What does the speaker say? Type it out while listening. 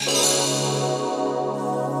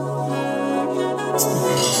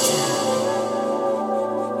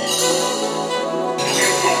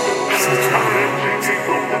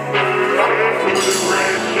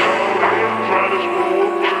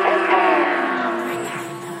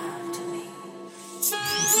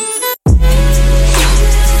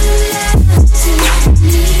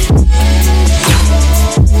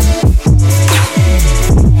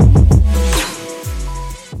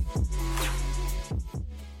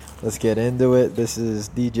Let's get into it. This is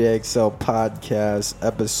DJ XL Podcast,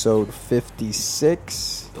 episode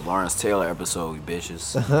 56. The Lawrence Taylor episode, you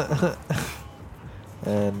bitches.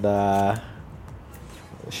 And, I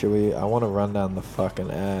want to run down the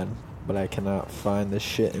fucking ad, but I cannot find this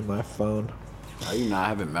shit in my phone. How you not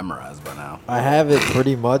have it memorized by now? I have it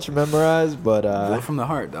pretty much memorized, but, do it from the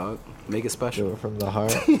heart, dog. Make it special. do it from the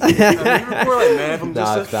heart. You record like, man, if I'm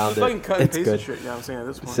Nah, I just found fucking it. cut and It's paste good. the shit, you know what I'm saying, at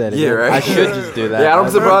this point. Said it. Yeah, right? I should just do that. Yeah, I'm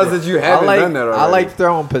surprised that you haven't done that already. I like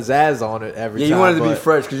throwing pizzazz on it every Yeah, time. you wanted to be but-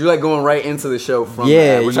 fresh because you like going right into the show from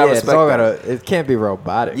Yeah, that, which I yeah. It's respect. all that. gotta. It can't be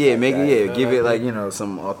robotic. Yeah, like make that. it. Yeah, give it like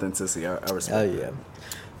some authenticity. I respect. Hell yeah.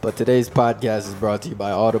 But today's podcast is brought to you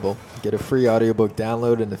by Audible. Get a free audiobook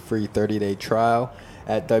download and a free 30-day trial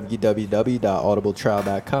at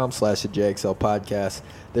www.audibletrial.com/JXL podcast.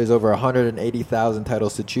 There's over 180,000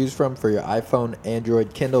 titles to choose from for your iPhone,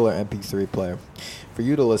 Android, Kindle, or MP3 player. For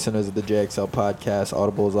you, the listeners of the JXL podcast,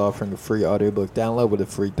 Audible is offering a free audiobook download with a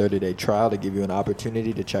free 30-day trial to give you an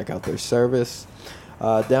opportunity to check out their service.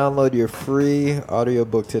 Download your free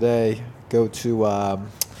audiobook today. Go to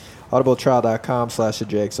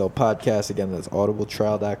audibletrial.com/JXL podcast. Again, that's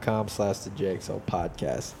audibletrial.com/JXL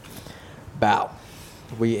podcast. Bow.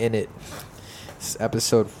 We in it. It's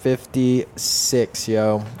episode 56,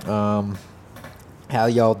 yo. How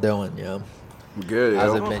y'all doing, yo? Good.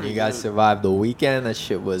 How's Yo. it been? You guys survived the weekend? That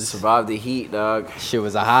shit was Survived the heat, dog. shit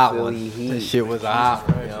was a hot Philly one. heat. That shit was a hot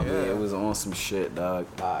one, yo. Yeah, it was on some shit, dog.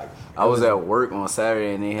 Dog. I was at work on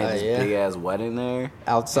Saturday and they had this yeah. big ass wedding there.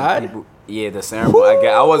 Outside? People, yeah, the ceremony.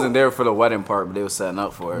 I wasn't there for the wedding part, but they was setting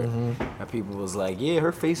up for it. Mm-hmm. And people was like, "Yeah,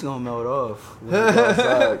 her face gonna melt off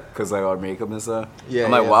because like our makeup and stuff." Yeah,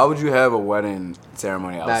 I'm like, yeah. why would you have a wedding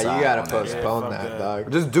ceremony Nah, outside? you gotta on that day? postpone fuck that, that. dog.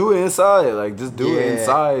 Just do it inside. Like, just do it Yeah.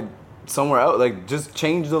 inside somewhere else. Like, just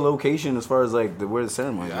change the location as far as like where the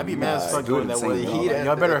ceremony. is. I'd be You mad guys as fuck do it doing at that the with same the time. heat.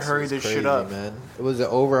 Y'all better index hurry was this shit crazy, up. man. It was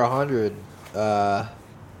over 100.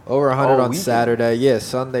 Over 100 on weekend. Saturday. Yeah,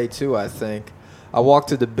 Sunday too, I think. I walked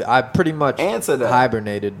to the. I pretty much Answer that.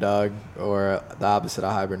 hibernated, dog, or the opposite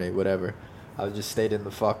of hibernate, whatever. I just stayed in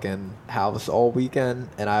the fucking house all weekend,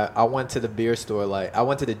 and I went to the beer store. Like, I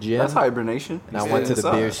went to the gym, That's hibernation. and I You went to stayed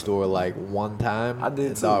the beer inside. store like one time. I did,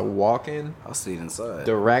 and, too. dog, walking I stayed inside.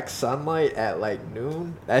 direct sunlight at like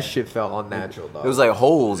noon. That shit felt unnatural, dog. It was like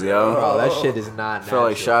holes, yo. bro, that shit is not. I felt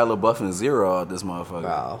like natural. Shia LaBeouf and Zero out this motherfucker.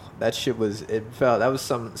 Wow, that shit was. It felt that was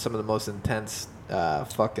some of the most intense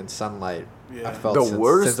fucking sunlight Yeah. I felt The since,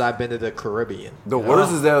 worst- since I've been to the Caribbean. The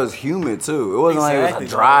worst is that it was humid too. It wasn't like it Exactly,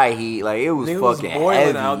 was a dry heat. Like it was Nigga was fucking boiling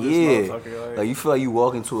heavy. out this Yeah, motherfucker, like you feel like you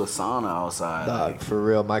walk into a sauna outside. Dog, Like, for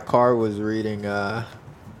real. My car was reading.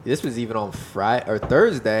 This was even on Friday or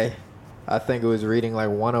Thursday. I think it was reading like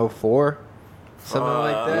 104, something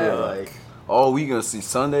like that. Fuck. Like, all we gonna see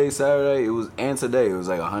Sunday, Saturday. It was and today it was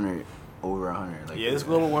like 100, over 100. Like, Yeah, this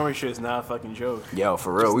global warming shit is not a fucking joke. Yo,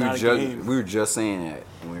 for real, It's not a game. we were just saying that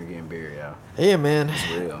when we were getting beer. Yeah, yeah, man.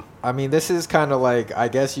 it's real. I mean, this is kind of like, I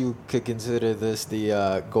guess you could consider this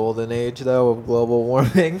the golden age, though, of global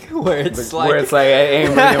warming, where it's like, Where it's like it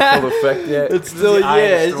ain't really in full effect yet. it's still, the eye of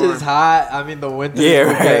the it's storm. just hot. I mean, the winter Yeah,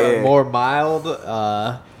 will right, get yeah. more mild.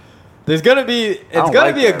 There's gonna be, it's don't gonna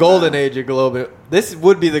like be a that, golden man. age of global. This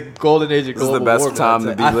would be the golden age of This is global the best warming. time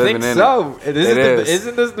to be I living think in so. it. Isn't It the- is.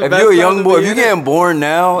 Isn't this the If best you're a time young to boy, be if you're in it? getting born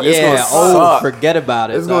now, it's Yeah, gonna oh, suck. forget about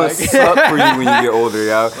it. It's gonna dog. suck for you when you get older,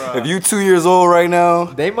 y'all. If you 2 years old right now,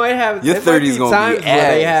 They might have. Your there might 30s be gonna be times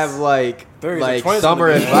where they ass. have like 30s and 20s summer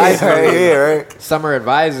gonna be advisory. yeah, right. Summer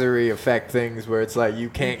advisory affect things where it's like you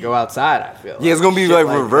can't go outside. I feel. Yeah, it's gonna be Shit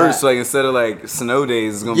like reversed. that. Like instead of like snow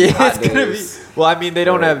days, it's gonna be Yeah, hot it's gonna be. days. Well, I mean, they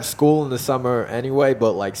don't Right. have school in the summer anyway,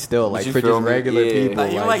 but like still, like you for feel just me? regular Yeah. people.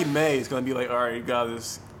 Like, even like- like May, it's gonna be like, all right, you gotta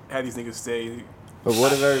just have these niggas stay. but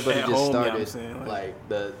what if everybody at just home, you know what started I'm saying? like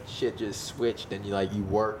the shit just switched and you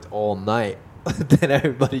worked all night, then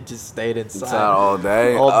everybody just stayed inside Inside all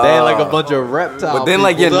day, all day like a bunch of reptiles. But then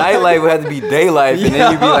like your nightlife would have to be daylife, and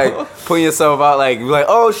then you'd be like putting yourself out, like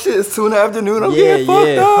oh shit, it's 2 in the afternoon. I'm getting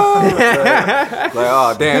fucked up. Like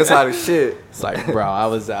oh damn, it's hot as shit. It's like, bro, I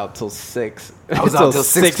was out till 6. I was out till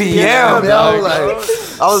 6 p.m. dog. Yo,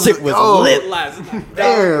 like I was Shit was oh, lit last night.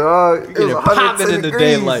 Damn, it Getting was popping 110 in the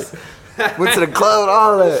degrees. daylight. Went to the club,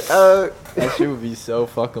 all that. That shit would be so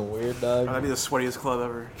fucking weird, dog. That'd be the sweatiest club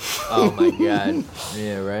ever. Oh my god.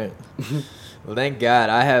 Yeah, right. Well, thank God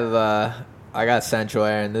I got central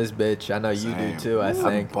air in this bitch. I know you do Same. too. I I'm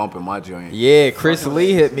think. bumping my joint. Yeah, Chris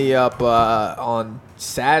Lee hit me up on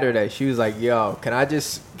Saturday. She was like, "Yo, can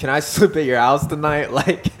I sleep at your house tonight?"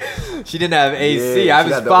 Like, she didn't have AC. Yeah, I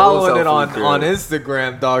was following it on crib.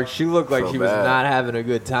 Instagram, dog. She looked like she was not having a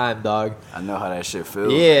good time, dog. I know how that shit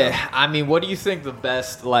feels. Yeah, I mean, what do you think the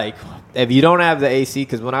best, like, if you don't have the AC?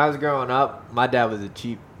 Because when I was growing up, my dad was a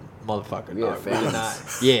cheap motherfucker. We had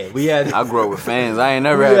fans. We had. I grew up with fans. I ain't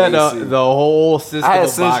never had AC. The whole system I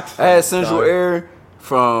had central air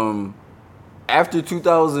from after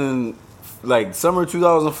 2000. Like summer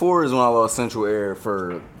 2004 is when I lost central air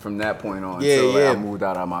from that point on. Yeah, so yeah. I moved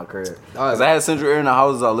out of my crib because I had central air in the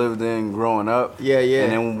houses I lived in growing up. Yeah, yeah.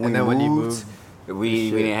 And then when you moved, we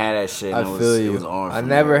didn't have that shit. I feel you. It was on. I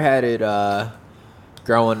never had it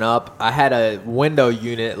growing up. I had a window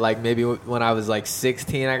unit. Like maybe when I was like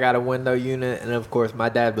 16, I got a window unit, and of course my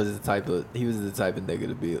dad was the type of nigga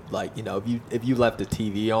to be like, you know, if you left the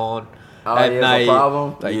TV on. At night, no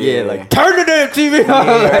problem. Like like turn the damn TV on.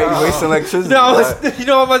 Yeah, wasting electricity. You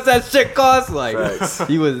know how much that shit costs? Like Facts.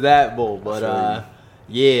 he was that bull, but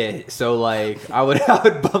yeah. So like I would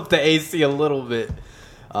bump the AC a little bit,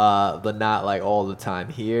 but not like all the time.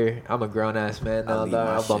 Here, I'm a grown ass man now.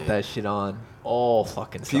 I'll bump that shit on all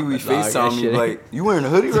fucking summer. Pee-wee FaceTime me like, you wearing a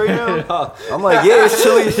hoodie right now? I'm like, yeah, it's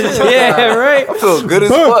chilly as shit. Yeah, right. I feel good as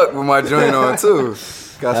fuck with my joint on too.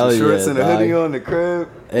 Got some shorts and a dog. hoodie on the crib.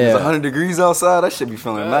 Yeah. It's 100 degrees outside. That should be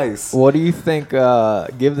feeling nice. What do you think?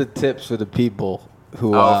 Give the tips for the people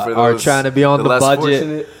who For are those- trying to be on the less budget.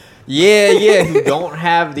 fortunate. Yeah, who don't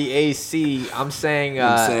have the AC. I'm saying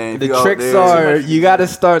if the you out tricks there- are you got to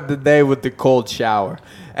start the day with the cold shower.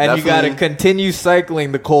 And you got to Definitely. continue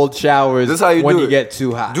cycling the cold showers This is how you when do you it. get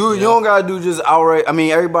too hot. Dude, you don't gotta do just outright. I mean,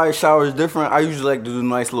 everybody's shower is different. I usually like to do a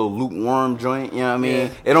nice little lukewarm joint. You know what I mean? Yeah.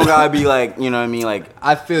 It don't gotta be like, you know what I mean, like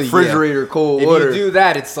I feel you. refrigerator cold If water. you do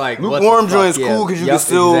that, it's like what the Lukewarm fuck? joint's Yeah. cool because you Yep, can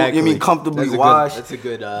still, exactly. you know what I mean, comfortably That's a wash. That's a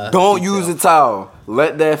good. Don't detail. use a towel.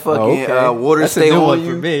 Let that fucking Okay. water That's a stay new on one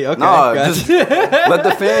you. for me. Okay, Nah, gotcha. just let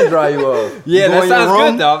the fan dry you off. Yeah, You go that in your sounds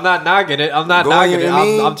room, good though. I'm not knocking it. I'm not Go in knocking your- it. you know what I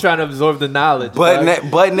mean? I'm trying to absorb the knowledge. Butt,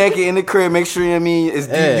 dog. butt naked in the crib. Make sure you know what I mean it's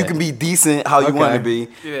Yeah. you can be decent how you Okay. want to be,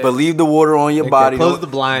 Yeah. but leave the water on your Okay, body. close Don't- the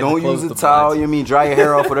blinds, Don't close use the a towel. blinds. You know what I mean dry your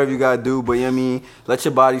hair off, whatever you gotta do. But you know what I mean let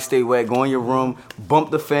your body stay wet. Go in your room,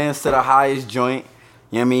 bump the fans to the highest joint.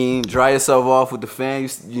 You know what I mean? Dry yourself off with the fan.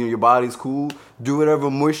 You know, your body's cool. Do whatever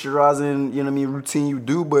moisturizing, you know what I mean, routine you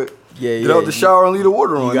do, but get out the shower and leave the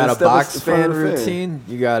water on. You got a Step box in front fan of the routine?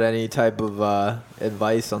 You got any type of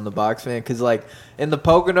advice on the box fan? Because, like, in the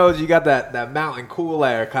Poconos, you got that mountain cool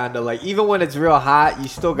air kind of, like, even when it's real hot, you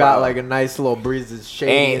still got, Bro. like, a nice little breeze that's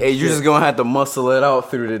shady. And you're just going to have to muscle it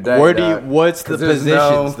out through the day. What's the 'Cause there's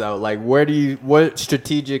positions, though? Like, what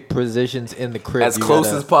strategic positions in the crib? as close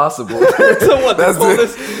as possible. So what, That's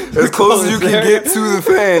the as close as you can area? get to the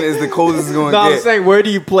fan is the closest it's going No, to I'm get. saying, where do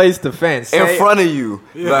you place the fan? In Say- front of you.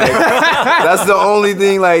 Like, that's the only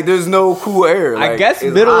thing. Like, there's no cool air. I Like, guess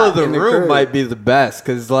it's middle hot of the in room crib. might be the best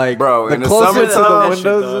because, like, Bro, the in the closer to the summertime-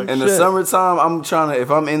 windows and In the shit. summertime, I'm trying to.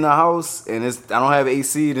 If I'm in the house and I don't have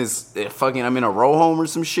AC, I'm in a row home or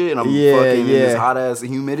some shit, and I'm fucking in this hot ass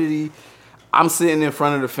humidity. I'm sitting in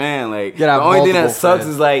front of the fan. Like Get the out only thing that multiple sucks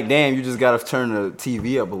fans. is like, damn, you just gotta turn the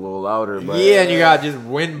TV up a little louder. But Yeah, and you got just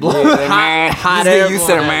wind blowing like, man, hot just air. get used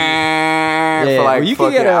to the blowing at man you. Yeah, for like well, you can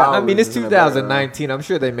fucking get I mean, hours it's in the background. 2019. I'm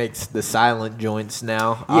sure they make the silent joints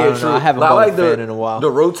now. I Yeah, don't true. know. I haven't I bought like a fan in a while.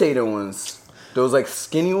 the rotating ones. Those like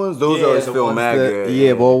skinny ones. Those always the feel ones mad that- good.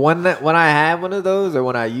 Yeah, well, when I had one of those, or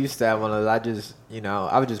when I used to have one of those, I just,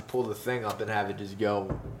 I would just pull the thing up and have it just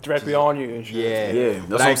go. Directly on you and shit. Yeah, Yeah, that's But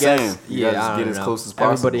what I I'm guess, saying. You yeah, gotta just I get don't as know. close as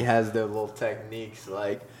possible. Everybody has their little techniques.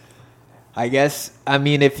 Like, I guess, I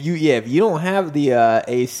mean, if you don't have the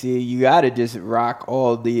AC, you gotta just rock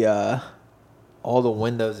all the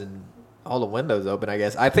windows and all the windows open. I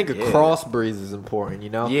guess I think a cross breeze is important.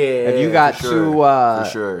 Yeah, if you got for sure. For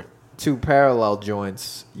sure. two parallel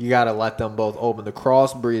joints, you gotta let them both open. The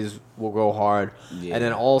cross breeze will go hard, Yeah. and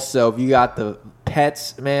then also if you got the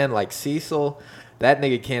pets, man, like Cecil, that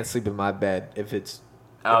nigga can't sleep in my bed if it's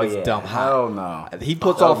dumb hot. Hell no. He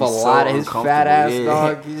puts That would off be a so lot of his fat ass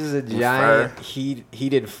uncomfortable. dog. He's a giant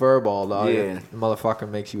heated fur ball dog. Yeah. The motherfucker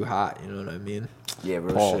makes you hot. You know what I mean? Yeah,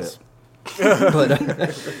 real Pause. shit.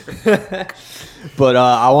 but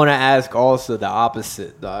I want to ask also the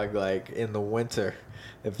opposite, dog. Like in the winter,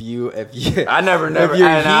 if you I never if your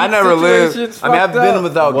I heat never lived. situation's I mean, I've fucked been up,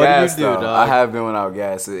 without what gas do you do, though. dog? I have been without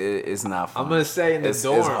gas. It's not fun. I'm gonna say in the it's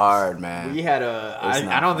dorms, hard, man. We had It's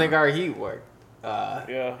not I don't fun. think our heat worked.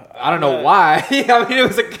 Yeah. I don't know why. I mean, it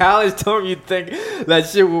was a college dorm. You'd think that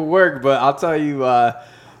shit would work, but I'll tell you,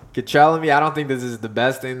 Cottrell and me, I don't think this is the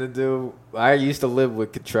best thing to do. I used to live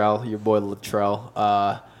with Cottrell, your boy Latrell.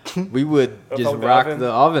 we would just Open the rock oven? the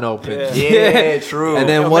oven open. Yeah. Yeah, true. And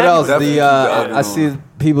then Yo, what Maggie else? definitely The keep the oven I on. see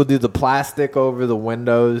people do the plastic over the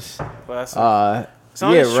windows. Plastic. Yeah,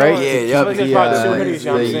 right. Yeah, Yeah, yeah, like the, it's probably uh, two hoodies, you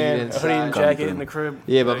know what I'm the saying? heat A hoodie and inside. jacket in the crib.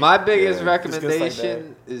 Yeah, but Like, my biggest yeah, it's just like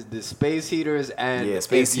recommendation is the space heaters. And Yeah,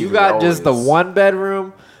 space if you heaters got just the always. one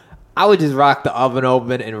bedroom, I would just rock the oven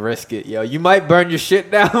open and risk it, yo. You might burn your shit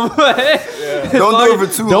down, but as Don't long do it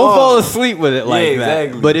as- for too Don't long. fall asleep with it like Yeah, that.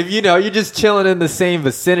 exactly. But if you're just chilling in the same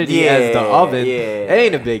vicinity as the Yeah, oven, yeah. it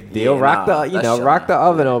ain't a big deal. Yeah, rock nah, the that's rock the chilling.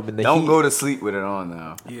 oven open. The Don't heat, go to sleep with it on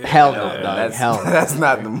now. Yeah. hell no, Yeah, dog. That's Hell no. that's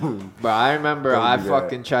not the move. Bro, I remember Don't I do that.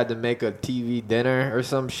 fucking tried to make a TV dinner or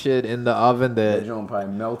some shit in the oven That that joint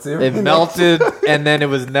probably melted. it melted and then it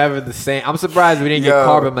was never the same. I'm surprised we didn't get Yo.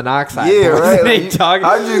 carbon monoxide. Yeah, right. They Like, talking-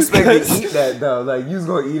 how'd you expect to eat that though? Like you was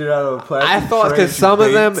gonna eat it out of a plastic. I thought tray because that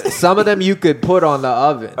you some of baked? them you could put on the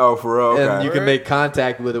oven Oh, for real. Okay. and you can make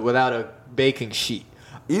contact with it without a baking sheet.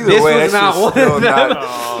 Either This way, was that not shit's one still of them.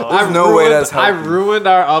 not. There's no way that's I healthy. ruined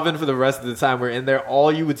our oven for the rest of the time we're in there.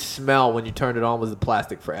 All you would smell when you turned it on was the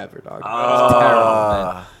plastic forever, dog. It was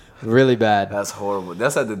terrible, man. Really bad. That's horrible.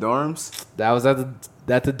 That's at the dorms. That was at the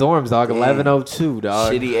dorms, dog. Damn. 1102,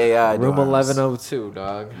 dog. Shitty AI Room dorms. 1102,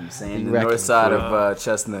 dog. I'm saying You the reckon. north side of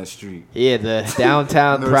Chestnut Street. Yeah, the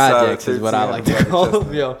downtown North side of projects is what I like to 13 call Chestnut.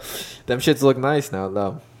 them. Yo, them shits look nice now,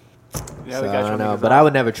 though. Yeah, So, we I got don't you know, niggas but out. I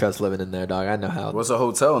would never trust living in there, dog. I know how. What's a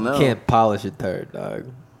hotel now? You can't polish a turd, dog.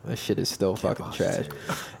 That shit is still fucking polish a trash. turd.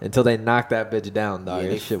 Until they knock that bitch down, dog. Yeah,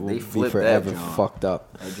 that they- shit will they be flipped that forever joint. fucked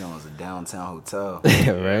up. That joint was a downtown hotel.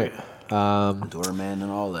 Right? Doorman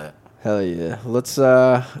and all that. Hell yeah. Let's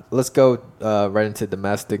go right into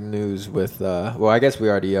domestic news with well, I guess we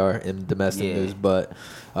already are in domestic Yeah. news, but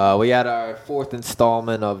we had our fourth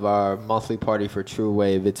installment of our monthly party for True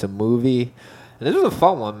Wave. It's a movie. And this was a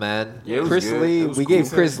fun one, man. Yeah, it was Chris good. Lee, It was we cool. gave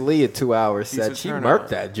Chris Lee a 2-hour set. Decent She turnout. murked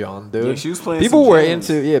that John, dude. Yeah, she was playing People some were jams.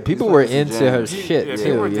 into She was her playing some into her jams. shit Yeah, too.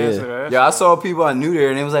 people were dancing to Yeah. that. Yeah, I saw people I knew there,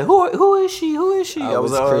 and they was like, "Who is she? Who is she?" I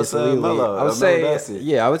was like, Chris "Oh, Lee. it's, Mello. I would Mello say, Dassie."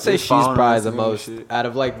 yeah, I would say They she's following her probably on the Instagram most and shit. out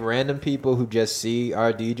of like random people who just see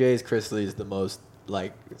our DJs. Chris Lee is the most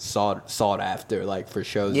like sought after, like for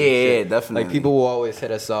shows. and Yeah, shit. yeah, definitely. Like people will always hit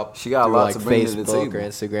us up. She got a through, lot like to bring to the Facebook table. or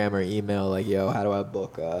Instagram or email. Like, yo, how do I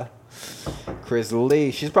book Chris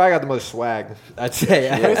Lee? She's probably got the most swag, I'd say.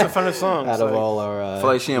 Yeah, it's the funnest songs. out of like- all our. I feel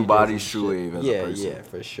like she DJs embodies and True shit. Wave as a Yeah, person. yeah,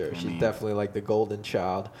 for sure. I She's mean- definitely like the golden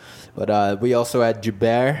child. But we also had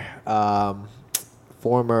Jaber,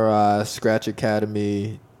 former Scratch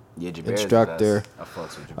Academy Yeah, Jaber's the instructor. best. I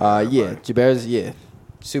fucks with Jaber. Yeah, Jaber's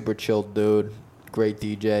super chill dude, great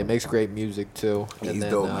DJ, makes great music too. Yeah, he's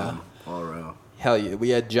dope, man. All around. Hell yeah, we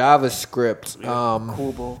had JavaScript.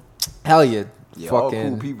 Cool Bull. Hell yeah, Yeah, all fucking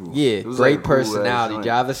cool people. yeah, It was great like a cool, personality. joint.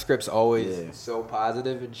 JavaScript's always Yeah. so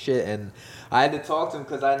positive and shit. And I had to talk to him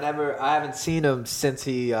because I haven't seen him since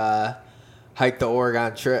he hiked the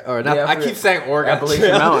Oregon Trail, or not. Yeah, I I keep forget. saying Oregon Appalachian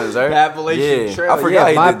Trail. Mountains, right? The Appalachian Yeah. Trail. I forgot yeah,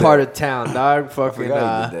 he my did part that. of town, dog. I Fucking.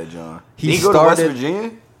 forgot he did that, John. he Did he go to West started- Virginia?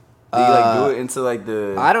 Did he like do it into like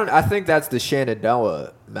the? I think that's the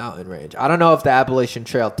Shenandoah mountain range. I don't know if the Appalachian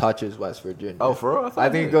Trail touches West Virginia. Oh, for real? I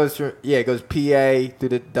think it goes through. Yeah, it goes PA through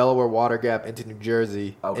the Delaware Water Gap into New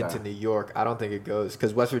Jersey Okay. into New York. I don't think it goes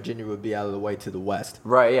because West Virginia would be out of the way to the west.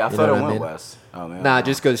 Right. Yeah, I You thought know it what I went mean? west. Oh man. Nah, it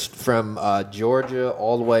just goes from Georgia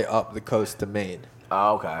all the way up the coast to Maine.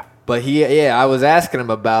 Oh, okay. But I was asking him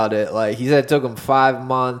about it. Like he said, it took him 5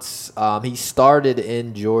 months. He started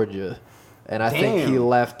in Georgia, and I think he Damn.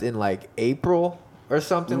 left in like April or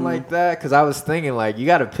something like that. Because I was thinking like you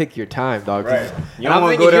got to pick your time, dog. 'cause- Right. and You don't I'm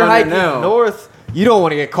wanna thinking go if you're down there hiking now. north. You don't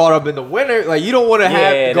want to get caught up in the winter. Like you don't want to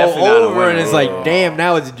have Yeah, to go definitely not in the over, and winter. it's like, damn,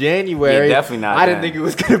 now it's January. Yeah, definitely not I didn't then. think it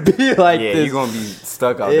was gonna be like Yeah, this. you're gonna be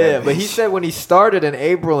stuck out Yeah, there. but he said when he started in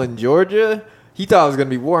April in Georgia, he thought it was gonna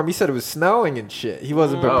be warm. He said it was snowing and shit. He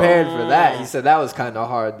wasn't prepared for that. He said that was kind of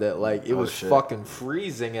hard. That like it Oh, was shit. fucking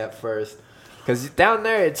freezing at first, because down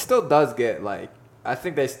there it still does get like I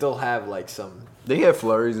think they still have like some They had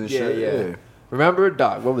flurries and yeah shit. yeah. Remember,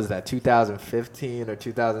 dog? What was that? 2015 or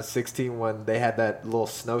 2016 when they had that little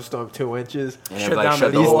snowstorm 2 inches. And Shut like down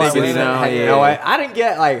shut the the These whole whole city niggas island. down. had Yeah. no idea. I didn't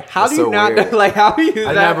get like how That's do you so not weird. like how are you I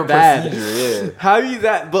didn't that have a bad? procedure. Yeah. How are you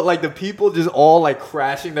that? But like the people just all like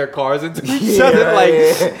crashing their cars into each Yeah, other. Like,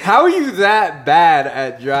 yeah. how are you that bad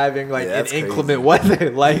at driving like Yeah, in that's inclement crazy. weather?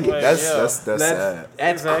 Like, Like, That's yeah. that's sad.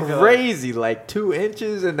 that's Exactly. crazy. Like 2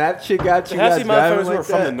 inches, and that shit got you There has guys to be motherfuckers driving who are like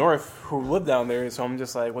from the that. north who live down there, so I'm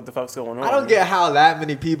just like, what the fuck's going on? I don't get how that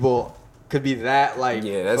many people could be that like.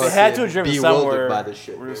 Yeah, that's- They had to have fucking driven bewildered somewhere. by the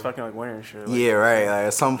shit. We're just dude. fucking like winter and shit. Like, Yeah, right. Like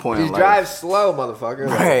at some point, Just like, drive slow, motherfucker.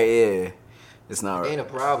 Like, right. Yeah, it's not. ain't a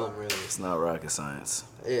problem really. It's not rocket science.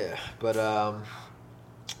 Yeah, but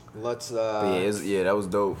Let's. That was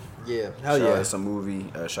dope. Yeah. Hell yeah. It's a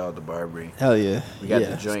movie. Shout out to Barbary. Hell yeah. We got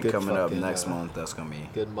the joint coming up next month. That's gonna be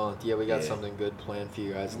good month. Yeah, we got something good planned for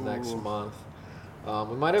you guys next month.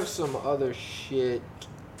 We might have some other shit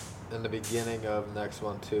in the beginning of next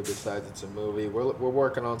month too. Besides, it's a movie. We're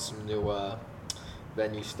working on some new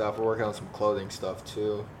venue stuff. We're working on some clothing stuff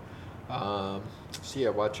too. So yeah,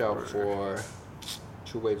 watch out for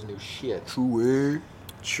True Wave's new shit. True Wave.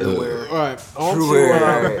 All right.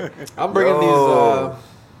 I'm bringing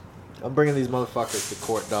these motherfuckers to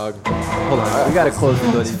court, dog. Hold on, we gotta close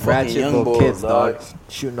the door. These ratchet little kids, dog,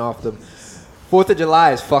 shooting off them. 4th of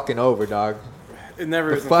July is fucking over, dog. It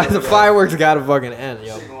never is. The fireworks gotta fucking end,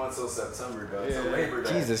 yo. Shit going until September, dog. It's Labor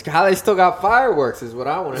Day. Jesus, how they still got fireworks is what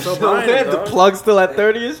I want to know. buying, The plug's still at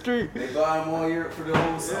 30th Street. They buy them all year for the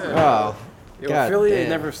whole summer. Oh, God Philly, damn. it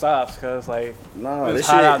never stops because like This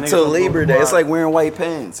hot out, shit niggas till don't Labor go Day. It's fly. like wearing white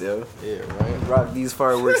pants, yo. Yeah, right. Rock these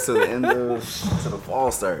fireworks till the end of till the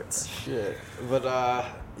fall starts. Shit. But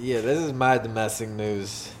yeah, this is my domestic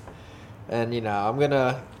news. And you know, I'm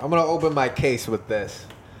gonna open my case with this.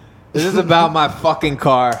 This is about my fucking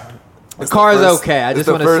car. The car is okay. I just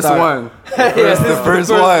want to start. It's the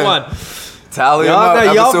first one. Tally them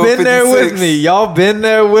up. Y'all been there with me. Y'all been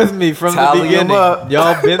there with me from Tally the beginning. 'em up.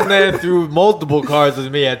 Y'all been there through multiple cars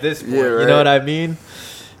with me at this point. Yeah, right. You know what I mean?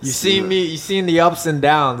 You seen me. You seen the ups and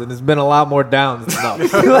downs, and there's been a lot more downs than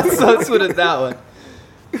ups. let's put it that way.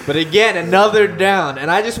 But again, another down,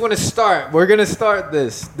 and I just want to start. We're gonna start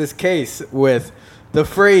this case with the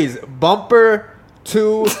phrase "bumper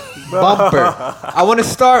to bumper." I want to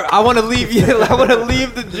start. I want to leave you. I want to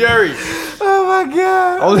leave the jury. Oh my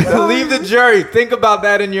god! I want to leave the jury. Think about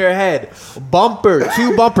that in your head. Bumper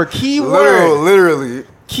to bumper. Key word. Literally.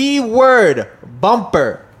 Key word.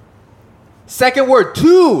 Bumper. Second word.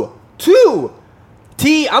 Two.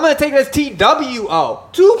 T. I'm gonna take it as TWO.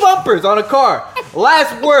 2 bumpers on a car.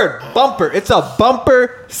 Last word. Bumper. It's a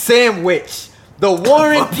bumper sandwich. The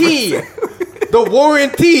warranty. The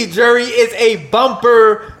warranty, jury, is a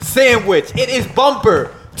bumper sandwich. It is bumper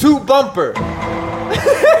to bumper.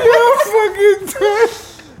 You're fucking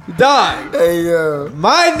Dog. Hey yo.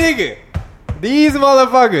 My nigga. These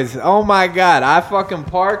motherfuckers. Oh my god. I fucking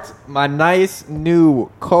parked my nice new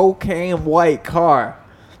cocaine white car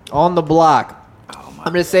on the block. I'm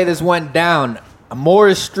gonna say this went down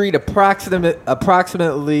Morris Street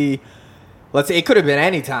approximately. Let's say it could have been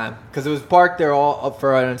any time because it was parked there all up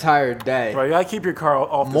for an entire day. Bro, you gotta keep your car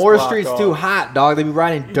off this Morris block, Street's dog. too hot, dog. They be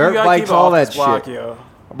riding You dirt gotta bikes, keep it all off that this block, shit. yo.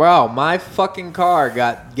 Bro, my fucking car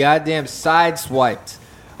got goddamn sideswiped.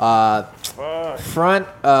 Front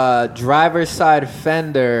driver's side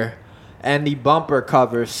fender and the bumper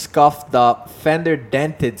cover scuffed up, fender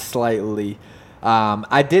dented slightly.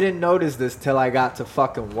 I didn't notice this till I got to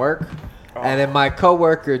fucking work. And then my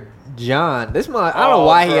coworker John, I don't know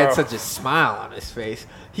why he had such a smile on his face.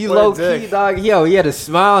 He What a low key, dick. dog. Yo, he had a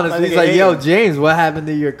smile on his face. He's like, "Yo, James, what happened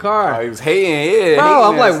to your car?" Oh, he was hating, yeah. Bro,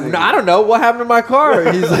 I'm hating like, that I don't know what happened to my car.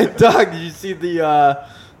 He's like, "Dog, did you see the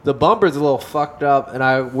bumper's a little fucked up?"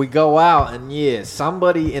 And we go out, and yeah,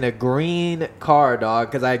 somebody in a green car, dog,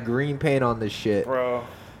 because I had green paint on this shit. Bro.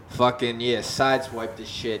 Fucking yeah, sideswiped this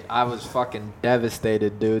shit. I was fucking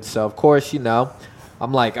devastated, dude. So of course, you know,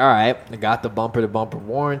 I'm like, all right, I got the bumper to bumper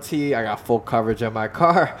warranty. I got full coverage on my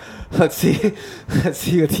car. Let's see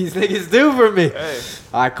what these niggas do for me. Hey.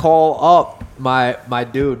 I call up my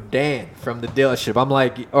dude Dan from the dealership. I'm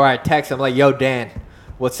like, all right, text. I'm like, yo, Dan,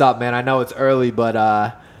 what's up, man? I know it's early, but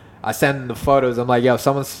I send him the photos. I'm like, yo,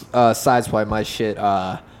 someone's sideswiped my shit.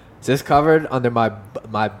 Is this covered under my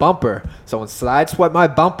bumper? Someone sideswiped my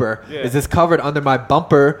bumper. Yeah. Is this covered under my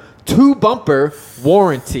bumper to bumper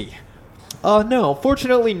warranty? No,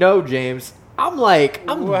 unfortunately, no, James. I'm like,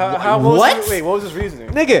 What what? what was his reasoning?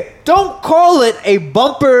 Nigga, don't call it a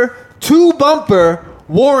bumper to bumper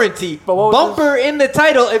warranty. But what was Bumper in the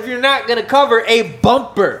title if you're not gonna cover a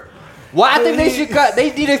bumper. Well, I think they should cut.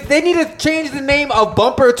 They need to change the name of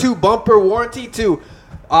bumper to bumper warranty to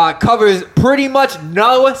covers pretty much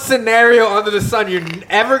no scenario under the sun you're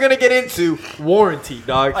ever gonna get into warranty,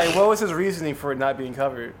 dog. Like, what was his reasoning for it not being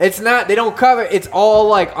covered? It's not. They don't cover. It's all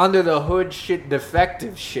like under the hood shit,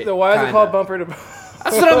 defective shit. So why is it kinda. called bumper to bumper?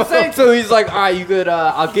 That's what I'm saying. So he's like, all right, you could.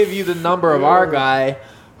 I'll give you the number of our guy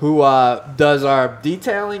who does our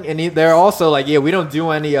detailing, and they're also like, yeah, we don't do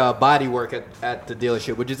any body work at the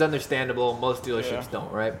dealership, which is understandable. Most dealerships don't,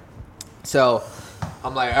 right? So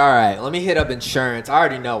I'm like, all right, let me hit up insurance. I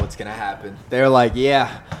already know what's gonna happen. They're like,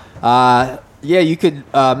 yeah, you could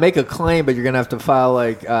make a claim, but you're gonna have to file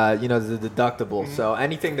like, the deductible. So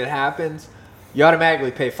anything that happens, you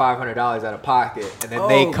automatically pay $500 out of pocket, and then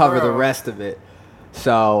they cover the rest of it.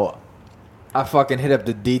 So I fucking hit up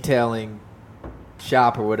the detailing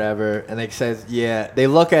shop or whatever, and they says, yeah, they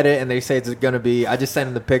look at it and they say it's gonna be. I just sent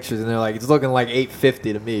them the pictures and they're like, it's looking like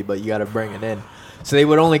 $850 to me, but you got to bring it in. So they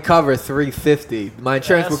would only cover $350. My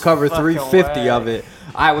insurance would cover $350 of it.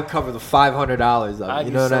 I would cover the $500 of it.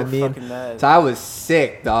 You know what I mean? So I was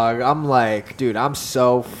sick, dog. I'm like, dude, I'm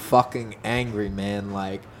so fucking angry, man.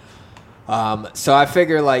 Like, so I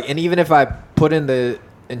figure like, and even if I put in the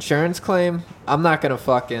insurance claim, I'm not gonna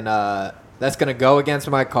fucking. That's gonna go against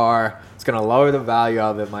my car. It's gonna lower the value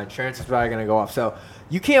of it. My insurance is probably gonna go off. So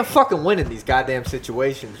you can't fucking win in these goddamn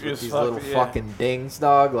situations with these little fucking dings,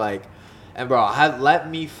 dog. Like. And bro, let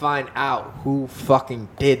me find out who fucking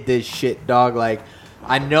did this shit, dog. Like,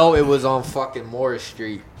 I know it was on fucking Morris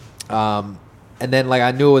Street. And then, like,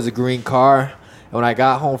 I knew it was a green car. And when I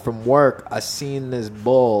got home from work, I seen this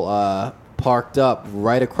bull parked up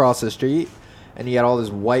right across the street. And he had all this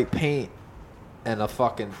white paint and a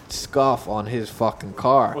fucking scuff on his fucking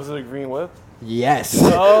car. Was it a green whip? Yes.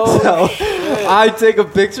 Oh, so shit. I take a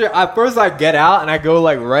picture. First I get out and I go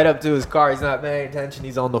like right up to his car. He's not paying attention.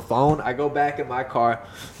 He's on the phone. I go back in my car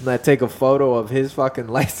and I take a photo of his fucking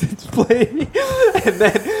license plate. And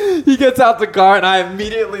then he gets out the car and I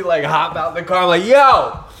immediately like hop out the car. I'm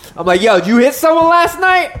like, yo, did you hit someone last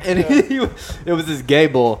night? And it was this gay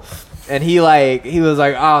bull. And he was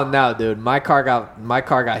like, oh no, dude, my car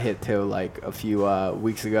got hit too like a few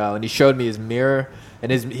weeks ago. And he showed me his mirror.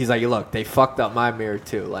 And he's like, look, they fucked up my mirror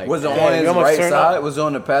too. Like, was it on his right side? Was it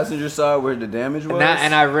on the passenger side where the damage was?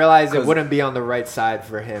 And I realized it wouldn't be on the right side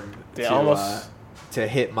for him to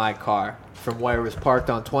hit my car from where it was parked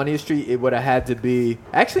on 20th Street. It would have had to be.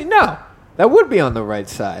 Actually, no, that would be on the right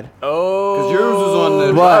side. Oh, because yours was on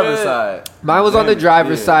the driver's side. Mine was on the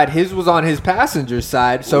driver's side. His was on his passenger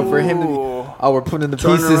side. So for him to be. Oh, we're putting the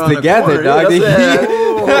pieces together, dog.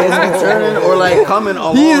 Turning or like coming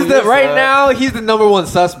along. He's now he's the number one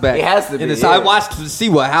suspect. He has to be. I watched to see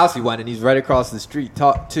what house he went, and he's right across the street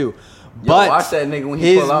too. But watch that nigga when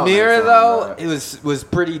he his pull out mirror though, it was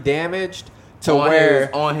pretty damaged. To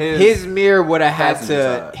where his mirror would have had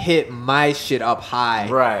to hit my shit up high.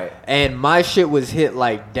 Right. And my shit was hit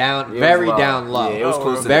like down, very down low. Yeah, it was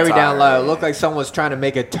close to very the down tire, low. yeah. It looked like someone was trying to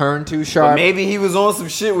make a turn too sharp. But maybe he was on some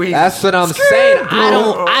shit where he That's what I'm saying.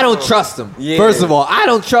 I don't trust him. Yeah. First of all, I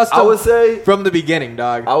don't trust him. I would say from the beginning,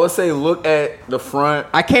 dog. I would say look at the front.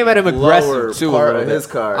 I came at him aggressive too. Part of his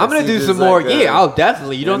car. I'm gonna do some more. I'll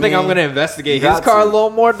definitely. You don't think I'm gonna investigate his car a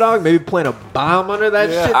little more, dog? Maybe plant a bomb under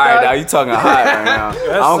that shit. All right, now you talking hot right now.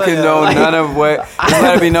 I don't condone none of what. Just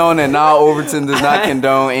let it be known that Niall Overton does not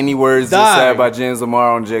condone any words just said by James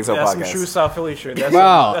Lamar on JXL That's Podcast. some true South Philly shit. That's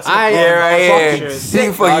Bro,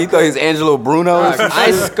 you thought he was Angelo Bruno?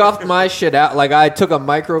 I scuffed my shit out. Like, I took a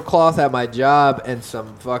microcloth at my job and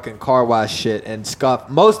some fucking car wash shit and scuffed.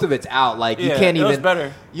 Most of it's out. Like, you can't even.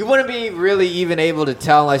 Better. You wouldn't be really even able to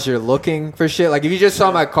tell unless you're looking for shit. Like, if you just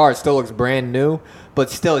saw my car, it still looks brand new. But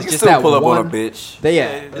still, it's just that pull up one. On a bitch.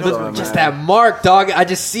 Just that mark, dog. I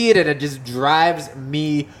just see it and it just drives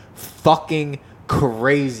me fucking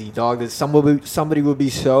crazy, dog. That somebody would be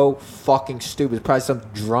so fucking stupid. It's probably some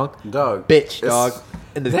drunk bitch, dog.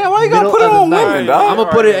 Why you gotta put it on women, dog? I'm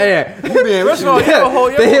gonna put it. First of all,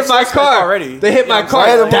 they hit my car already. They hit my car.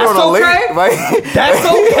 That's okay. That's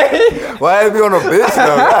okay. Why had to be on a bitch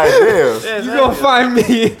though? God damn. You gonna find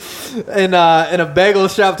me in a bagel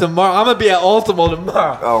shop tomorrow? I'm gonna be at Ultimo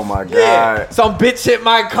tomorrow. Oh my god. Yeah. Some bitch hit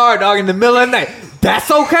my car, dog, in the middle of the night.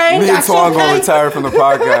 That's okay. Me and Twan gonna retire from the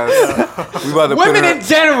podcast. We about to women in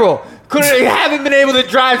general. Haven't been able to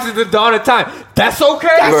drive since the dawn of time. That's okay.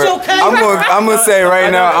 That's okay. I'm gonna say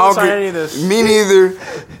right now, I don't get this. Me neither.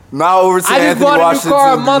 Not over to I just Anthony bought a new Washington.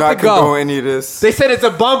 car a month ago. Any of this. They said it's a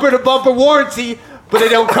bumper-to-bumper warranty, but they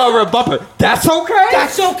don't cover a bumper. That's okay.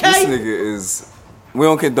 This nigga is. We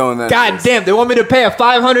don't condone that. God damn, they want me to pay a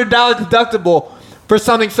 $500 deductible for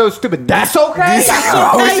something so stupid. That's okay.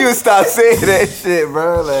 I wish you would stop saying that shit,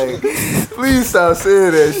 bro. Like, please stop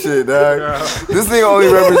saying that shit, dog. This thing only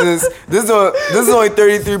represents. This is only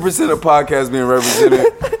 33% of podcasts being represented.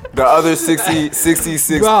 The other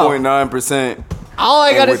 66.9%. All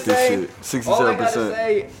I gotta say,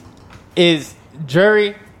 67%. Is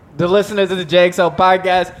jury, the listeners of the JXL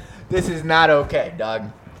podcast, this is not okay, dog.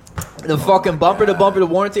 The fucking bumper-to-bumper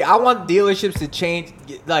warranty. I want dealerships to change,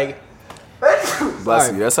 like.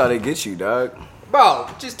 Bless you. That's how they get you, dog. Bro,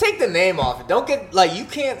 just take the name off it. Don't get you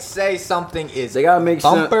can't say something is. They gotta make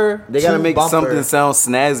bumper. They gotta make something sound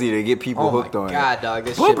snazzy to get people hooked on it. God, dog,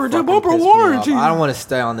 this bumper shit to bumper pisses me warranty. off. I don't want to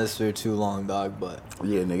stay on this for too long, dog. But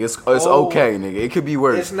yeah, nigga, it's okay, nigga. It could be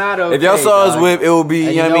worse. It's not okay. If y'all saw us whip, it will be.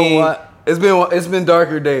 And you know what I mean? What? It's been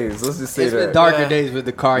darker days. Let's just say It's that. been darker days with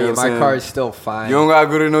the car. You know Yeah, what I'm my saying? car is still fine. You don't gotta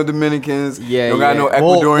go to no Dominicans. Yeah, you don't got no Ecuadorian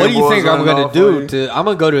Well, what do you boys think I'm running gonna off do? on you. I'm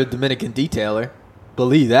gonna go to a Dominican detailer.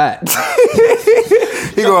 Believe that.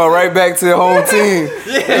 He going right back to the home team.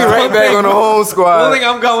 He right don't back think- on the home I don't squad. think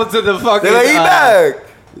I'm going to the fucking. They like, he back.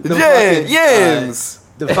 the Yeah, fucking, Yams.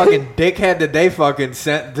 The fucking dickhead that they fucking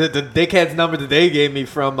sent, the dickhead's number that they gave me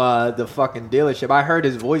from the fucking dealership. I heard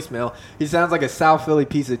his voicemail. He sounds like a South Philly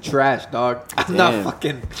piece of trash, dog. I'm Damn. not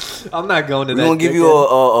going to We're that. gonna give you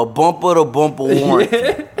a bumper to bumper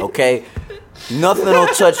warranty. Okay? Nothing will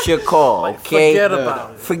touch your car, okay? Forget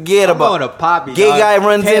about it. Forget I'm about going to Poppy. Gay dog. guy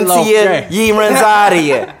runs Halo into you, J. ye runs out of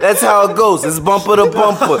you. That's how it goes. It's bumper to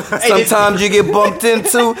bumper. Sometimes you get bumped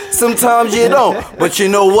into, sometimes you don't. But you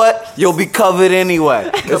know what? You'll be covered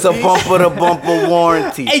anyway. It's a bumper to bumper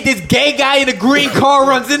warranty. Hey, this gay guy in a green car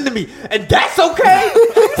runs into me, and that's okay.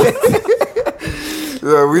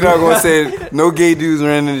 We're not gonna say no gay dudes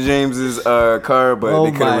ran into James's car, but Oh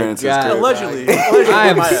they could have my ran into his God. crib. Allegedly. I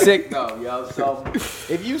am sick though, yo. So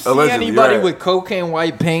if you see Allegedly, anybody right. with cocaine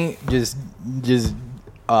white paint, just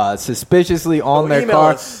suspiciously on their email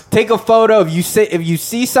car, us. take a photo. If you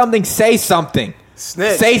see something, say something.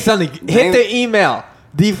 Snitch. Say something. Hit Name- the email.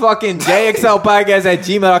 The fucking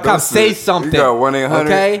JXLpodcast@gmail.com. Don't Say say- something. you got 1-800.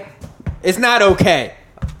 Okay? It's not okay.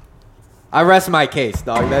 I rest my case,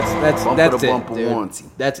 dog. That's Bumper to it, bumper dude. warranty.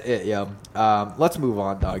 That's it, yo. Let's move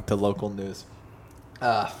on, dog, to local news.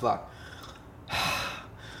 Fuck.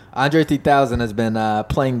 Andre 3000 has been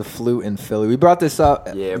playing the flute in Philly. We brought this up.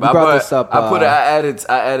 Yeah, we but brought this up. I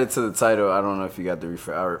added to the title. I don't know if you got the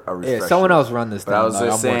refresh. Yeah, someone else run this But down. I was dog.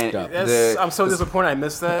 just I'm saying- worked up. I'm so disappointed I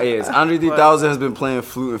missed that. Yes, Andre 3000 has been playing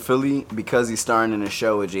flute in Philly because he's starring in a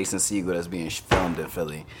show with Jason Segel that's being filmed in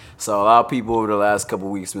Philly. So a lot of people over the last couple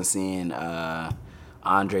of weeks been seeing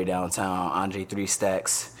Andre downtown, Andre 3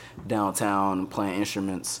 Stacks downtown playing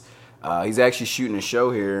instruments. He's actually shooting a show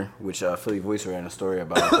here, which Philly Voice ran a story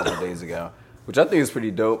about a couple of days ago, which I think is pretty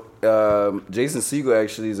dope. Jason Segel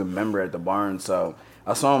actually is a member at the Barn, so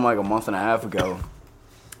I saw him like a month and a half ago.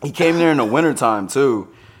 He came there in the wintertime too,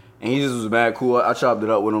 and he just was mad cool. I chopped it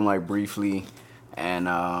up with him like briefly, and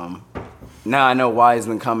now I know why he's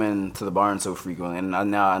been coming to the Barn so frequently, and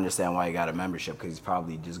now I understand why he got a membership, because he's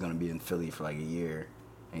probably just gonna be in Philly for like a year.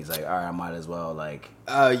 And he's like, all right, I might as well like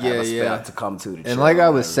have a spot to come to the And show like or I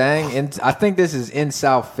was whatever. saying, I think this is in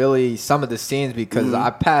South Philly, some of the scenes, because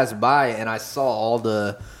I passed by and I saw all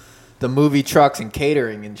the movie trucks and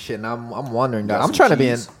catering and shit, and I'm wondering, dog. Got I'm some trying to be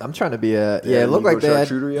in. cheese? I'm trying to be a Yeah, it looked you like go that.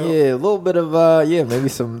 charcuterie out? Yeah, a little bit of maybe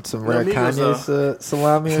some rare amigos, Kanye's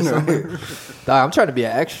salami or something. Dog, I'm trying to be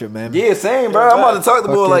an extra, man. Yeah, same, bro. I'm about to talk to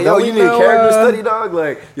boy Okay, like, yo, don't you we need a know, character study, dog?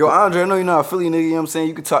 Like, yo, Andre, I know you're not a Philly nigga, you know what I'm saying?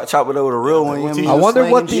 You could chop it up with a real one, you know what I mean? I wonder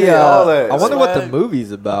what Slang the and shit, all that. I wonder what the Swag.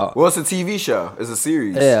 movie's about. Well, it's a TV show. It's a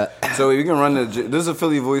series. Yeah. So you can run this is a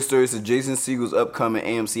Philly Voice story. It's Jason Segel's upcoming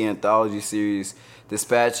AMC anthology series,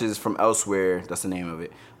 Dispatches from Elsewhere. That's the name of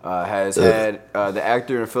it. Has had the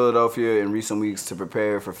actor in Philadelphia in recent weeks to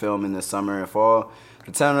prepare for filming this summer and fall.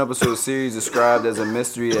 The 10-episode series, described as a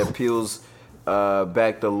mystery that peels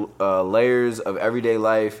back the layers of everyday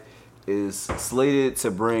life, is slated to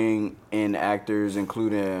bring in actors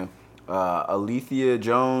including Alethea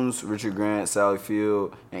Jones, Richard Grant, Sally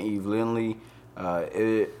Field, and Eve Lindley.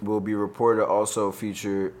 It will be reported also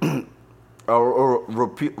feature,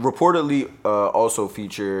 reportedly also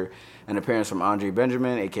feature an appearance from Andre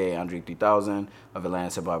Benjamin, aka Andre 3000, of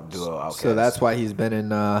Atlanta's hip hop duo Outkast. So that's why he's been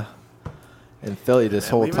in Philly this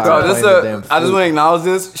whole leave it time. to Bro, us. this playing the damn I just flute. want to acknowledge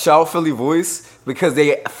this. Shout out Philly Voice, because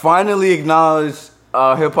they finally acknowledged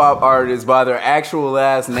hip hop artists by their actual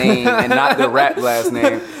last name and not their rap last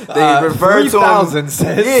name. They referred to 3000 him.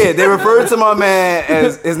 says. Yeah, they referred to my man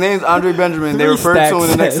as his name's Andre Benjamin. They Three referred to him in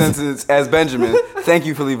the next Stacks sentence as Benjamin. Thank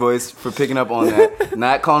you, Philly Voice, for picking up on that.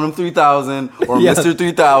 Not calling him 3000 or Yeah. Mr.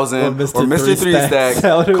 3000 Or or Mr. Mr. 3 Three Stacks. Stacks.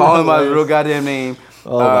 That would've Calling him been by his hilarious. real goddamn name.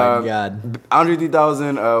 Oh my God. Andre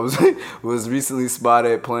 3000 was recently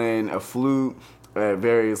spotted playing a flute at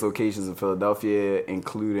various locations in Philadelphia,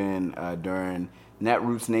 including during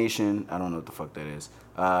Netroots Nation. I don't know what the fuck that is.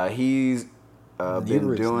 He's been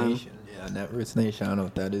Netroots doing. Nation. Yeah, Netroots Nation. I don't know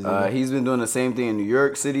what that is. either. He's been doing the same thing in New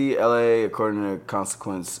York City, LA, according to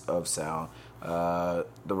Consequence of Sound. A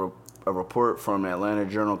report from the Atlanta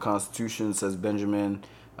Journal-Constitution says Benjamin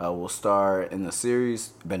will star in the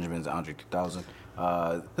series. Benjamin's Andre 3000.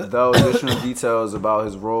 Though additional details about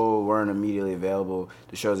his role weren't immediately available,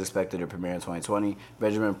 the show is expected to premiere in 2020.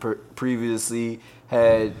 Benjamin previously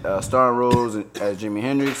had starring roles as Jimi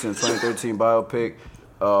Hendrix in 2013 biopic,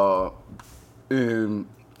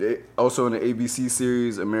 also in the ABC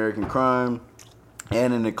series American Crime.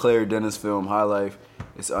 And in the Claire Dennis film High Life,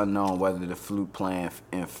 it's unknown whether the flute playing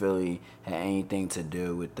in Philly had anything to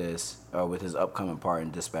do with this or with his upcoming part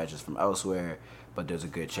in Dispatches from Elsewhere. But there's a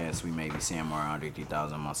good chance we may be seeing more Andre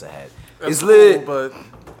 3000 months ahead. That's It's lit. cool,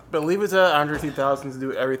 but leave it to Andre 3000 to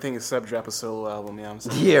do everything except drop a solo album. You know what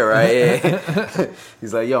I'm saying? Yeah, right. Yeah.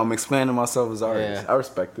 He's like, yo, I'm expanding myself as an artist. Yeah. I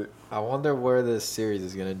respect it. I wonder where this series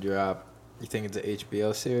is gonna drop. You think it's an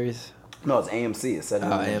HBO series? No, it's AMC. It's set in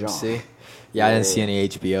the AMC. Yeah, I didn't see any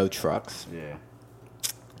HBO trucks. Yeah.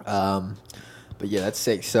 But yeah, that's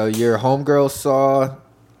sick. So your homegirl saw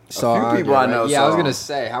few Andre, people I right? know Yeah, I was saw gonna him.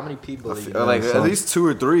 say how many people do you know Like saw at least 2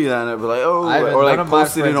 or 3 that I be like, oh, I haven't- or like none of my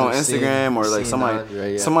posted it friends on have Instagram, or like seen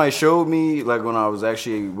Andre, yeah. somebody showed me like when I was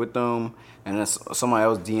actually with them, and then somebody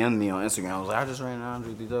else DM'd me on Instagram. I was like, I just ran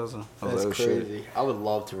Andre 3000. I was That's like, oh shit. crazy. I would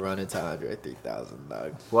love to run into Andre 3000,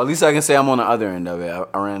 dog. Well, at least I can say I'm on the other end of it.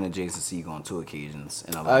 I ran into Jason Segel on 2 occasions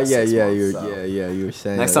in the Oh last yeah, 6 yeah, months, so. you were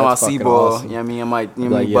saying. Next that. time I That's see fucking Bull, awesome. you know what I mean? I might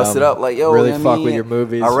Like, bust it up like, yo, really you know fuck what I with mean? your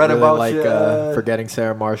movies. I read really about like your, Forgetting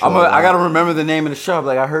Sarah Marshall. I gotta remember the name of the shop.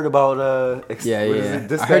 Like I heard about Yeah. what is it? I heard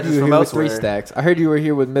Dispatches you were from here with Elsewhere. 3 Stacks. I heard you were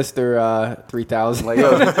here with Mr. 3000. Like, yo,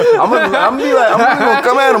 I'm really gonna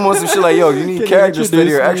come at him on some shit like, yo, you need Can characters you to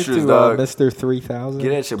your introduce me extras, to, dog. Mr. 3000.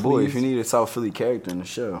 Get at your boy if please? you need a South Philly character in the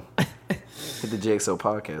show. Hit the JXL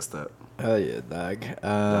podcast up. Hell yeah, dog.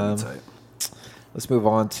 That'd be tight. Let's move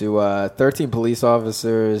on to 13 police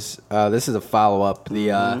officers. This is a follow up.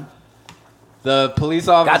 The police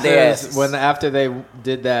their officers, asses. after they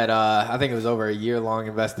did that, I think it was over a year-long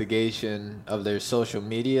investigation of their social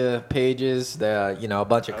media pages. A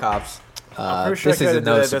bunch of cops. pretty sure This I is could've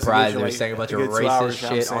no did that surprise. They're investigation, saying a bunch of like, a good 2 hours, racist you know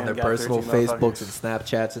what I'm shit on saying? their Got personal 13 Facebooks and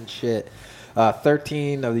Snapchats and shit.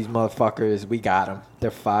 13 of these motherfuckers, we got them.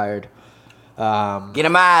 They're fired. Get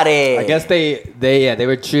him out of here. I guess they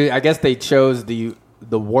were. I guess they chose the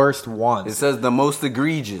worst It ones. says the most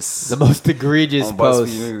egregious. The most egregious on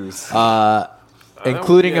posts. BuzzFeed News.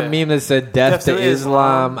 Including yeah. a meme that said "Death to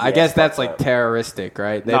Islam." I Yeah, guess fuck that's like that. terroristic,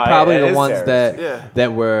 right? They're Nah, probably yeah, it the is ones that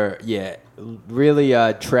terroristic. were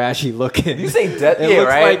really trashy looking. You say death? It Yeah, looks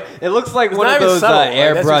right? like it looks like It's one not of even those subtle, like,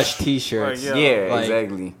 that's airbrush just- T-shirts. like, Yeah, Like,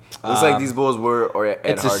 exactly. Looks like these bulls were at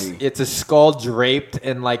It's Hardy. it's a skull draped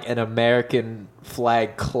in like an American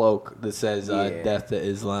flag cloak that says Yeah. "Death to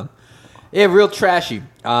Islam." Yeah, real trashy.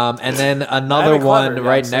 And then another Kinda clever, one you know what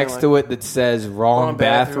right I'm saying? next to it that says "Wrong Wrong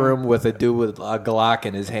bathroom" bathroom. with a dude with a Glock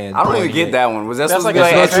in his hand. I don't even pointing get it. that one. Was that That's supposed to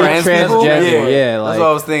like be a like trans- trans people? transgender, yeah, that's like- what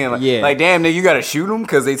I was thinking. Like, yeah. like, damn, nigga, you gotta shoot them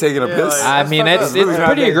because they taking a Yeah, piss. like- I mean, That's it's fucked up.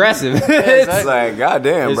 pretty aggressive. It's exactly. like,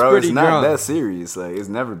 goddamn, It's bro, it's pretty not drunk. that serious. Like, it's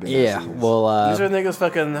never been. That Yeah, serious. well, These are niggas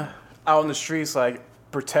fucking out in the streets, like,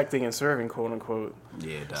 protecting and serving, quote unquote.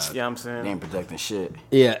 yeah, dog. Yeah, I'm saying. They ain't protecting shit.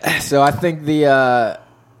 yeah. So I think the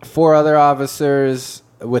 4 other officers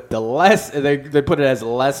with the less they put it as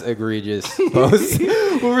less egregious posts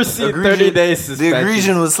will receive 30 days The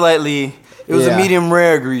suspension. egregion was slightly. It was Yeah. a medium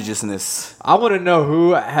rare egregiousness. I want to know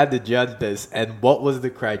who had to judge this and what was the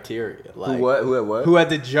criteria. Like, Who had what? Who had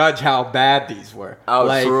to judge how bad these were? Oh,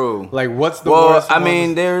 like, true. Like, what's the Well, worst? I ones?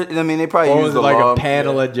 mean, they probably or used was it the like law. a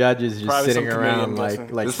panel of judges just Probably sitting some committee, around I'm like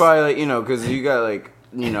guessing. like It's probably like, because you got like,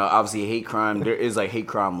 obviously hate crime. There is like hate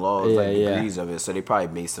crime laws, Yeah, like yeah. degrees of it. So they probably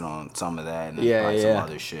based it on some of that and then Yeah, probably yeah. some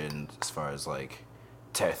other shit, and as far as like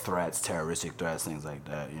terroristic threats, things like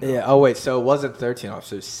that. Yeah. Oh wait. So it wasn't 13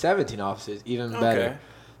 officers. 17 officers. Even better. Okay.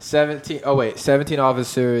 17. Oh wait. 17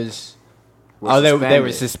 officers. Were They were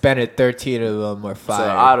suspended. suspended. 13 of them were So fired.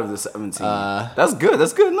 out of the 17, that's good.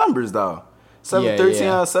 That's good numbers though. 13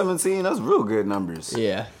 yeah. out of 17. That's real good numbers.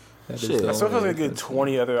 yeah. That is Shit. the I still feel only like a good difference.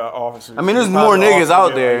 20 other officers. I mean, there's Probably more niggas officers, out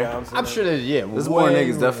yeah, there. yeah, I'm sure there's There's more way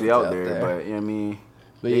niggas definitely more out there, but you know what I mean.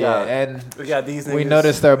 But They yeah, got- and We got these niggas. we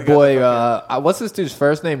noticed our We got the boy. fucking- What's this dude's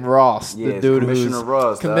first name? Ross. Yeah, The it's dude Commissioner who's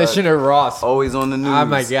Ross, dog. Commissioner Ross. Always on the news. Oh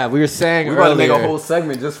my god, we were saying We about to make earlier. a whole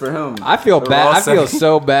segment just for him. I feel The bad. I Ross feel segment.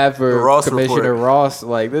 so bad The for Ross Commissioner report. Ross.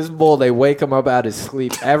 Like this bull, they wake him up out of his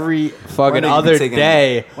sleep every fucking nigga be other taking-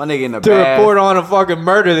 day my nigga in the to bath. report on a fucking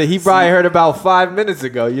murder that he probably heard about 5 minutes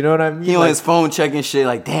ago. You know what I mean? He on Like, his phone checking shit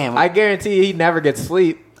like, damn. I guarantee you he never gets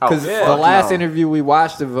sleep. Oh, Because yeah. the last No. interview we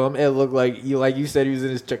watched of him, it looked like you said he was in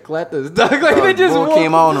his chicletas. Like Dog, they just bull woke-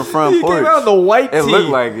 came out on the front he porch. came out in the white It tee. looked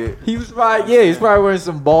like it. He was probably he's probably wearing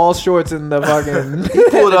some ball shorts and the fucking He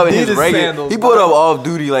pulled up in his Adidas regular. sandals, He pulled bro. up off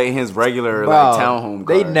duty like in his regular Bro, like townhome.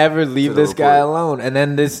 They car never to leave the this guy report. alone. And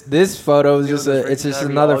then this photo is just it's just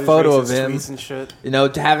another photo of him. And shit. You know,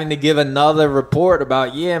 having to give another report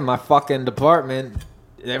about my fucking department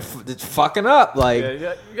it's fucking up. Like, Yeah,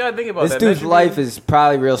 you gotta think about this that. dude's life is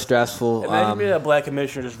probably real stressful. Imagine being a black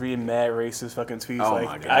commissioner just reading mad racist fucking tweets. Oh like,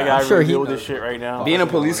 my God. I gotta I'm sure he reveal knows this shit right now. Being a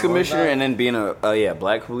police commissioner and then being a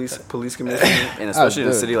black police commissioner, and especially in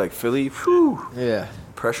a dude. city like Philly, whew, Yeah.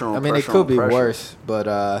 pressure on I mean, it pressure could on be pressure. worse, but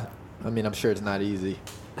I mean, I'm sure it's not easy.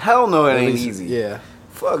 Hell no, it At ain't least- easy. Yeah.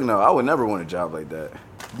 Fuck no, I would never want a job like that.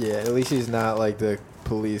 Yeah, at least he's not like the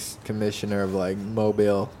police commissioner of like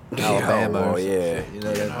Mobile, Alabama. well, or some yeah, shit, you know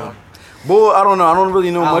what I mean? Well, I don't know. I don't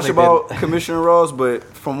really know I don't much think about that- Commissioner Ross, but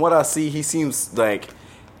from what I see, he seems like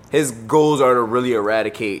his goals are to really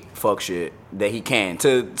eradicate fuck shit that he can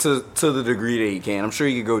to the degree that he can. I'm sure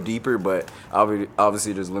he could go deeper, but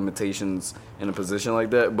obviously there's limitations in a position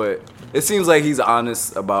like that. But it seems like he's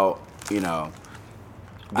honest about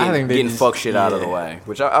I think they getting just- fuck shit out of the yeah. way,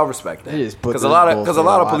 which I respect that. They just put Because this a lot of bullshit in a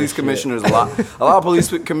lot of police shit. commissioners, a lot of police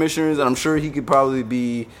commissioners, and I'm sure he could probably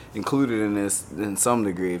be included in this in some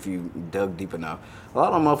degree if you dug deep enough. A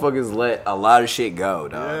lot of motherfuckers let a lot of shit go,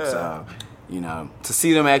 dog. Yeah. So to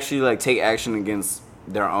see them actually like take action against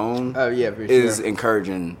their own, Oh, yeah, for is sure.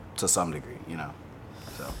 encouraging to some degree.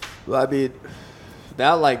 So Well, I mean,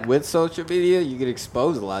 now like with social media, you could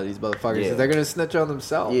expose a lot of these motherfuckers. Yeah. 'Cause they're gonna snitch on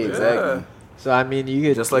themselves. yeah, exactly. Yeah. So I mean, you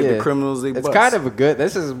could Just like the criminals they It's bust. kind of a good.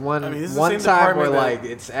 This is one I mean, this is the one same time where department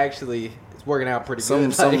like it's working out pretty Some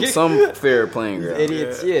good. some Like, some fair playing ground.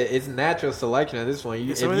 idiots. Yeah, it's natural selection at this point. You,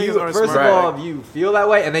 Yeah, if some of you these aren't first smart. of all, Right. if you feel that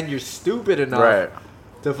way, and then you're stupid enough Right.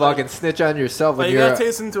 to fucking snitch on yourself when Like, you you're gotta take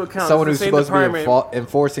this into account. someone It's who's the same supposed to be department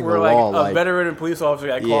enforcing the where like law. a Like, veteran police officer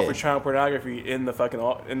got Yeah. caught for child pornography in the fucking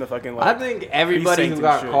like, I think everybody who precinct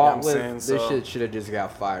got and shit, caught you know what with I'm this saying? So- shit should have just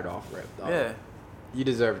got fired off rip. Dog. Yeah. You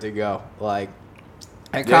deserve to go. Like,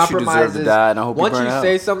 it Yes, you deserve to compromises. die, and I hope you once burn you out.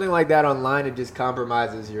 say something like that online, it just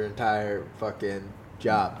compromises your entire fucking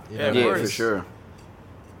job. You know Yeah, what I Yeah, mean? course. for sure.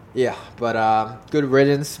 Yeah, but good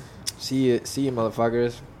riddance. See you,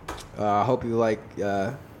 motherfuckers. Hope you like See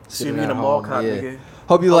sitting me in at a mall home. cop, Yeah. nigga. Hope you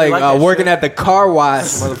Hope you like, like that working shit. at the car wash,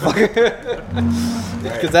 motherfucker.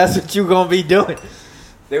 Because that's what you gonna be doing.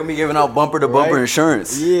 They're gonna be giving out bumper to bumper Right.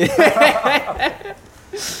 insurance. Yeah.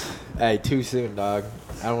 Hey, too soon, dog.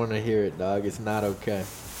 I don't want to hear it, dog. It's not okay.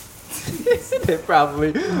 they're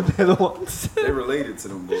the ones, They related to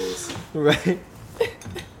them boys. right?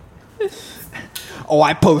 Oh,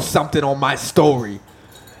 I post something on my story,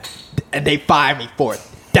 and they fire me for it.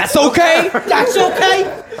 That's okay. That's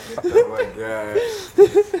okay. Oh my god.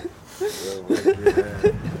 Oh my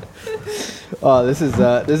god. Oh, this is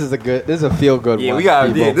a feel good one. Yeah, we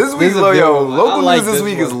got people. this week. is a Yo, good one. I local like news this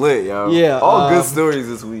week is one. lit, yo. Yeah, all good stories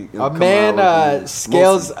this week. A Come man out with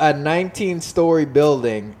scales mostly- a 19-story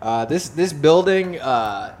building. This building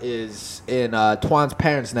is in Twan's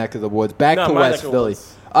parents' neck of the woods, back No, to my West neck of the Philly.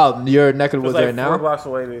 woods. Oh, your neck of the It was woods like right 4 now. blocks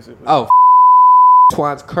away, basically. Oh,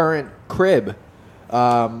 Twan's current crib.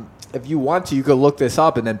 If you want to, you could look this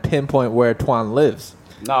up and then pinpoint where Twan lives.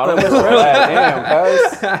 No, that was right. Damn,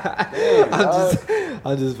 cuz.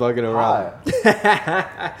 I'm just fucking around.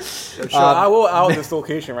 Sure, I will out this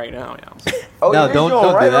location right now. Yeah, Oh, No, this don't joint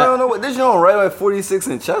do right, that. I don't know what this joint right at 46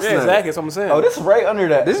 and Chestnut. yeah, exactly. That's what I'm saying. Oh, this is right under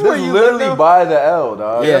that. This is This where is you live literally now? by the L,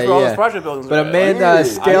 dog. Yeah, that's where all yeah. those project buildings. But are a at. man Yeah,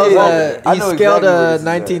 scaled I he know scaled exactly where this a is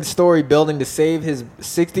at. 19-story building to save his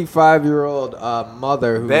 65-year-old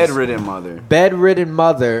mother, who's Bedridden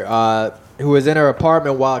mother. who was in her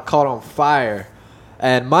apartment while it caught on fire.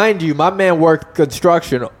 And mind you, my man worked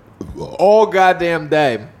construction all goddamn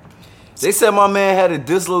day. They said my man had a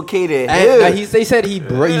dislocated And hip. they said he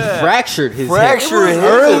fractured his Fractured hip his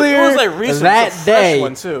hip. earlier It was like recent, that it's a fresh day.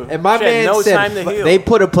 one, too. And my She had man no said time to heal. they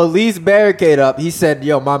put a police barricade up. He said,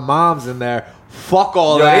 "Yo, my mom's in there. Fuck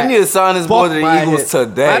all Yo, that. they need to sign this boy to Fuck my the Eagles hip."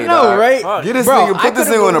 today. I know, dog. right? Fuck. Get this Bro, nigga, I put this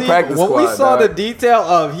couldn't nigga on the believe practice when squad. we saw dog. the detail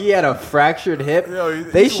of he had a fractured hip, Yo,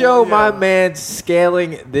 they he's- show my yeah. man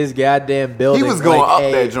scaling this goddamn building. He was going like up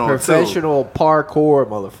a that joint, too. professional parkour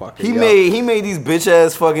motherfucker. He yo. made these bitch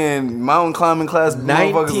ass fucking mountain climbing class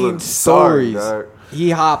motherfuckers 19 look sorry, stories. dog. He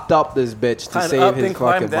hopped up this bitch to Climb save up his and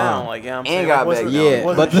climb fucking down. mom. Like, yeah, I'm And saying, got like, back wasn't- down. Yeah,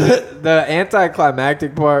 wasn't but the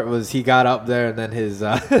anticlimactic part was he got up there and then his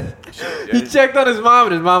he checked on his mom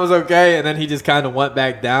and his mom was okay and then he just kind of went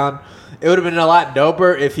back down. It would have been a lot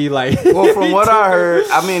doper if he like. Well, from what I heard,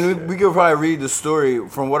 I mean, we could probably read the story.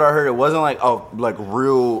 From what I heard, it wasn't like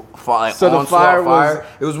real fire. Like So the onslaught fire was-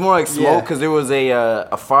 It was more like Yeah. smoke because there was a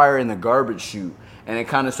fire in the garbage chute. And it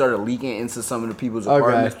kind of started leaking into some of the people's Okay.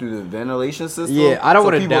 apartments through the ventilation system. Yeah, I don't so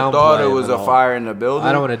wanna people downplay thought it it was at a all. fire in the building.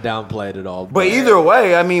 I don't want to downplay it at all. But either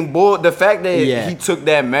way, I mean, the fact that Yeah. he took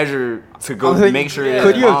that measure to go thinking, make sure.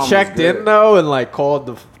 Could you mom have was checked good. in though and like called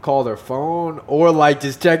her phone or like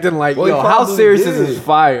just checked in like, Well, he yo, how probably serious did. is this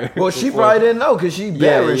fire? Well, she Before- probably didn't know because she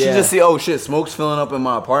barely. She yeah. just see, oh shit, smoke's filling up in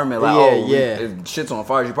my apartment. Like, if shit's on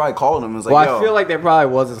fire. She probably called him and was like, Well, yo. I feel like there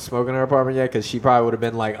probably wasn't smoke in her apartment yet because she probably would have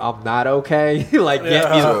been like, I'm not okay. Like,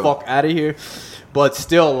 get me the True. fuck out of here. But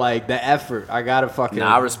still, like, the effort, I gotta fucking.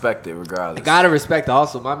 Nah, I respect it regardless. I gotta respect the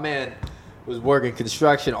hustle. My man was working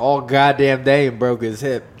construction all goddamn day and broke his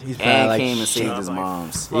hip. He's probably and like, came and shit. saved his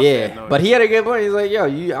mom's. Fuck Yeah, that noise. but he had a good point. He's like, yo,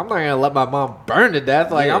 I'm not gonna let my mom burn to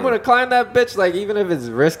death. Like, Yeah. I'm gonna climb that bitch. Like, even if it's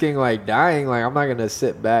risking like dying, like I'm not gonna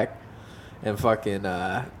sit back and fucking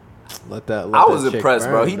let that. I was chick impressed,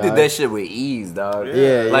 bro. burn, He dog. did that shit with ease, dog.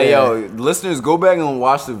 Yeah, Like, yeah. yo, listeners, go back and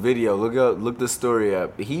watch the video. Look the story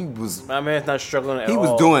up. He was My man's not struggling at all. he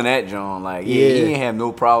was doing that, John. Like, yeah, he Yeah. didn't have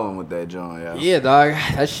no problem with that, John. Yeah. Yeah, dog.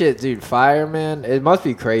 That shit, dude. Fire, man. It must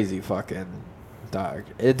be crazy, fucking dog.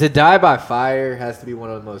 To die by fire has to be one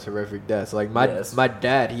of the most horrific deaths. Like Yes. my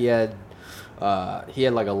dad, he had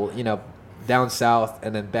like a down south,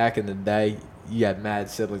 and then back in the day, you had mad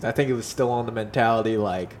siblings. I think it was still on the mentality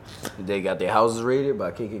like, They got their houses raided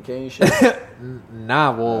by KKK and shit.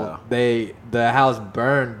 nah. Well, the house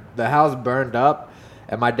burned up,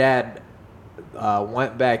 and my dad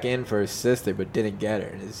went back in for his sister, but didn't get her.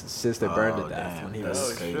 And his sister burned to death damn, when he that's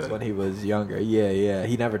was crazy. when he was younger. Yeah.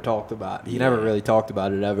 He never talked about. He never really talked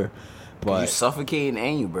about it ever. you But suffocating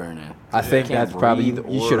and you burning. I think Can't that's probably breathe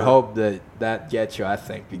you or- should hope that gets you. I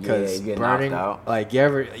think because you get knocked burning, out. like you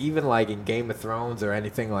ever even like in Game of Thrones or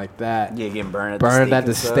anything like that, Yeah, getting burned burned at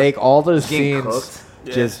the stake. All those Getting scenes cooked.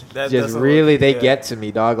 Yeah, just that just doesn't really look- they yeah. get to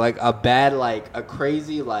me, dog. Like a bad a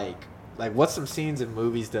crazy like what's some scenes in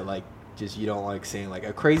movies that like just you don't like seeing, like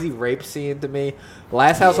a crazy rape scene to me.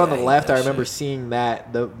 Last House on the I hate Left, that I remember shit. seeing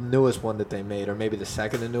that, the newest one that they made, or maybe the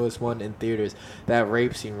second to newest one in theaters. That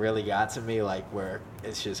rape scene really got to me, like where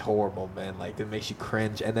it's just horrible, man. Like it makes you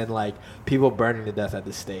cringe, and then like people burning to death at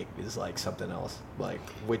the stake is like something else. Like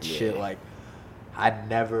which shit, like I'd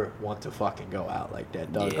never want to fucking go out like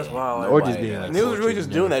that, dog. Yeah. That's wild. Or Nobody just being does. like, And he was really tortured just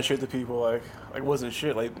and doing everything. that shit to people, like wasn't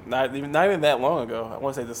shit, like not even that long ago. I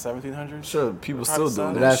want to say the 1700s. Sure, people Probably still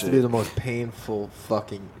doing It that has shit. to be the most painful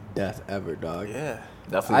fucking death ever, dog. Yeah.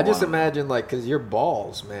 Definitely I just one of them. imagine like, cause your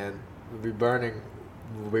balls, man, would be burning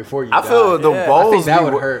before you. I feel die. the Yeah. balls. I think that be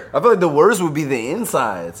would wor- hurt. I feel like the worst would be the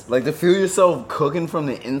insides. Like to feel yourself cooking from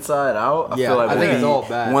the inside out. I Yeah, feel like I would think be it's all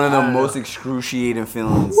bad. one of the I don't most know. excruciating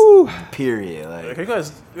feelings. Period. Like You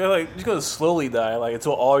guys, you gotta slowly die, like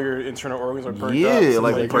until all your internal organs are burnt up. yeah, So,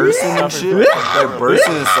 like your bursting and stuff is shit. burnt Like up.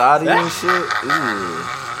 bursting inside of you and shit. Ew.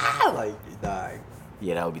 I like die.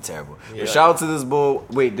 Yeah, that would be terrible. Yeah. But shout out to this bull.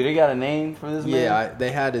 Wait, did he got a name for this man? Yeah,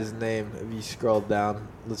 they had his name. If you scroll down,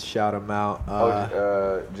 let's shout him out.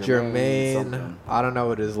 Jermaine. something. I don't know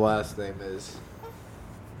what his last name is.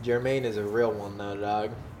 Jermaine is a real one though,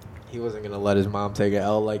 dog. He wasn't gonna let his mom take an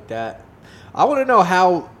L like that. I want to know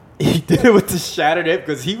how he did it with the shattered hip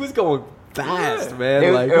because he was going fast, man.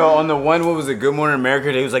 They- Like on the one, what was it? Good Morning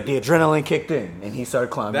America. They was like the adrenaline kicked in, and he started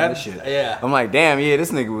climbing That- this shit. yeah. I'm like, damn, yeah,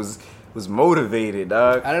 this nigga was motivated,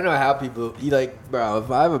 dog. I don't know how people. You like, bro. If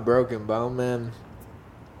I have a broken bone, man.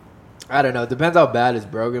 I don't know. It depends how bad it's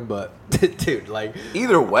broken, but dude, like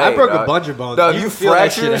Either way, I broke a dog. bunch of bones. Dog, You you feel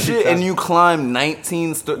that fracture shit and every shit, time. and you climb 19.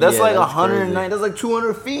 That's Yeah, like that's 109. crazy. That's like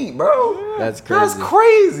 200 feet, bro. That's That's crazy.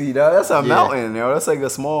 crazy, dog. That's a Yeah. mountain, yo. That's like a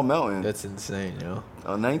small mountain. That's insane, yo.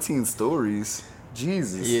 19 stories.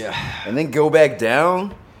 Jesus. Yeah. And then go back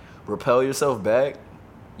down, repel yourself back.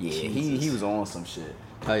 Yeah, he Jesus. was on some shit.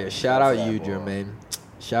 Oh yeah, shout That's out you, that ball. Jermaine.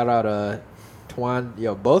 Shout out Twan.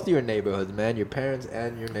 Yo, both your neighborhoods, man. Your parents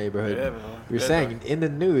and your neighborhood. Yeah, man. You're Yeah, saying man. in the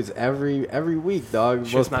news every week, dog.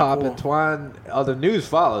 Shit's Most not popping cool. Twan. Oh, the news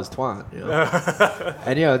follows Twan. You know?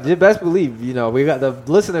 And you best believe, we got the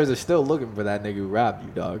listeners are still looking for that nigga who robbed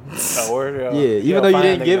you, dog. Oh, word, Yeah, yeah. even though you find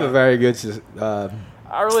didn't that give nigga. a very good,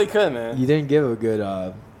 I really couldn't, man. you didn't give a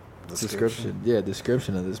good description. Yeah,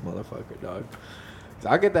 description of this motherfucker, dog.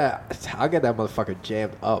 I'll get that motherfucker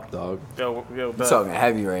jammed up, dog. Yo, You bet. talking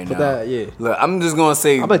heavy right Put now. that, yeah. Look, I'm just gonna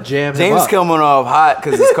say, I'ma jam him James up. coming off hot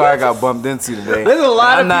because his car got bumped into today. There's a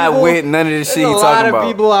lot I'm of not people- with none of this shit There's you a lot talking of about.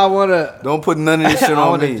 people I wanna. Don't put none of this shit I on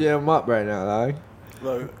wanna me. jam up right now, dog.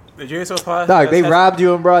 Look, the JSO podcast. Dog, they robbed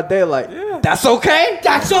you in broad daylight. Yeah. That's okay.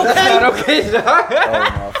 That's okay. That's not okay, dog. Oh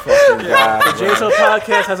my fucking god. The JSO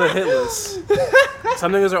podcast has a hit list.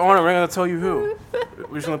 Some niggas are on it. We're not gonna tell you who.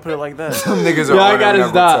 We're just gonna put it like that. Some niggas are Yo, I on gotta never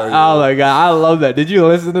stop. tell you. Oh my god, I love that. Did you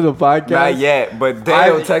listen to the podcast? Not yet, but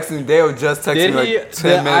Dale just texted Did me he? like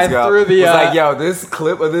 10 I minutes ago. threw the, was like, yo, this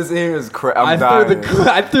clip of this here is I'm dying.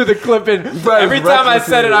 I threw the clip in. Bro, Every time I reckless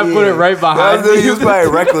said it, with I put it right behind He me. was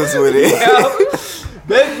probably reckless with it.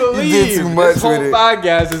 Best believe did too much this whole with it.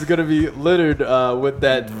 podcast is gonna be littered with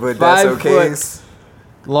that But that's 5 okay. foot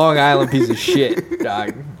Long Island piece of shit,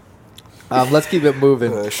 dog. Let's keep it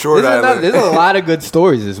moving. Short Island. There's a lot of good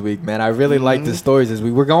stories this week, man. I really like the stories this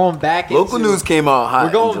week. We're going back. Local news came out hot.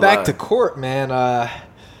 We're going in back to July. court, man.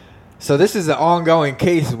 So this is an ongoing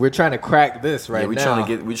case. We're trying to crack this right now.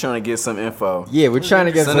 We're trying to get some info. Yeah, we're trying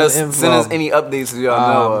to get Send some info. us any updates that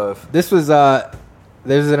y'all know of. This was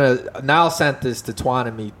Niall sent this to Twan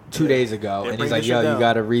and me 2 days ago, and bring he's like, this "Yo, shit you down.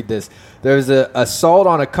 got to read this." There's a assault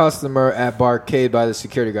on a customer at Barcade by the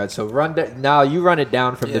security guard. So now you run it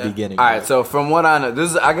down from the Yeah. beginning. All right, so from what I know,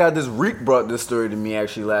 I got this. Reek brought this story to me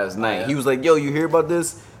actually last night. yeah. He was like, "Yo, you hear about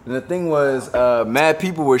this?" And the thing was, mad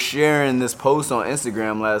people were sharing this post on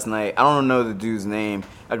Instagram last night. I don't know the dude's name.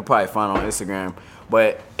 I could probably find it on Instagram.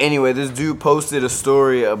 But anyway, this dude posted a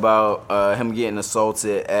story about him getting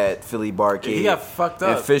assaulted at Philly Barcade. He got fucked in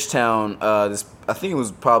up. Fishtown. I think it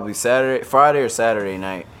was probably Friday or Saturday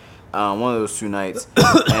night. One of those 2 nights.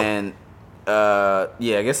 And I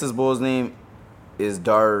guess this bull's name is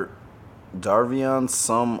Darvion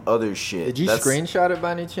some other shit. Did you screenshot it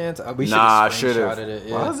by any chance? We should Nah, I have should have. screenshotted it.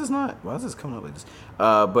 Why Yeah. is this not? Why is this coming up like this?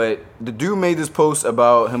 But the dude made this post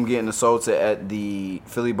about him getting assaulted at the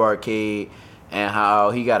Philly Barcade and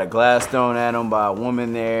how he got a glass thrown at him by a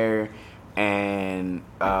woman there, and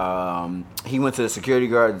he went to the security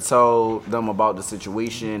guard to tell them about the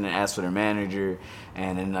situation and asked for their manager.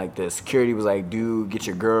 And then like the security was like, "Dude, get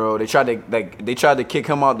your girl." They tried to kick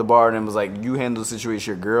him out the bar and was like, "You handle the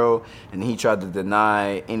situation, your girl." And he tried to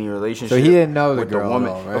deny any relationship. So he didn't know the with girl at woman,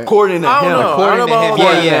 all, right? according to I don't him. know. According I don't to know him, about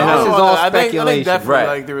yeah, that. yeah, I don't this know is about all that. I think speculation. definitely Right.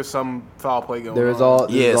 like there was some foul play going There on. was all.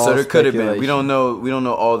 Yeah, so there could have been. We don't know. know. We don't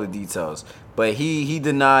know all the details. But he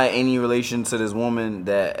denied any relation to this woman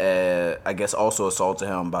that I guess also assaulted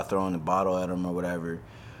him by throwing a bottle at him or whatever.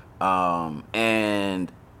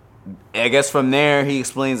 And I guess from there he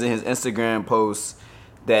explains in his Instagram post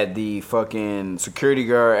that the fucking security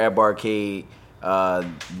guard at Barcade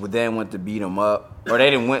then went to beat him up, or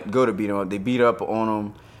they didn't go to beat him up. They beat up on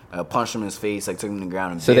him. Punched him in his face, like took him to the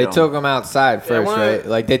ground and So bit they him. took him outside first, when right?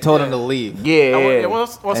 Like they told him to leave. Yeah.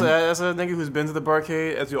 Also, as a nigga who's been to the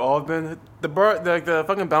barcade, as you all have been, the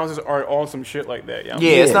fucking bouncers are on some shit like that. Yeah,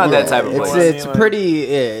 Yeah, it's not that type of place. It's Like- pretty.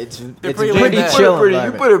 It's pretty pretty laid back. chill. You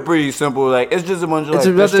environment. put it pretty simple. Like it's just a bunch of It's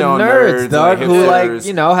like a bunch of Fishtown nerds, dog, who hipsters.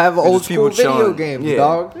 like have It's old just people school video chilling. games, Yeah.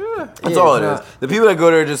 dog. That's Yeah, all it's it is. not- The people that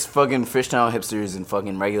go there are just fucking Fishtown hipsters and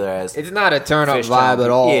fucking regular ass. It's not a turn up Fishtown vibe at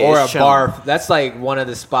people. all, Yeah, or a it's bar. That's like one of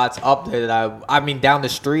the spots up there that I mean down the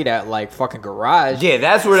street at like fucking Garage. Yeah,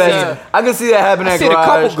 that's where that's. Yeah. I can see that happening I at seen a Garage,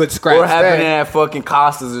 couple good scraps or happening there. at fucking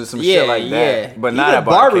Costas or some shit like that. But not Even at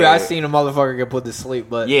Barbary, I Barcade. seen a motherfucker get put to sleep,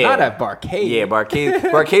 but Yeah. not at Barcade. Yeah,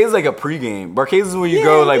 Barcade is like a pregame. Barcade is when you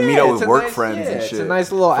go like meet up it's with a work nice- friends yeah, and it's shit. a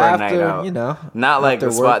nice little for a night after, out. Not like after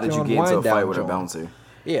the spot work, that you doing get into a wind fight down with a joint. bouncer.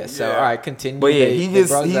 Yeah, so Yeah. all right, continue. But yeah, They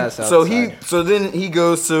brought his ass outside. so then he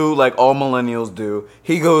goes to like all millennials do.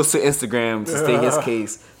 He goes to Instagram to state his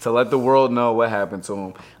case to let the world know what happened to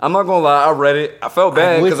him. I'm not gonna lie, I read it. I felt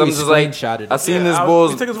bad because I'm literally just like screenshotted it. I seen Yeah, this he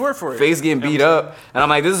bull's took his word for it. face getting beat up, and I'm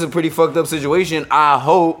like, this is a pretty fucked up situation. I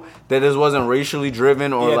hope that this wasn't racially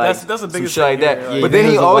driven or Yeah, like that's the some biggest shit like thing that. here, like- But Yeah, then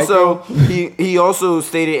you he think it was a white also he also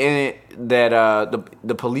stated in it that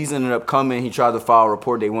the police ended up coming. He tried to file a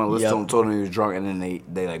report. They wouldn't listen to Yep. him, told him he was drunk, and then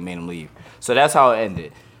they like made him leave. So that's how it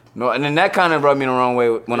ended. No, and then that kind of rubbed me the wrong way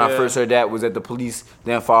when I Yeah. first heard that was that the police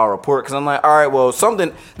didn't file a report because I'm like, all right, well,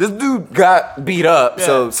 this dude got beat up,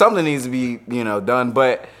 so Yeah. something needs to be done,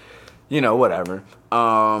 but whatever.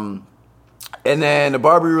 And then the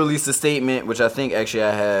Barbary released a statement, which I think actually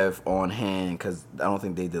I have on hand because I don't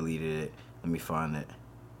think they deleted it. Let me find it.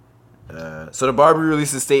 So the Barbary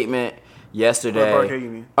released a statement yesterday. Or Barcade, you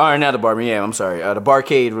mean? Or not the Barbary, yeah, I'm sorry. The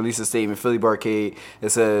Barcade released a statement, Philly Barcade. It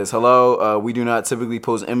says, hello, we do not typically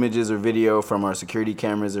post images or video from our security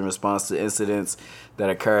cameras in response to incidents that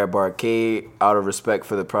occur at Barcade out of respect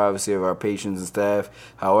for the privacy of our patrons and staff.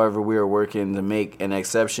 However, we are working to make an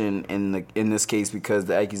exception in this case because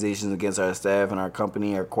the accusations against our staff and our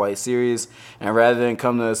company are quite serious. And rather than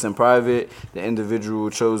come to us in private, the individual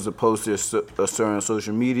chose to post their story on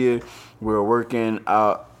social media. We are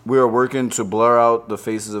working to blur out the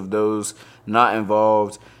faces of those not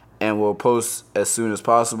involved and will post as soon as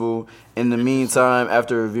possible. In the meantime,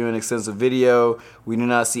 after reviewing extensive video, we do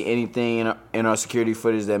not see anything in our security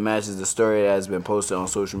footage that matches the story that has been posted on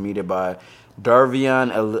social media by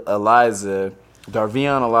Darvion Eliza,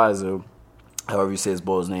 however you say his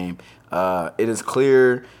bull's name. It is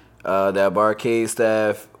clear that Barcade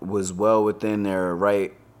staff was well within their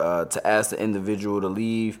right to ask the individual to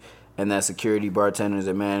leave, and that security, bartenders,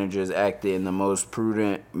 and managers acted in the most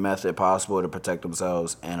prudent method possible to protect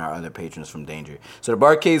themselves and our other patrons from danger. So the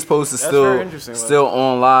Barcade's post is still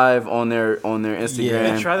on live on their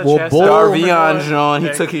Instagram. Yeah. Well, Darvion Jean,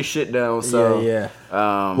 he took his shit down. So yeah.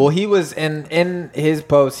 Well, he was in his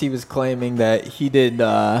post. He was claiming that he did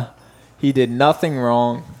nothing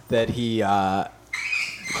wrong. That he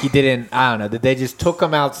didn't. I don't know. That they just took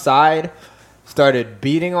him outside. Started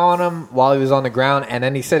beating on him while he was on the ground, and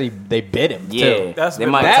then he said they bit him too. That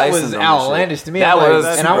was outlandish to me. And I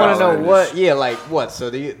want to know what. Yeah, like what? So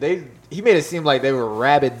he made it seem like they were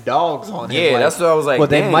rabid dogs on him. Yeah, like, that's what I was like. What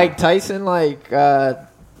they Mike Tyson like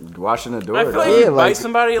washing the door? I feel like if you bite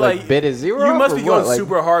somebody bit his ear you off, must be going like,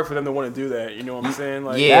 super hard for them to want to do that. You know what I'm saying?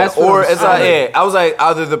 Like, yeah, or it's like I was like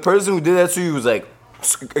either the person who did that to you was like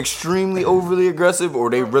extremely overly aggressive, or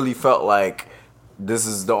they really felt like this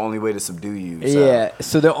is the only way to subdue you. So. Yeah,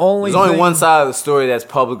 so there's only one side of the story that's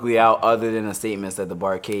publicly out, other than the statements that the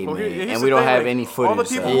Barcade made, and we don't have any footage. All the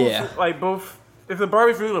people, if the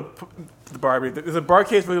Barcade's really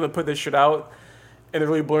going to put this shit out, and they're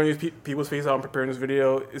really blurring these people's faces out and preparing this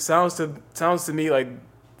video, it sounds to me like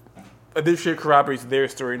this shit corroborates their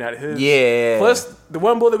story, not his. Yeah. Plus, the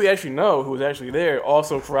one bull that we actually know who was actually there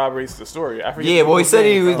also corroborates the story. I forget. Yeah, well, he said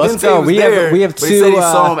he was. Let's go. We have two. He said he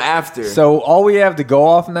saw him after. So all we have to go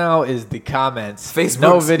off now is the comments. Facebook,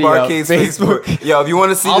 no video. Barcade's Facebook. Yo, if you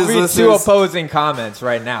want to see I'll this, read two opposing comments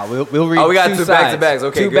right now. We'll read. We got two two sides. back-to-backs.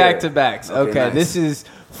 Okay, two back-to-backs. Okay, nice. This is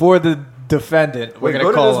for the defendant. We're gonna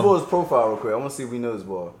go call to this him. bull's profile real quick. I want to see if we know this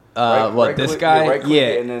bull. This guy?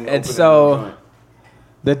 And and so.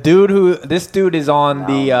 This dude is on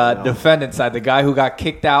the defendant side, the guy who got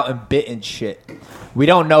kicked out and bit and shit. We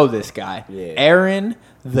don't know this guy. Yeah. Aaron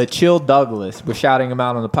the Chill Douglas. We're shouting him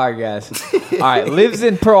out on the podcast. All right, lives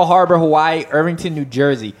in Pearl Harbor, Hawaii, Irvington, New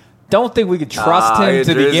Jersey. Don't think we could trust him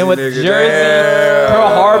to begin with. Nigga. Jersey, Pearl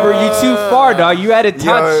Harbor, you too far, dog. You had to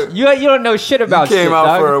touch. You don't know shit about shit, You came out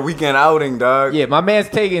dog. for a weekend outing, dog. Yeah, my man's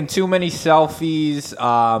taking too many selfies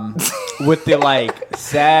with the like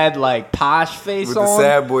sad like posh face With on. the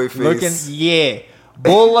sad boy face.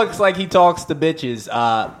 Bull looks like he talks to bitches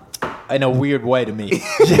in a weird way to me.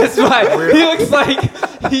 Just like he looks like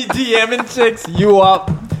he DMing chicks you up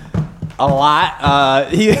a lot.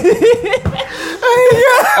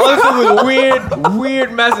 Also with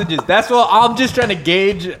weird messages. That's what I'm just trying to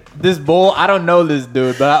gauge this bull. I don't know this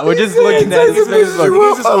dude, but we're just looking at his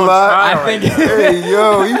Facebook. I think. Hey,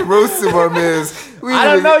 yo, he roasted my man's. I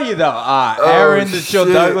don't know you though. Aaron the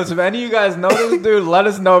Chill Douglas. If any of you guys know this dude, let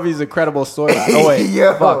us know if he's a credible story. Oh wait,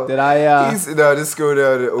 fuck. Did I? No, just go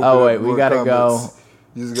down and open wait, we gotta comments. Go.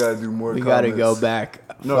 You just gotta do more. We comments. Gotta go back.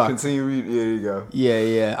 No, fuck. Continue reading. Yeah, there you go.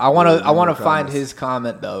 Yeah. I wanna find his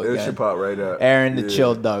comment though. It should pop right up. Aaron the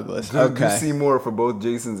Chill Douglas. Okay. You see more for both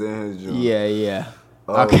Jason's and his. John. Yeah.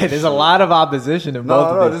 Okay, there's a lot of opposition in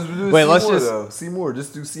both of these. Just wait, let's just see more.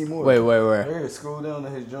 Just do see more. Wait, where? Here, scroll down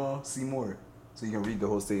to his John. See more, so you can read the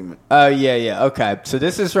whole statement. Oh yeah. Okay, so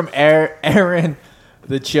this is from Aaron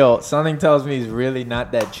the Chill. Something tells me he's really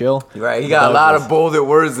not that chill. Right, he got a lot of bolded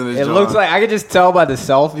words in his. It looks like I could just tell by the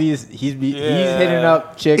selfies. He's hitting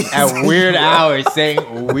up chicks at weird hours,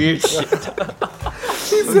 saying weird shit.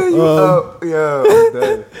 He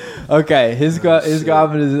said, okay, his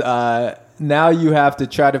comment is. Now you have to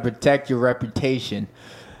try to protect your reputation.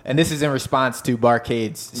 And this is in response to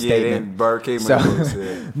Barcade's statement.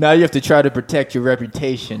 Now you have to try to protect your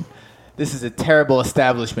reputation. This is a terrible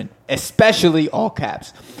establishment, especially all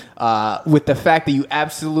caps, with the fact that you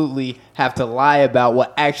absolutely have to lie about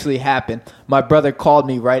what actually happened. My brother called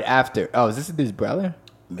me right after. Oh, is this his brother?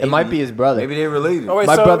 Maybe. It might be his brother. Maybe they're related. Oh, wait,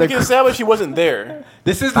 my brother we can establish he wasn't there.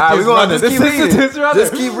 This is his brother.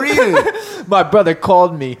 Just keep reading. My brother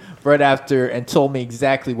called me right after and told me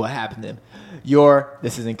exactly what happened to him.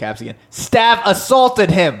 This is in caps again, staff assaulted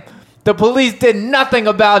him. The police did nothing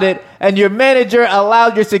about it, and your manager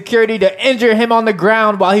allowed your security to injure him on the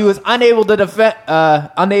ground while he was unable to defend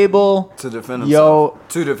himself.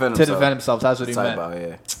 That's what he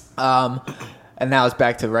meant. And now it's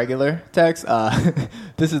back to regular text.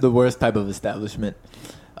 This is the worst type of establishment.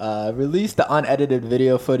 Release the unedited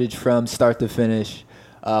video footage from start to finish.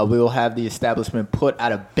 we will have the establishment put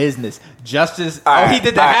out of business. Justice. Alright, he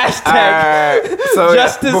did the alright, hashtag. alright. So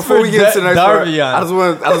Justice before for we get to the next part, Darvion. I just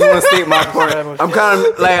want to state my point. I'm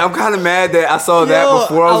kind of mad that I saw that Yo,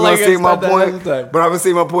 before I was I going like to state my that point. hashtag. But I'm gonna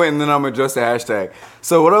say my point and then I'm gonna address the hashtag.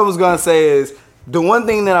 So what I was gonna say is the one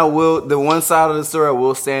thing that the one side of the story I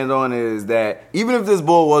will stand on is that even if this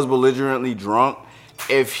bull was belligerently drunk,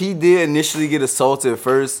 if he did initially get assaulted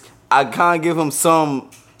first, I kind of give him some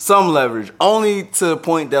leverage, only to the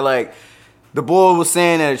point that like the bull was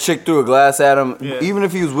saying that a chick threw a glass at him, even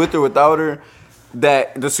if he was with or without her,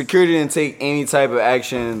 that the security didn't take any type of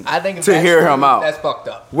action I think if to that's hear true, him out. That's fucked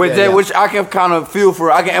up. Which I can kind of feel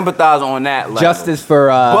for. I can empathize on that level. Justice for.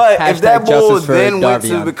 But if that bull justice for then went to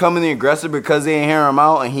Darvion. becoming the aggressor because they didn't hear him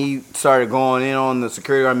out and he started going in on the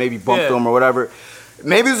security guard, maybe bumped him or whatever,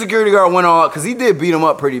 maybe the security guard went all out because he did beat him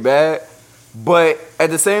up pretty bad. But at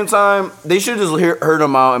the same time, they should just heard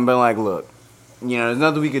him out and been like, look, there's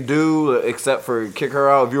nothing we could do except for kick her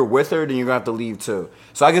out. If you're with her, then you're going to have to leave too.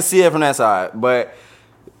 So I can see it from that side. But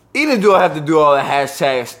even do I have to do all the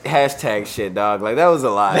hashtag shit, dog? Like, that was a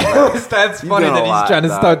lot. That's funny that he's trying to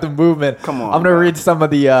start the movement. Come on, I'm going to bro. read some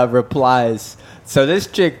of the replies. So this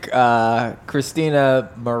chick, Christina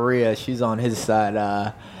Maria, she's on his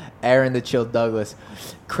side. Aaron the Chill Douglas.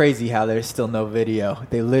 Crazy how there's still no video.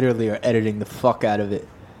 They literally are editing the fuck out of it.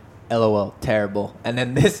 LOL, terrible. And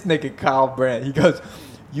then this nigga Kyle Brandt, he goes,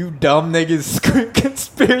 "You dumb niggas scream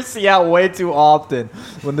conspiracy out way too often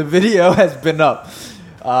when the video has been up.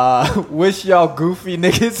 Wish y'all goofy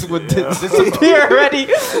niggas would disappear already."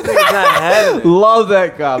 Love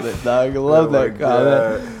that comment, dog. Love that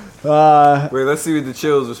comment. Wait, let's see what the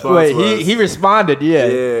Chill's response was. He responded,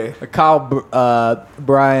 yeah. Kyle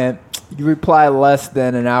Bryant, you replied less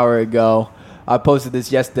than an hour ago. I posted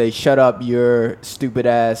this yesterday. Shut up, your stupid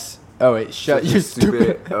ass. Oh wait, shut your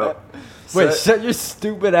stupid. Wait, shut your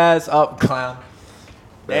stupid ass up, clown.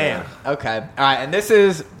 Damn. Okay. All right, and this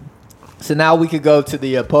is. So now we could go to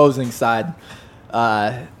the opposing side.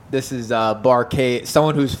 This is Barcade,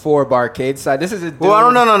 someone who's for Barcade's side. This is a dude. Well, I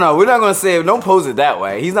don't know. We're not going to say it. Don't pose it that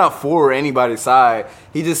way. He's not for anybody's side.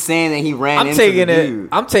 He's just saying that he ran into the dude.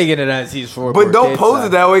 I'm taking it as he's for But don't Barcade's pose side.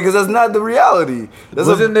 it that way because that's not the reality.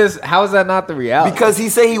 How is that not the reality? Because he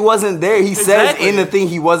said he wasn't there. He says in the thing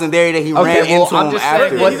he wasn't there, that he ran into I'm him just after.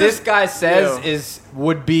 saying, what this guy says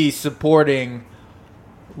would be supporting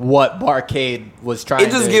what Barcade was trying to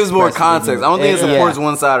It just gives more express to the context. I don't think it movement. supports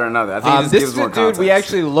one side or another. I think it just This gives is more a dude context.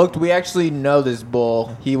 we actually know this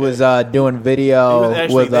bull. He was doing He video was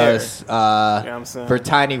actually with there. us I'm saying. for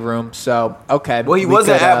Tiny Room. So, okay. Well, he we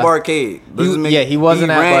wasn't could, at Barcade. he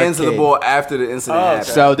wasn't he at ran into the Barcade. ball after the incident happened.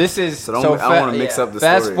 So this is So I don't wanna mix up the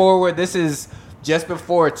fast story. forward. This is just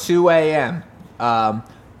before 2 a.m.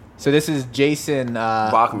 So this is Jason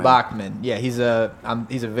Bachman. Yeah, he's a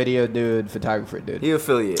video dude, photographer dude. He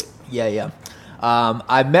affiliate. Yeah.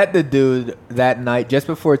 I met the dude that night just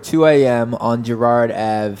before 2 a.m. on Girard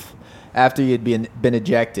Ave after he had been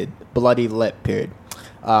ejected. Bloody lip, period.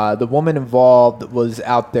 The woman involved was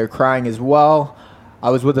out there crying as well.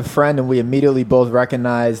 I was with a friend and we immediately both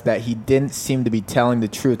recognized that he didn't seem to be telling the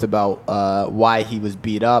truth about why he was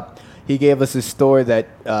beat up. He gave us a story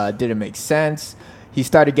that didn't make sense. He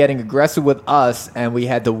started getting aggressive with us and we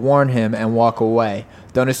had to warn him and walk away.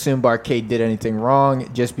 Don't assume Barcade did anything wrong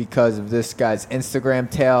just because of this guy's Instagram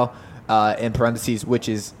tale, in parentheses, which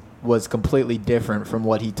was completely different from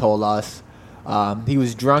what he told us. He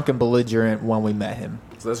was drunk and belligerent when we met him.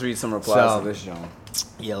 So let's read some replies to this, John.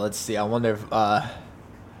 Yeah, let's see. I wonder if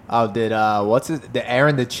did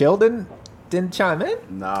Aaron the Children didn't chime in?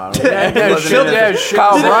 Nah,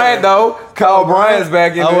 Kyle Bryant though. Kyle Bryant's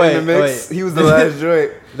back in the mix. Wait. He was the last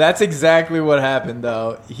joint. That's exactly what happened,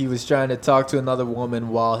 though. He was trying to talk to another woman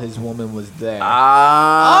while his woman was there. So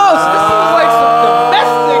this seems like some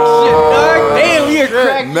domestic shit, dog. Damn, we are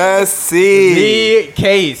cracked. Messy. The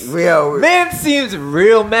case. Yeah, Man seems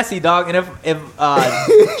real messy, dog. And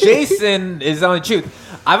if Jason is on the truth,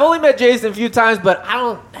 I've only met Jason a few times, but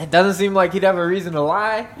it doesn't seem like he'd have a reason to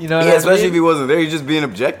lie. You know what I mean? Especially if he wasn't there. He's just being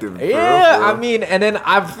objective. For real. I mean, and then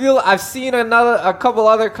I've seen a couple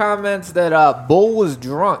other comments that Bull was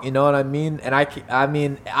drunk. You know what I mean? And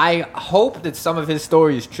I hope that some of his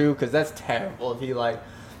story is true because that's terrible. If he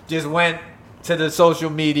just went to the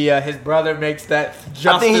social media, his brother makes that justice.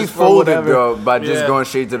 I think he for folded, whatever. bro, by just going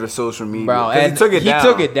straight to the social media. Bro, and he took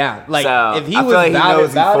it down. Like, So, if he I feel was like about he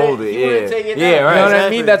knows it, he he wouldn't folded. take it Yeah, down. right. You know what I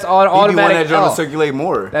Exactly. mean? That's He'd be one automatic that drove L. to circulate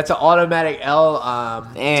more. That's an automatic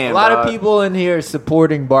L. Damn, a lot dog. of people in here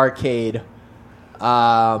supporting Barcade.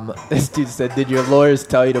 This dude said, "Did your lawyers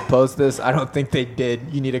tell you to post this?" I don't think they did.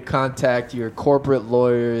 You need to contact your corporate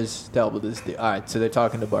lawyers to help with this. All right, so they're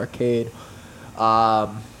talking to Barcade.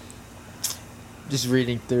 Just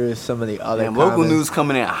reading through some of the other local news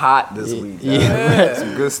coming in hot this week. Yeah.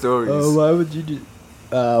 Some good stories.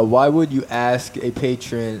 Why would you ask a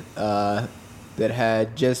patron that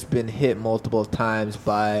had just been hit multiple times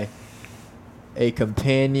by a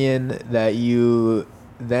companion that you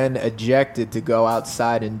then ejected to go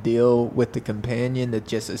outside and deal with the companion that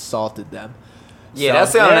just assaulted them? Yeah,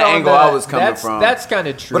 that's the angle I was coming from. That's kind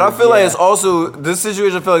of true. But I feel like it's also, this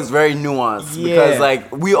situation I feel like is very nuanced. Because,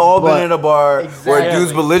 like, we all been in a bar where a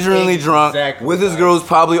dude's belligerently drunk with his girl's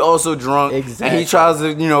probably also drunk. And he tries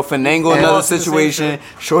to, finagle another situation.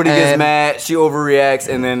 Shorty gets mad. She overreacts.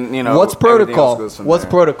 And then, What's protocol? What's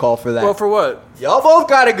protocol for that? Well, for what? Y'all both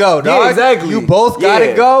gotta go, dog. Yeah, exactly. You both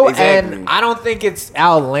gotta go. Exactly. And I don't think it's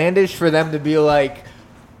outlandish for them to be like,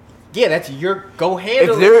 yeah, that's your go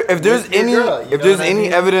handle. If there's any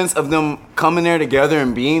evidence of them coming there together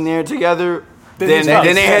and being there together, then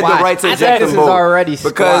they had the right to eject them both.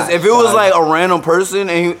 Because if it was like a random person,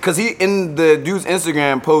 and because he in the dude's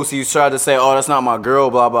Instagram post, he tried to say, "Oh, that's not my girl,"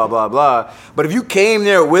 blah blah blah blah. But if you came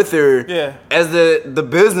there with her, as the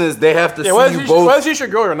business, they have to see you both. Whether she's your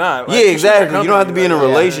girl or not. Like, yeah, exactly. You don't have to be in a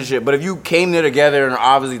relationship. But if you came there together and are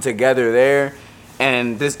obviously together there,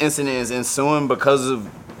 and this incident is ensuing because of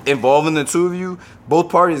involving the two of you, both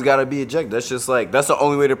parties got to be ejected. That's just like, that's the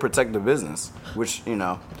only way to protect the business, which,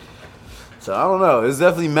 so I don't know, it's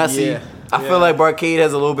definitely messy. I feel like Barcade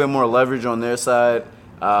has a little bit more leverage on their side.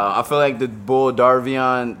 I feel like the bull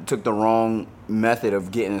Darvion took the wrong method of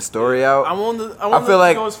getting the story out. I feel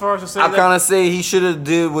like go as far as to say I kind of say he should have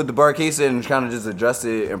did what the Barcade said and kind of just addressed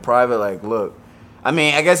it in private, like, look, I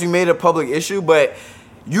mean, I guess you made a public issue, but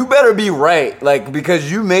you better be right, like,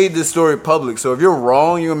 because you made this story public. So if you're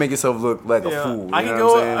wrong, you're gonna make yourself look like a fool. I can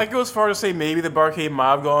go as far as to say maybe the Barcade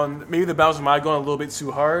mob maybe the bouncer might have gone a little bit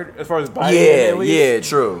too hard as far as biting. Yeah,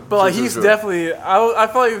 true. But like he's definitely, I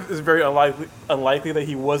feel like it's very unlikely that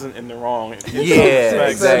he wasn't in the wrong. Exactly.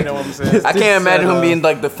 You know what I'm saying? I can't imagine him being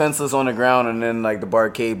like defenseless on the ground and then like the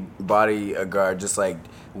Barcade bodyguard just like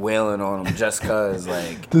wailing on him just cause,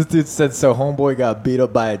 like. This dude said, so homeboy got beat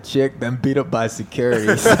up by a chick, then beat up by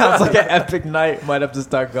security. Sounds like an epic night. Might have to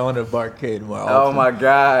start going to Barcade more often. Oh my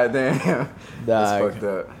god, damn. That's fucked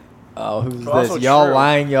up. Oh, who's this? Y'all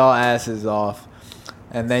lying y'all asses off.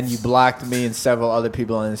 And then you blocked me and several other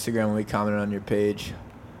people on Instagram when we commented on your page.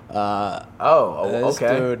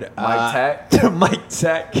 Okay. Dude, Mike Tech? Mike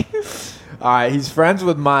Tech. All right, he's friends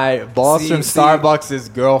with my boss from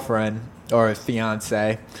Starbucks' girlfriend. Or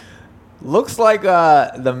fiance. Looks like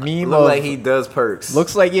the meme of like he does perks.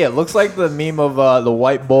 Looks like the meme of the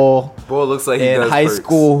white bull. Boy looks like he does in high perks.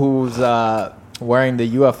 school who's wearing the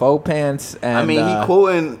UFO pants. And I mean,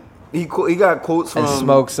 he got quotes from and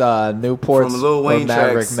smokes Newports from Lil Wayne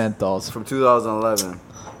Maverick tracks menthols from 2011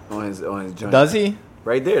 on his joint. Does he?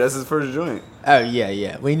 Right there, that's his first joint. Oh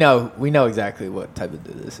yeah. We know exactly what type of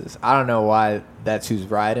dude this is. I don't know why that's who's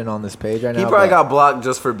riding on this page right now. He probably got blocked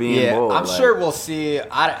just for being bold. I'm sure we'll see.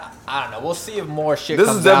 I don't know. We'll see if more shit this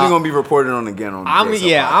comes is definitely out. Gonna be reported on again on I'm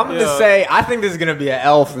gonna say I think this is gonna be an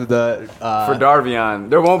L for the for Darvion.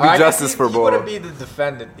 There won't be justice for Bull. He wouldn't be the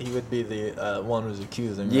defendant. He would be the one who's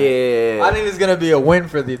accusing. Right? Yeah. I think there's gonna be a win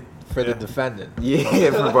for the defendant.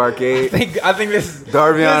 Yeah, for Barcade. I think this is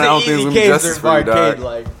Darvion. I don't think it's gonna be justice for you, dog.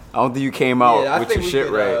 Like, I don't think you came out with your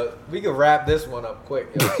shit right. We could wrap this one up quick.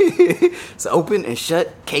 It's an open and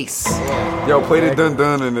shut case. Yeah, yo, play the dun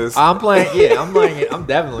dun in this. I'm playing it. I'm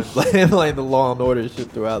definitely playing the Law and Order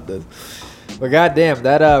shit throughout this. But goddamn,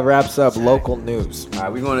 that wraps up local news. All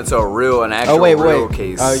right, we going into an actual real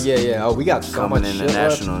case. Oh yeah. Oh, we got so coming much in shit the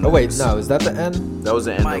national left. news. Oh wait, no, is that the end? That was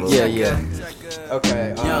the end of the Yeah.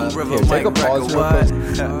 Okay. Here, take a pause real quick.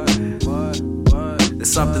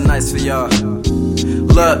 It's something nice for y'all.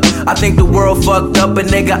 Look, I think the world fucked up, but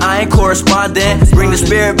nigga, I ain't corresponding. Bring the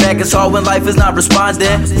spirit back, it's hard when life is not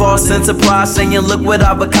responding. False sense of pride, saying look what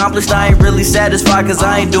I've accomplished. I ain't really satisfied, cause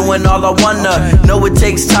I ain't doing all I wanna. Know it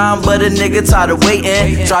takes time, but a nigga tired of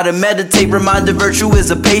waiting. Try to meditate, remind the virtue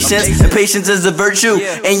is a patience. And patience is a virtue.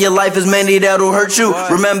 In your life is many that'll hurt you.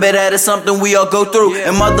 Remember that it's something we all go through.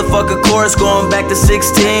 And motherfucker chorus going back to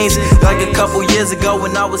 16s. Like a couple years ago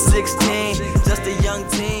when I was 16. Just a young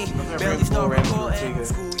teen. Barely started recording.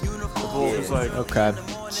 Okay,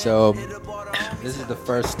 so this is the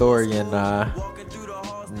first story in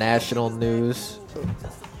national news.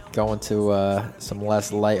 Going to some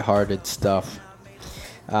less lighthearted stuff.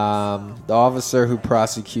 The officer who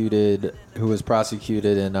was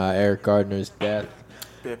prosecuted in Eric Gardner's death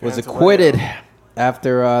was acquitted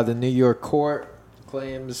after the New York court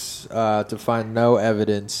claims to find no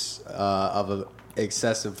evidence of a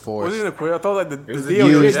excessive force. Was it a quit? I thought like the was deal.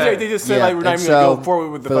 the They just said like we're not and even gonna so go forward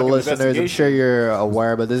with the for the fucking listeners, investigation. I'm sure you're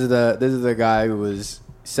aware, but this is the guy who was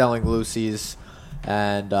selling Lucy's,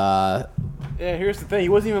 and Yeah, here's the thing. He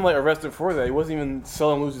wasn't even like arrested for that. He wasn't even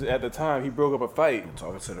selling losers at the time. He broke up a fight.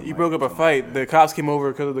 He broke up a fight. The cops came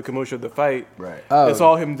over because of the commotion of the fight. Right. It's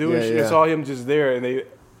all him doing. yeah, shit. yeah. It's all him just there, and they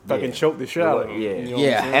fucking choked the shit out of him. Yeah. You know what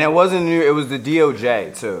Yeah. I'm saying? And it wasn't new. It was the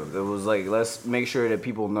DOJ too. It was like, let's make sure that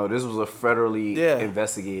people know this was a federally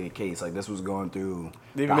investigated case. Like this was going through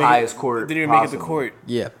the highest court. Didn't even make it to possible. court.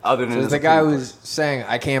 yeah. Other than so the the guy Supreme was saying,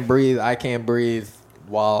 "I can't breathe,"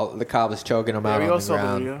 while the cop was choking him Yeah, out we on all the saw the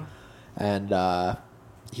ground, video. and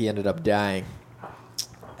he ended up dying.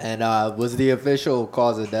 And was the official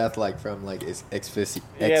cause of death like from like asphyxiation?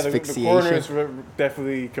 Yeah, the coroners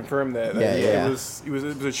definitely confirmed that. Yeah, yeah. It was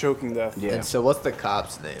a choking death. Yeah. And so, what's the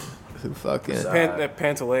cop's name? Who fucking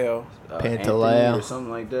Pantaleo. Pantaleo. Anthony or something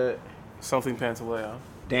like that. Something Pantaleo.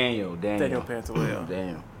 Daniel Pantaleo.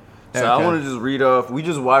 Damn. So I Okay. want to just read off. We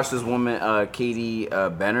just watched this woman, Katie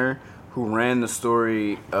Benner, who ran this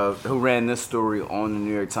story on the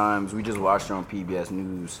New York Times. We just watched her on PBS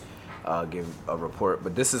News give a report.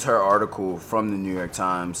 But this is her article from the New York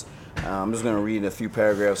Times. I'm just gonna read a few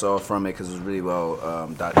paragraphs off from it because it was really well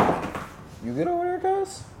documented. You good over there,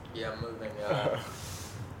 guys? Yeah, I'm moving.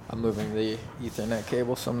 I'm moving the Ethernet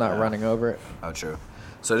cable, so I'm not running over it. Oh, true.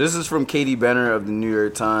 So this is from Katie Benner of the New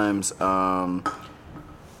York Times.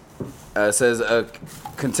 It says a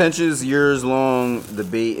contentious years-long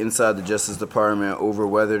debate inside the Justice Department over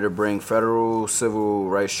whether to bring federal civil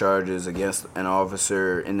rights charges against an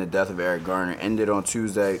officer in the death of Eric Garner ended on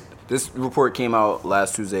Tuesday. This report came out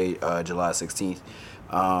last Tuesday, July 16th.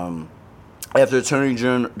 After Attorney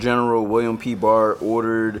General William P. Barr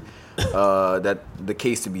ordered that the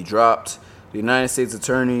case to be dropped, the United States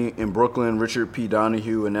Attorney in Brooklyn, Richard P.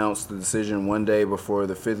 Donahue, announced the decision one day before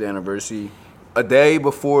the 5th anniversary. A day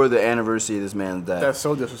before the anniversary of this man's death. That's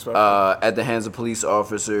so disrespectful. At the hands of police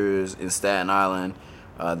officers in Staten Island.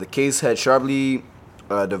 The case had sharply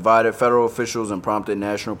divided federal officials and prompted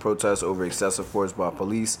national protests over excessive force by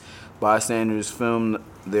police. Bystanders filmed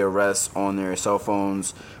the arrest on their cell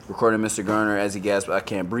phones, recording Mr. Garner as he gasped, "I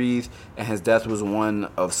can't breathe," and his death was one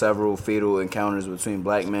of several fatal encounters between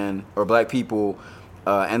black people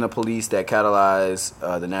and the police that catalyzed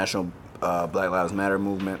the national Black Lives Matter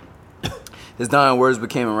movement. His dying words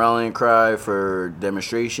became a rallying cry for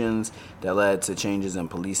demonstrations that led to changes in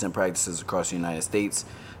policing practices across the United States.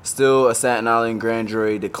 Still, a Staten Island grand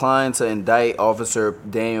jury declined to indict Officer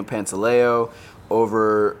Daniel Pantaleo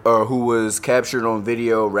who was captured on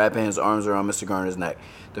video wrapping his arms around Mr. Garner's neck.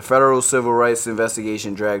 The federal civil rights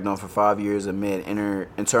investigation dragged on for 5 years amid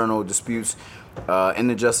internal disputes in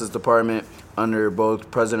the Justice Department under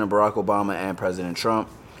both President Barack Obama and President Trump.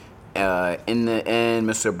 In the end,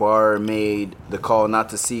 Mr. Barr made the call not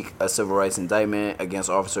to seek a civil rights indictment against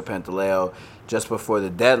Officer Pantaleo just before the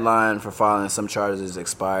deadline for filing some charges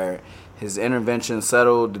expired. His intervention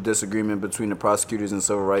settled the disagreement between the prosecutors and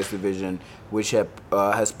Civil Rights Division, which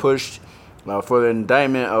has pushed for the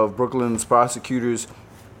indictment of Brooklyn's prosecutors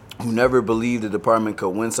who never believed the department could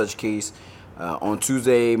win such a case. On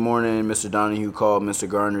Tuesday morning, Mr. Donahue called Mr.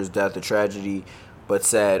 Garner's death a tragedy, but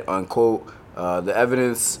said, unquote, the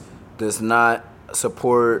evidence does not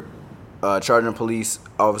support charging police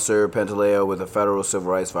officer Pantaleo with a federal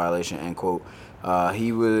civil rights violation, end quote.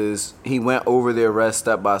 He went over the arrest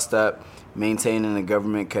step by step, maintaining the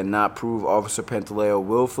government cannot prove Officer Pantaleo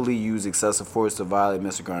willfully used excessive force to violate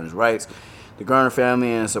Mr. Garner's rights. The Garner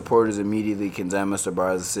family and supporters immediately condemned Mr.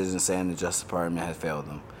 Barr's decision, saying the Justice Department had failed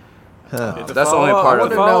them. That's the only part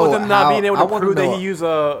of it. Follow them not being able I to wanna prove that know- he used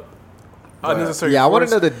unnecessary Yeah, I want to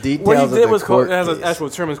force. know the details What he of did the was called, court it has an case. actual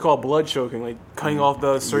term. It's called blood choking, like cutting off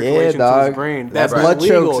the circulation to dog. his brain. That That's blood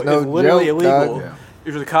illegal. choke's no It's literally joke, illegal. dog. Yeah.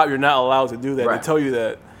 If you're a cop, you're not allowed to do that. Right. They tell you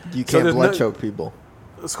that. You So can't there's blood no- choke people.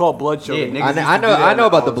 It's called blood choking. niggas I used to know. do that I know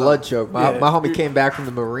about all the the blood choke. My Yeah. homie came back from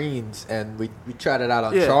the Marines, and we tried it out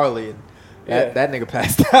on Yeah. Charlie, and Yeah. that nigga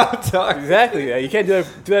passed out. Dog. Exactly. Yeah. You can't do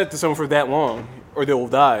that to someone for that long, or they will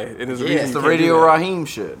die. And there's a reason It's you the can't do Radio that. Raheem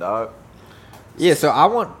shit, dog. Yeah,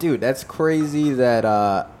 so dude, that's crazy that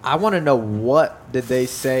I want to know what did they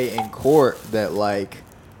say in court that like,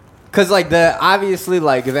 cause like obviously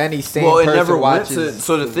like if any sane Well, it person never went watches. to.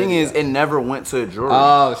 So the thing video- is, it never went to a jury.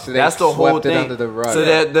 Oh, so they that's the whole swept it thing. under the rug. So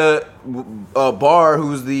that the Barr,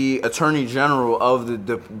 who's the Attorney General of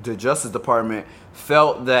the Justice Department,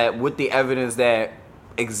 felt that with the evidence that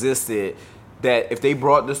existed, that if they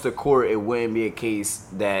brought this to court, it wouldn't be a case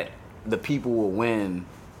that the people will win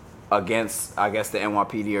against, I guess, the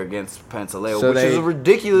NYPD or against Pantaleo, So which they- is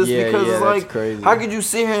ridiculous yeah, because yeah, it's that's like, crazy. how could you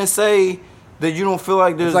sit here and say that you don't feel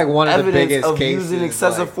like there's like one of the evidence biggest of cases, using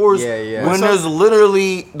excessive like- force yeah, yeah. when So- there's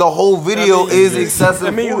literally the whole video is excessive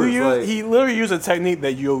I mean, force? Like, he literally used a technique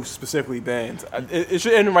that you specifically banned. It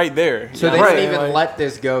should end right there. So You they know what I'm didn't saying? even Like, let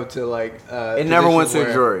this go to like. it never went to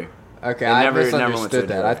a jury. Okay, It I never went to misunderstood a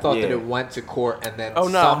that. jury. I thought that Yeah. it went to court and then Oh,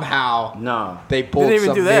 no. somehow No. they pulled They didn't even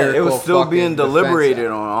some do that. miracle It was still fucking being defense deliberated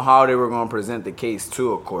out. on how they were going to present the case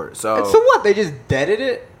to a court. So, And so what? They just deaded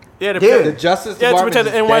it. yeah, Yeah. The Justice Yeah, to Department protect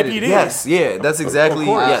the just deaded NYPD. it. yes, yeah, that's exactly Of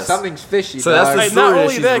course, yes. something's fishy. So that's dog. the like story not that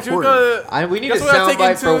only she's that, reporting. We need a that's what I take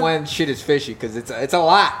soundbite for into- when shit is fishy because it's a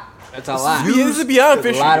lot. It's a lot. This is beyond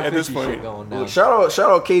There's fishy a lot of at this fishy point. shit going Well, down. shout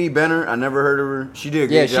out Katie Benner. I never heard of her. She did a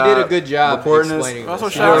good Yeah, job. she did a good job reporting explaining this. Also,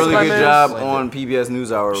 She shout did out a to really my good man- job Explained on PBS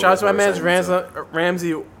NewsHour. Shout out to my man man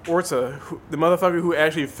Ramsey Orta, the motherfucker who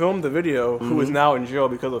actually filmed the video, who Mm-hmm. is now in jail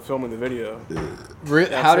because of filming the video.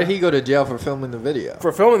 How did he go to jail for filming the video?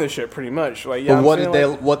 For filming this shit, pretty much. Like, yeah, But what I'm did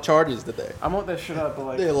saying, they? What charges did they? I want that shit up, but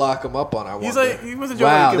like, They lock him up on. I he's wonder. like, he was in jail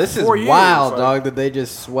Wow, like this is 4 years. wild, like, dog. That they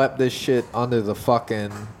just swept this shit under the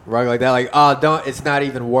fucking rug like that. Like, oh, don't. It's not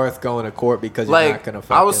even worth going to court because you're not Like gonna.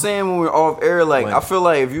 Fucking, I was saying when we were off air, like When? I feel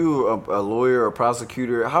like if you a lawyer or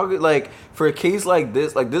prosecutor, how could like for a case like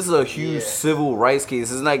this is a huge Yeah. civil rights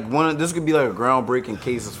case. It's like this could be like a groundbreaking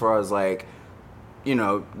case as far as like, you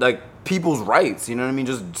know, like people's rights. You know what I mean?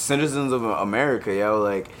 Just citizens of America. Yo,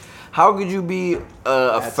 like. How could you be a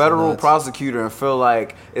That's federal nuts. prosecutor and feel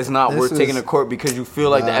like it's not This worth taking is- to court because you feel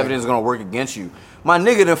like the Dog. evidence is gonna work against you? My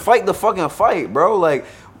nigga, then fight the fucking fight, bro. Like,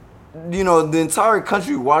 you know, the entire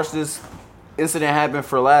country watched this incident happen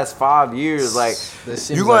for the last 5 years. Like, This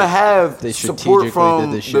seems you're gonna like have they support strategically from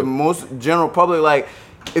did this the shit. most general public. Like,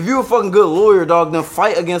 if you're a fucking good lawyer, dog, then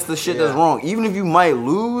fight against the shit that's Yeah. wrong. Even if you might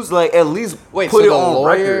lose, like, at least Wait, put so it the on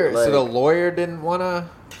lawyer? record. Like, So the lawyer didn't wanna.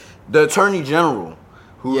 the attorney general,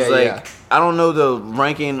 who's Yeah, like, yeah. I don't know the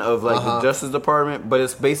ranking of like Uh-huh. the Justice Department, but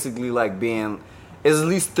it's basically like it's at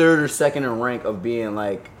least third or second in rank of being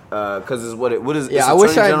like, because it's what is. it's Yeah, I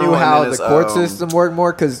wish Attorney I knew General and how then the it's, court system worked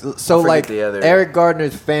more. Because so forget like the other- Eric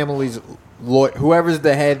Gardner's family's lawyer, whoever's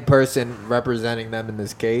the head person representing them in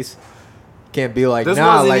this case, can't be like, This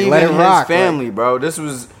nah, wasn't like even let it his rock. family, bro. This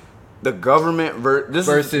was the government this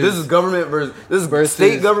Versus- is government versus this is Versus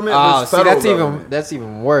state government Oh, versus see, federal that's government. even that's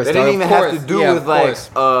even worse. They dog. didn't even Of have course. to do Yeah, with of like course.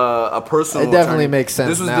 a personal. It definitely attorney. makes sense.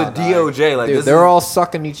 This was now, the dog. DOJ. Like Dude, this they're is, all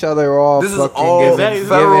sucking each other off. This is fucking all giving,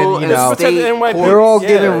 federal you and know, Protect the state. NYPD. we're all Yeah.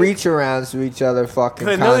 giving reach arounds to each other, fucking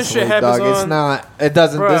Because I know this shit constantly, dog. happens It's on- not. It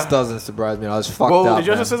doesn't. This Bruh. doesn't surprise me. I was fucked Well, up. The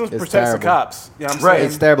justice man. system It's protects terrible. the cops. You know what I'm Right. saying?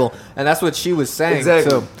 It's terrible, and that's what she was saying Exactly.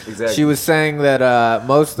 too. Exactly. She was saying that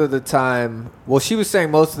most of the time, she was saying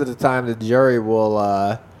most of the time the jury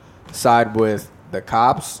will side with the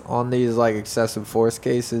cops on these like excessive force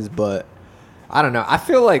cases, but I don't know. I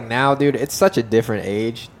feel like now, dude, it's such a different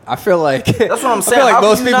age. I feel like That's what I'm I saying. feel like How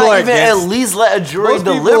most can you people not are even against. at least let a jury Most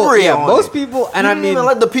people, deliberate yeah, on most it? people, and You I didn't mean, even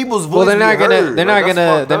let the people's voice well, they're not be gonna, heard. they're Like, not that's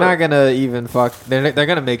gonna, fucked they're up. not gonna even fuck. They're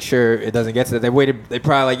gonna make sure it doesn't get to that. They waited. They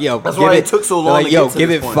probably like, yo, That's give why it, it took so they're long Like, to yo, get to give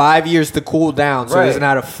this it point. 5 years to cool down, so Right. there's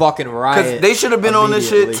not a fucking riot. Because they should have been on this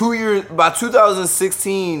shit immediately. 2 years. By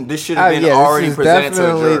 2016, this should Oh, have been yeah, already this is presented to a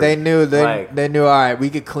definitely. jury. They knew. Like, They knew. All right, we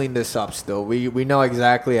could clean this up. Still, we know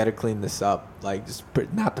exactly how to clean this up. Like,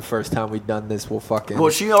 not the first time we've done this. We'll fucking.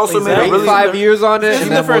 well, she also Exactly. made a wait really 5 years on it. This and is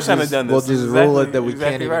then the first we'll time just, they've done We'll this. just Exactly- rule it that we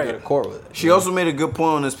exactly can't even right. go to court with it. She also made a good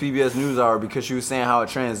point on this PBS NewsHour because she was saying how it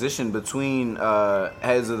transitioned between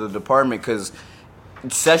heads of the department because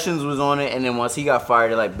Sessions was on it, and then once he got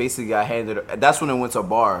fired, it like basically got handed. That's when it went to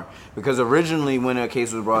Barr because originally when a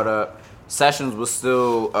case was brought up, Sessions was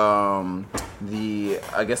still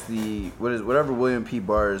whatever William P.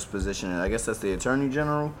 Barr's position is. I guess that's the Attorney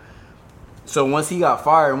General. So once he got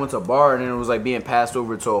fired and went to Barr, and then it was like being passed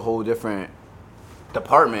over to a whole different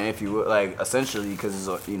department, if you would, like essentially because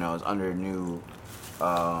it's it's under new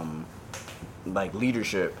like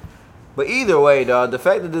leadership. But either way, dog, the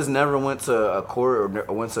fact that this never went to a court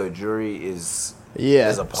or went to a jury is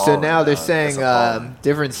Yeah. So appalling, now they're dog. saying It's appalling.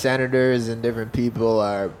 different senators and different people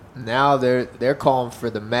are now they're calling for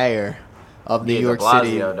the mayor of New Yeah, de York Blasio,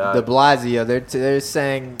 City, dog. De Blasio. They're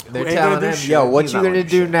saying they're ain't telling gonna do him, shit. yo, what He's you not gonna gonna do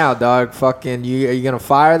do shit. now, dog? Fucking, are you gonna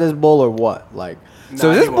fire this bull or what? Like, so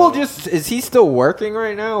Nah, is this he bull won't. is he still working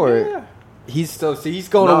right now or? Yeah. He's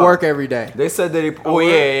going No. to work every day. They said that he. Oh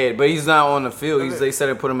yeah, but he's not on the field. They said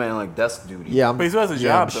they put him in like desk duty. Yeah, But he still has a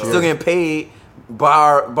job, though. He's still getting paid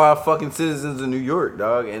by fucking citizens of New York,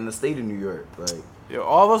 dog, and the state of New York. Like, Yo,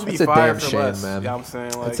 all of us be It's a fired damn for shame, less. man. You know what I'm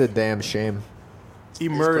saying? Like, It's a damn shame. he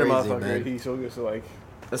murdered a crazy, motherfucker. man. He still gets to, like,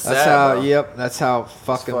 That's That's sad, how. bro. Yep. That's how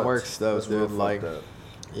fucking fucked. works, though, That's real dude. Like, fucked up.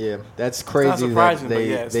 yeah, that's crazy that surprising, but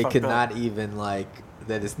yeah, it's they fucked could up. not even like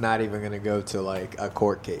that. It's not even gonna go to like a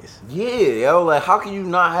court case. Yeah, yo, like how can you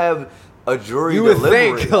not have a jury You would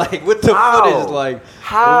deliberate? think, like, with the How? footage, like,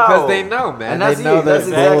 How? because they know, man. And They that's know it. that That's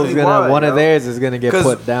bull's exactly gonna why, one yo. of theirs is gonna get 'Cause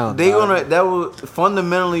put down. They dog. that will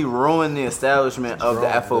fundamentally ruin the establishment of the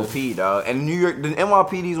wrong, FOP, dog. And New York, the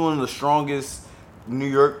NYPD is one of the strongest New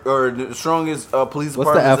York or the strongest police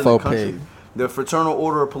What's the departments in the FOP? country. The Fraternal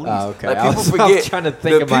Order of Police. Oh, okay. Like I people was forget. trying to think the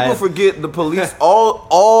in my people head. forget the police.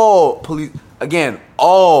 all police again.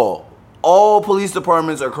 All police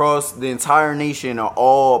departments across the entire nation are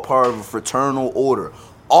all part of a fraternal order.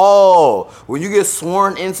 All. When you get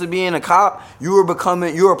sworn into being a cop, you're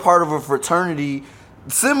a part of a fraternity,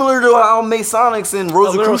 similar to how Masonics and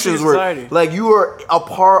Rosicrucians were. society. Like you are a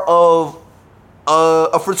part of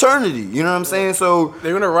a fraternity. You know what I'm saying? So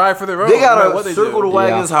They're gonna ride for their own. they no matter gotta what they circle do. the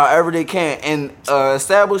wagons however they can. And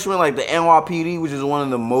establishment like the NYPD, which is one of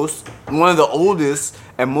the oldest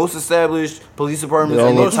and most established police departments They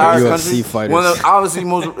in the all look entire like country. UFC fighters. One of the, obviously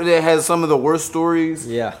most that has some of the worst stories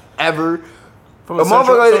Yeah. ever. From A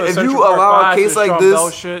Central- motherfucker, from if Central you Park allow a Five to case like Sean this- Bell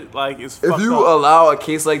shit, like it's If fucked you up. allow a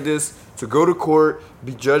case like this to go to court,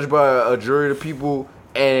 be judged by a jury of people,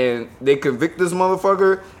 and they convict this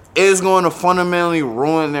motherfucker, it's going to fundamentally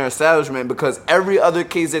ruin their establishment because every other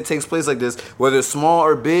case that takes place like this, whether it's small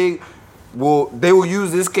or big, they will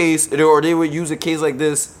use this case or they would use a case like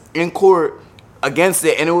this in court against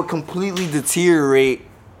it, and it would completely deteriorate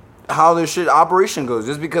how their shit operation goes.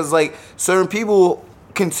 Just because like certain people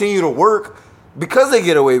continue to work because they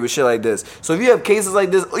get away with shit like this. So if you have cases like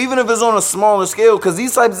this, even if it's on a smaller scale, because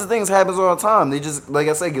these types of things happens all the time, they just, like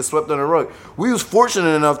I said, get swept under the rug. We was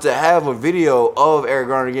fortunate enough to have a video of Eric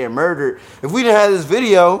Garner getting murdered. If we didn't have this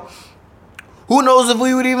video, who knows if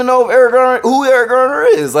we would even know who Eric Garner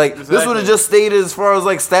is. Like, this would Exactly. have just stayed as far as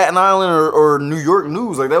like Staten Island or New York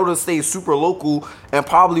news. Like, that would have stayed super local and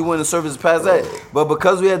probably wouldn't have surfaced past that. But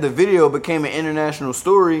because we had the video, it became an international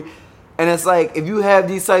story. And it's like, if you have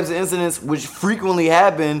these types of incidents, which frequently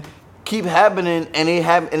happen, keep happening, and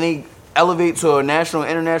they elevate to a national,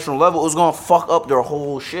 international level, it's gonna fuck up their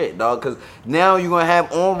whole shit, dog. Because now you're gonna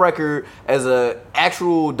have on record as a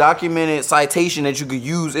actual documented citation that you could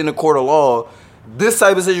use in the court of law. This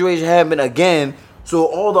type of situation happened again. So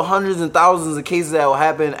all the hundreds and thousands of cases that will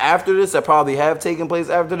happen after this, that probably have taken place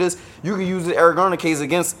after this, you can use the Eric Garner case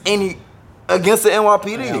against the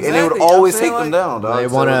NYPD, and they would Exactly. always I'm take saying, them down, dog. They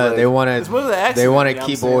So want it's to. like- They want It's one of the to. They accidents, want you to know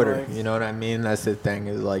keep what I'm saying, order. like- You know what I mean? That's the thing.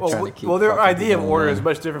 Is like trying to keep. Well, their fucking idea of people order alive. is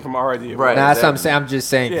much different from our idea. Of Right. order. Nah, that's what I'm exactly. saying. I'm just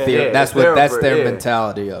saying. Yeah, theory. yeah, that's it's that's their- their yeah.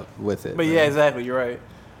 mentality of with it. But man. yeah, exactly. You're right.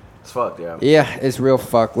 It's fucked, yeah. Yeah, it's real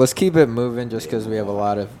fuck. Let's keep it moving just because we have a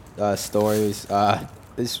lot of stories.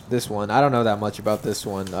 This one, I don't know that much about this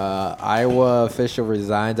one. Iowa official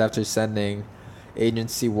resigns after sending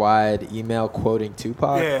agency-wide email quoting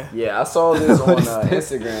Tupac. Yeah. Yeah, I saw this on is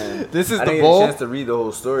this? Instagram. This is I the didn't bull? get a chance to read the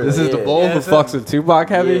whole story. This Like, is the yeah. bull Yeah, who it's fucks with Tupac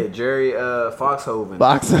heavy. Yeah, Jerry Foxhoven.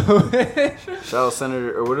 Boxo. Shout out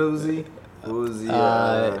Senator, or what was he? Who was he?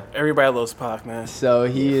 Everybody loves Pac, man. So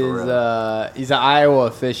he Yeah, for is he's an Iowa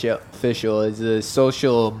official. He's a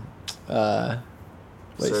social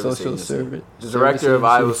Service social agency. service. The director of service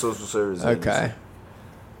Iowa agency. Social Services. Okay.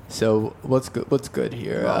 So what's good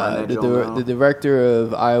here? Well, I The, know now. the director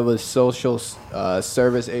of Iowa's social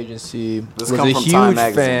service agency This was come a from huge Time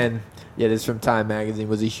Magazine. fan. Yeah, this is from Time Magazine.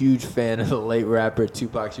 Was a huge fan of the late rapper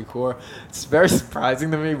Tupac Shakur. It's very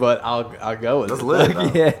surprising to me, but I'll go with That's it. lit,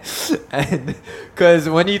 Like, yeah, and because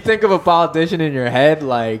when you think of a politician in your head,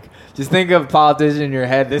 like just think of a politician in your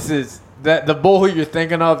head. This is that the bull who you're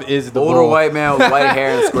thinking of is the Older bull. white man with white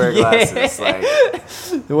hair and square glasses. Like,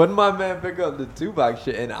 When my man pick up the Tupac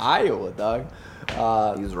shit in Iowa, dog.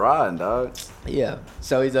 he's riding, dog. Yeah.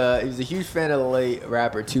 So he's a huge fan of the late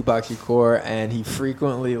rapper Tupac Shakur, and he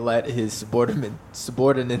frequently let his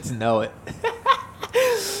subordinates know it.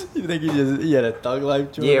 You think he had a thug life?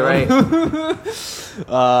 Yeah, right.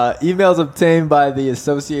 Emails obtained by the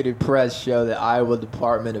Associated Press show that Iowa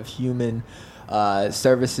Department of Human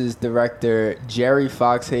Services Director Jerry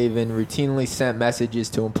Foxhaven routinely sent messages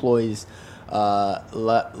to employees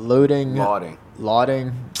lauding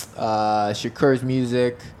Shakur's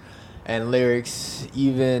music and lyrics,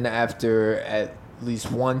 even after at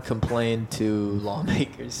least one complained to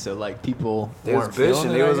lawmakers. So like people They was weren't feeling bitching.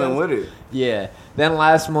 it, They I wasn't guess. with it. Yeah. Then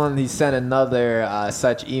last month he sent another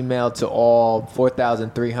such email to all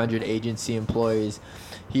 4,300 agency employees.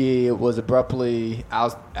 He was abruptly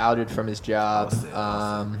outed from his job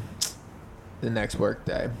the next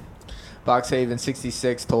workday. Foxhaven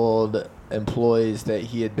 66 told employees that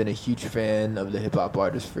he had been a huge fan of the hip hop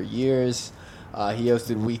artist for years. He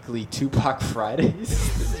hosted weekly Tupac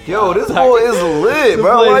Fridays. Yo, this boy is lit,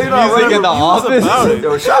 bro. Why you not music running in the office?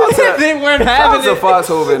 Yo, shout out to They weren't shout having out it. to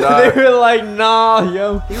Foxhoven, dog. They were like, nah,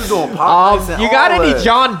 yo. He was doing pop nights and You got all any that.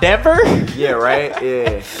 John Denver? Yeah, right.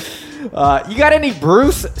 Yeah, You got any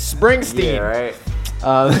Bruce Springsteen? yeah, right.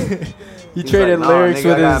 He He's traded like, nah, lyrics nigga,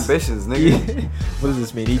 with I got his ambitions, nigga. What does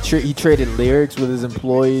this mean? He traded lyrics with his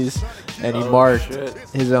employees, and he marked shit.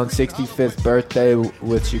 his own 65th birthday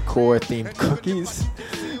with Shakur themed cookies,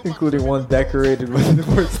 including one decorated with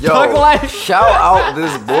the words "Thug Yo, Life." shout out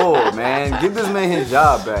this bull, man. Give this man his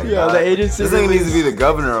job back. Yo, dog. the agency This nigga needs to released- be the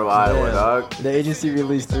governor of Iowa, Man. dog. The agency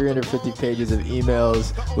released 350 pages of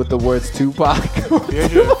emails with the words Tupac.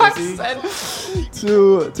 350? sent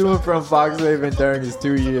to and from Foxhaven during his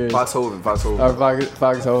 2 years. Foxhoven. Or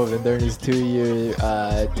Foxhoven during his 2-year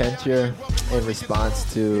tenure in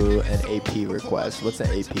response to an AP request. What's an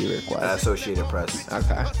AP request? Associated Press.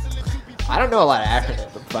 Okay. I don't know a lot of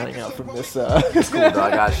acronyms. I'm finding out from this. Cool, dog.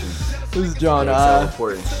 I got you. This is John. Yeah, it's so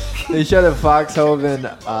important. They showed that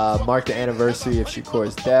Foxhoven marked the anniversary of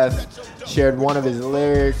Shakur's death, shared one of his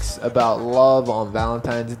lyrics about love on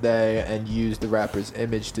Valentine's Day, and used the rapper's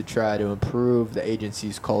image to try to improve the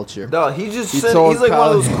agency's culture. Dog, he just He sent, told he's like one of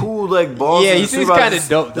Kyle- those cool like bosses. Yeah, he and seems supervisors kinda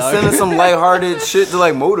dope, just dog. Sending some lighthearted shit to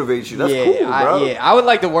like motivate you. That's cool, bro. I would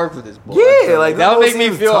like to work with this boy. Yeah, like, that would that make me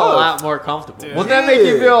seems feel tough. a lot more comfortable. Yeah. Wouldn't that make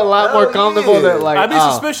you feel a lot more Hell comfortable? yeah. That like, I'd be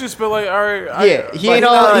oh, suspicious, but like, all right. yeah, he But ain't he's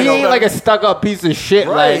not all, like he a- ain't like a stuck up piece of shit.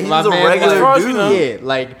 Right, Like he's my a man, regular like, As far as we know. yeah,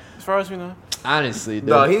 like As far as we know. honestly, dude.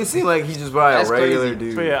 No, he seemed like he just probably a That's regular crazy.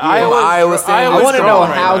 dude. But yeah, From Iowa State. I Iowa's want to know strong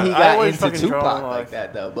right how now. he got Iowa's into fucking Tupac strong, like like-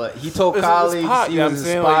 that, though. But he told It's colleagues Pac, he you know was what I'm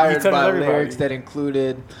saying? Like, he inspired touches by everybody. lyrics that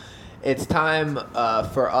included, "It's time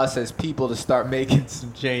for us as people to start making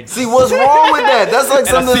some changes." See, what's wrong with that? That's like and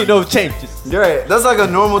I see something. no changes. Right, that's like a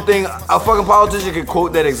normal thing. A fucking politician could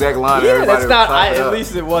quote that exact line. and Yeah, everybody that's would not. clap it At up.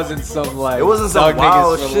 least it wasn't some like. It wasn't some thug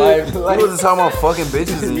wild niggas for shit. life, like- He wasn't talking about fucking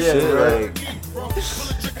bitches and Yeah, shit. right. Like,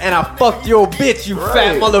 And I fucked your bitch, you fat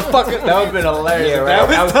Right. motherfucker. That would've been hilarious. Yeah, if right.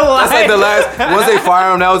 That was the that's like the line. last. Once they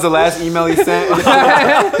fire him, that was the last email he sent.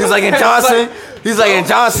 He's like in Johnson. He's like in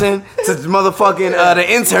Johnson to motherfucking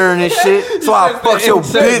the intern and shit. So I fucked your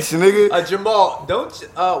Intern. bitch, nigga. Jamal, don't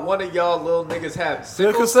one of y'all little niggas have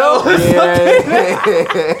sickle Sickle cell? cell?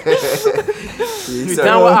 He You started-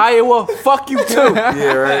 down with Iowa? Fuck you too.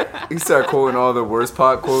 Yeah, right. He started quoting all the worst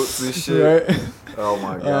pot quotes and shit. Right. Oh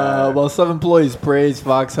my god. Well, some employees praised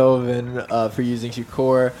Foxhoven for using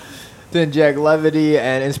Shakur to inject levity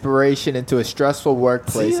and inspiration into a stressful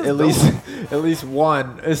workplace. See, At least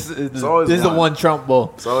one. This always is the one. one Trump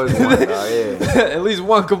bull. It's always one. Yeah. At least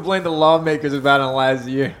one complained to lawmakers about him last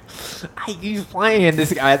year. I use playing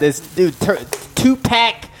this guy, this dude,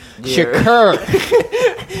 Tupac Shakur.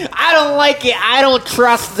 I don't like it. I don't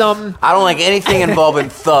trust them. I don't like anything involving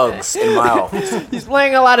thugs in my office. He's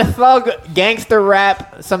playing a lot of thug gangster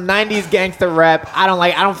rap, some 90s gangster rap. I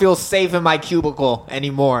don't feel safe in my cubicle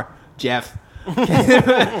anymore, Jeff.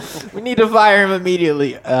 We need to fire him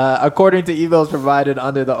immediately. According to emails provided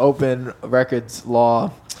under the Open Records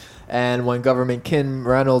Law, and when Government Kim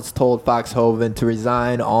Reynolds told Foxhoven to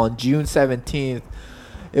resign on June 17th,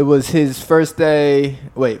 it was his first day.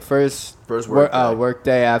 First work day. work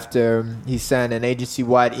day after he sent an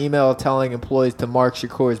agency-wide email telling employees to mark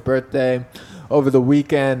Shakur's birthday over the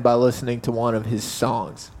weekend by listening to one of his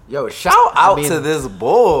songs. Yo, shout out mean, to this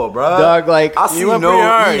bull, bro. Dog, like, I see you no went pretty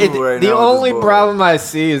hard. evil right the now with only this bull. problem I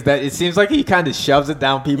see is that it seems like he kind of shoves it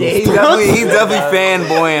down people's Yeah, he's throats. definitely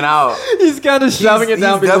fanboying out. He's kind of shoving it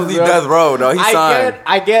down He's people's definitely throats. death row, though. He's signed.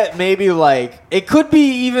 I get maybe like it could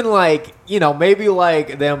be even like, you know, maybe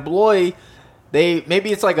like the employee,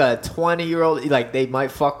 maybe it's like a 20-year-old, like they might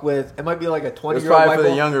fuck with. It might be like a 20-year-old. probably for the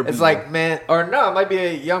white younger It's people. like, man, or no, it might be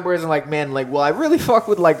a young person like, man, like, well, I really fuck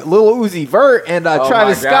with like Lil Uzi Vert and Oh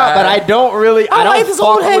Travis my Scott, God. but I don't really, I like don't this fuck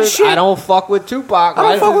old head with, shit. I don't fuck with Tupac.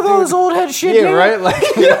 I don't fuck with all this old head shit, Yeah, nigga. right. Like,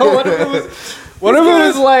 you know, what if it was? What if it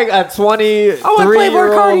was like a Playboy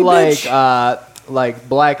Cardi, 23-year-old like bitch. like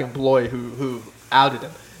black employee who outed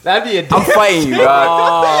him? That'd be a I'm fighting you,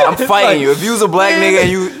 dog. I'm fighting you. If you was a black nigga and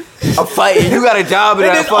you, I'm fighting you. You got a job in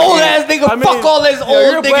And that this old ass fucking. nigga, I mean, fuck all this Yo, old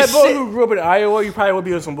you're a black nigga boy shit. who grew up in Iowa. You probably would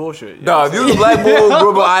be on some bullshit. You know No, what if I'm you was a black boy who grew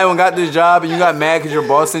up in Iowa and got this job and you got mad because your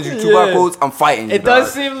boss sent you Tupac Yeah. quotes, I'm fighting you. It dog.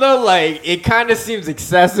 does seem though like it kind of seems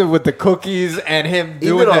excessive with the cookies and him He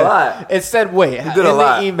doing did a that. lot. It said, wait, did a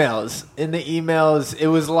lot. in the emails, it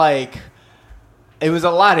was like It was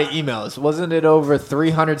a lot of emails. Wasn't it over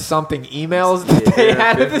 300 something emails that they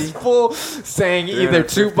had at this pool saying either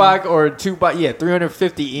Tupac or Tupac? Yeah,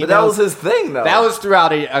 350 emails. But that was his thing, though. That was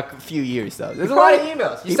throughout a few years, though. There's a lot of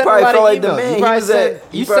emails. He probably felt like the man.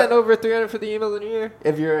 You sent over 350 emails in a year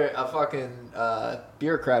if you're a fucking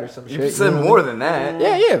bureaucrat or some shit. You sent more than that.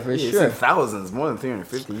 Yeah, for He sure. sent thousands, more than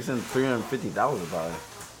 350. He sent 350,000 probably.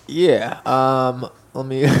 Yeah. Let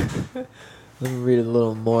me let me read a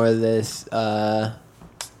little more of this.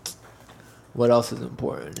 What else is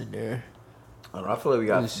important in there? I don't know. I feel like we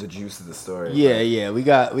got the juice of the story. Yeah, we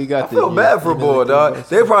got. I feel bad for Bull, dog.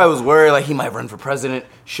 They probably was worried like he might run for president.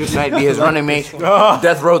 Suge Knight be his running mate.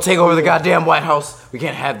 Death Row take over the goddamn White House. We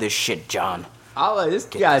can't have this shit, John. This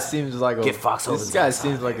guy seems like a. Get Fox This guy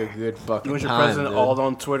seems like a good fucking. You want your time, president dude. all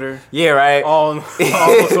on Twitter, Yeah, right. all on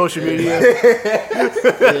social media.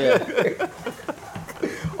 Yeah.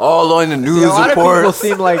 All on the news Yeah, a lot of people reports.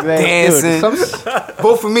 seem like they dancing. Dude,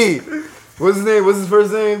 Vote for me. What's his name? What's his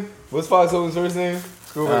first name? What's Fox Hogan's first name?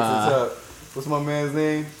 Scroll back to the top. What's my man's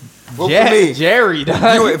name? Vote for me. Jerry,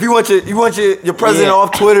 dog. If you want your president Yeah.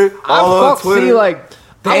 off Twitter, all on Twitter. See, like,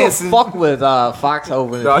 dancing. I don't fuck with Fox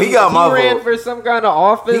Hogan. No, he got If my he ran vote. for some kind of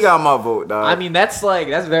office. He got my vote, dog. I mean, that's not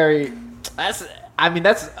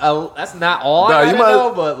all Dog, I you gotta might-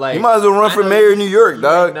 know, but like you might as well run I for know mayor of New York, you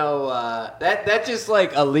dog. might know, that just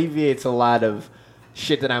like alleviates a lot of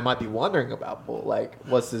shit that I might be wondering about Bull. Like,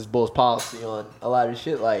 what's this Bull's policy on a lot of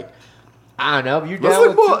shit? Like, I don't know. If you Let's down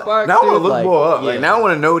look with Bull. Tupac, Now I want dude, to look like, Bull up. yeah. Like now I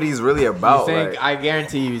want to know what he's really You about. think? Like, I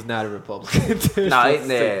guarantee you he's not a Republican. Dude. nah, ain't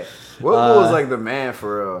that. What Bull is like the man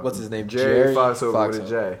for what's his name? Jerry Fox over Fox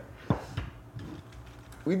with a J.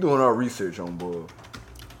 We doing our research on Bull.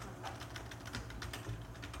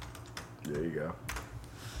 There you go.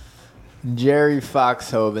 Jerry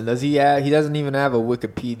Foxhoven. Does he have? He doesn't even have a So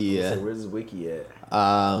Wikipedia. where's his wiki at?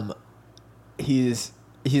 He's.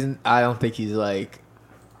 I don't think he's like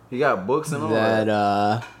He got books and all that.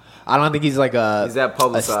 that. I don't think he's like He's that a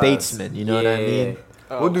publicized. statesman. You know what I mean?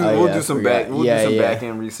 We'll do Oh, we'll yeah, do I some forgot. back we'll Yeah, do some yeah. back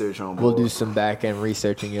end research on Bull. We'll do some back end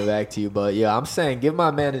researching it back to you, but yeah, I'm saying give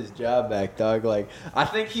my man his job back, dog. Like I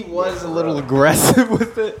think he was a little aggressive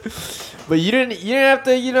with it, but you didn't have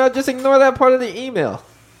to just ignore that part of the email.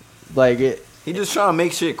 Like He just trying to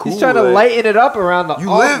make shit cool. he's trying to like, lighten it up around the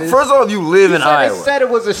You office. live first off. You live in Iowa. Said it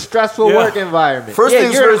was a stressful Yeah. work environment. First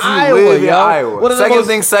things you're in first, you Iowa, live in yo. Iowa. One of the Second most-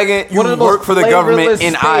 thing second, you one of the work most for the government flavorless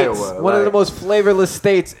in states. Iowa. One of the Like, most flavorless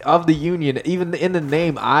states of the union. Even in the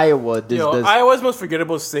name Iowa, Iowa's the most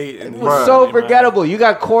forgettable state. it In was Bruh. so in Iowa. forgettable. You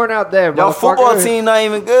got corn out there, y'all football motherfucker. team not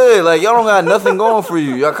even good. Like y'all don't got nothing going for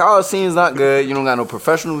you. Y'all college team's not good. You don't got no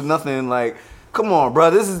professionals, nothing. Like, come on, bro.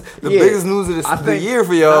 This is the biggest news of I the think- year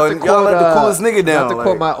for y'all. not to And y'all quote, let the coolest nigga down. Not to like,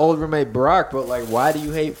 quote my old roommate Brock, but like, why do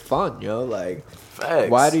you hate fun, yo? Like, facts.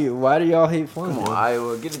 why do y'all hate fun? Come on, yo?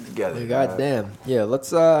 Iowa, get it together. Like, dog. goddamn. Yeah,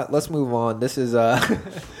 let's move on. This is I'm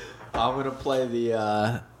gonna play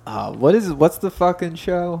the what's the fucking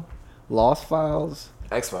show? Lost Files?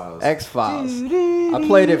 X-Files. X-Files. I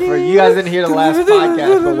played it for you guys didn't hear the last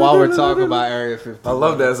podcast, but while we're talking about Area 50. I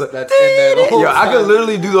love that. That's in there the whole Yo, I time. could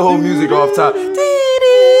literally do the whole music off top.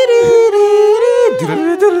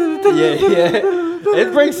 Yeah.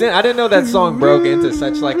 It breaks in. I didn't know that song broke into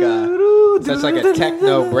such like a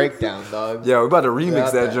techno breakdown, dog. Yeah, we about to remix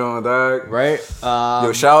Got that that. joint, dog. Right?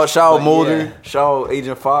 Yo, shout out but Mulder, yeah. shout out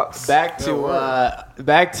Agent Fox. Back to the I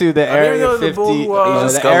didn't Area know 50, the bull who, the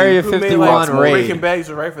Scully, Area who made 51 like raid. Breaking Bad used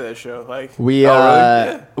to write for that show. Like We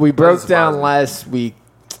really? we broke Doesn't down surprise me. last week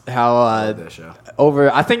how Love that show.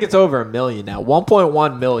 I think it's over 1 million now.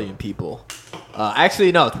 1.1 million people.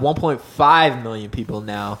 Actually, no, it's 1.5 million people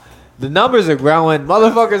now. The numbers are growing.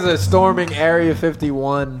 Motherfuckers are storming Area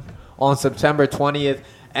 51 on September 20th.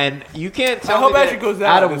 And you can't tell hope me it that actually goes down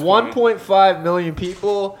out at of this point. 1.5 million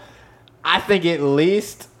people, I think at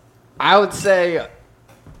least, I would say,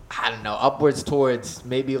 I don't know, upwards towards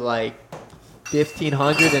maybe like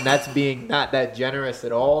 1,500, and that's being not that generous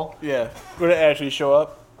at all. yeah, would it actually show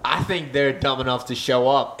up? I think they're dumb enough to show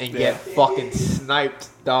up and get fucking sniped,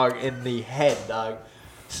 dog, in the head, dog.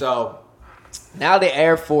 So now the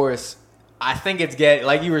Air Force, I think it's getting,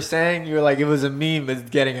 like you were saying, you were like, it was a meme, it's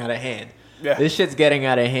getting out of hand. Yeah. This shit's getting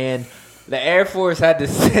out of hand. The Air Force had to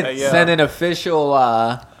send an official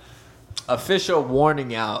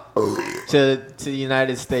warning out to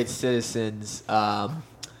United States citizens,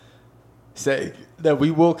 say that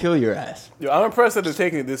we will kill your ass. Yo, I'm impressed that they're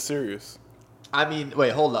taking it this serious. I mean,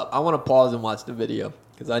 wait, hold up. I want to pause and watch the video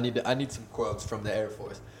because I need some quotes from the Air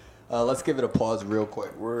Force. Let's give it a pause real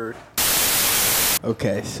quick. Word.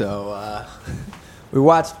 Okay, so we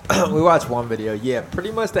watched one video. Yeah,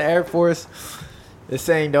 pretty much the Air Force. They're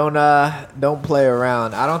saying don't play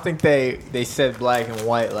around. I don't think they said black and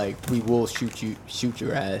white like we will shoot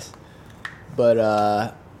your ass,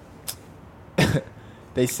 but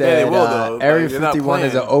they said they will, though. Area Like, you're not 51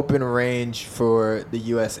 is an playing. open range for the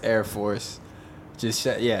U.S. Air Force.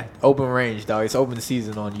 Open range, dog. It's open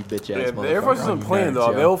season on you, bitch ass. Yeah, the Air Force motherfucker, on isn't you playing, nerds,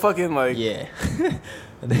 dog. yo. They'll fucking like. Yeah.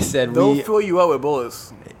 And they said They'll fill you up with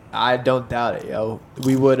bullets. I don't doubt it, yo.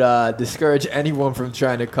 We would discourage anyone from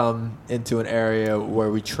trying to come into an area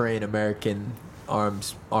where we train American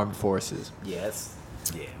armed forces. Yes.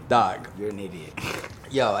 Yeah. Dog. You're an idiot.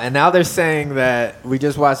 Yo, and now they're saying that we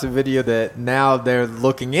just watched a video that now they're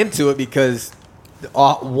looking into it because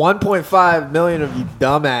 1.5 million of you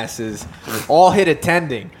dumbasses all hit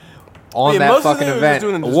attending on Yeah, that most of fucking them are event. just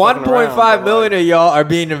doing it just fucking 1.5 around, million but, of y'all are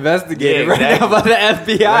being investigated Yeah, right now by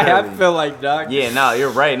exactly. the FBI. I Literally. feel like, dog. Yeah, nah, you're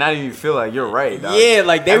right. Not even feel like you're right, dog. Yeah,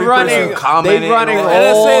 like they Every running person commenting all and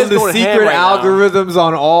all that. NSA is the going ham secret right now. algorithms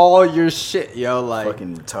on all your shit, yo. Like,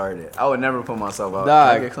 Fucking retarded. I would never put myself out. Can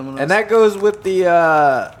I dog, get someone and else? that goes with the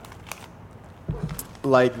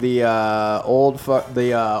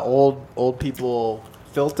old people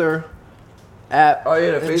filter app. Oh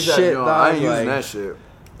yeah, the and face app. shit, Yo, dog, I ain't using like, that shit.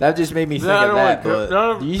 That just made me think I of don't that. like-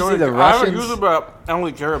 But do you see the I haven't Russians? used it, but I don't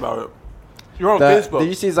really care about it. You're on The- Facebook. Did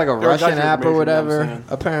you see it's like a They already got Russian your app or information, you know what whatever, I'm saying?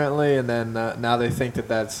 apparently, and then now they think that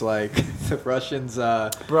that's like the Russians Bro,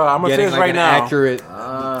 I'm gonna say getting this like right an now. accurate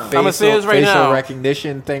I'ma say this right facial now.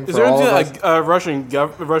 recognition thing Is for there all of anything us.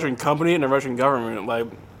 like a Russian company and a Russian government? Like,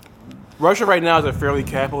 Russia right now is a fairly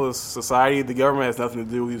capitalist society. The government has nothing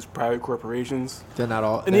to do with these private corporations. They're not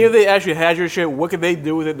all. And if they actually had your shit, what could they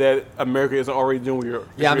do with it that America isn't already doing with your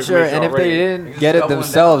yeah, I'm your sure. information And if already? they didn't just get it doubling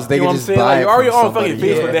themselves, they You know could what I'm just saying? buy Like, it you're already from on fucking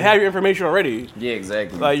somebody. Facebook. Yeah. They have your information already. Yeah,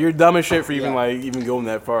 exactly. Like, you're dumb as shit for even Yeah. even going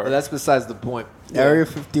that far. But that's besides the point. Yeah. Area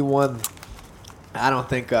 51. I don't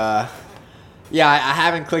think. Yeah, I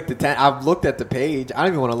haven't clicked the 10. I've looked at the page. I don't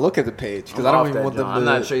even want to look at the page because I don't even want them to. I'm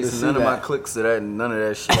not to tracing see none of my that. clicks to that. None of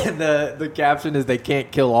that shit. And the caption is they can't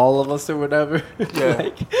kill all of us or whatever. Yeah.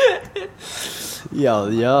 Like,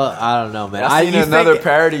 yo, I don't know, man. I seen another think,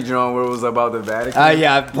 parody drawing where it was about the Vatican.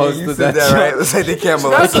 yeah, I posted you that. said that right. It's like they can't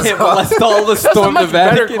molest I us. can't molest all the That's a storm the much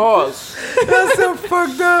better Vatican. cause. That's so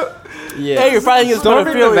fucked up. Yeah, Hey, you're fighting against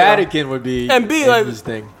storming the pedophilia. Vatican would be And B, like-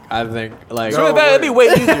 interesting. I think. Like, So that'd be way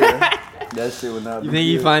easier. That shit would not. you be think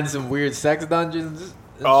you good. find some weird sex dungeons?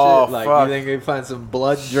 And Oh, shit? Like, fuck. you think you find some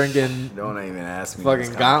blood drinking Don't even ask me. fucking these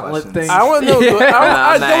kind of gauntlet questions. things? I want to know. Yeah.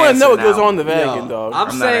 I I'm not don't want to know what answering goes that on in the Yo, Vatican, dog. I'm I'm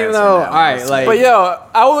not saying answering though, that all one. right, That's like, But yo,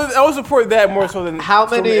 I would support that more so than how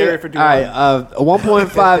storming many? Area All 51. right,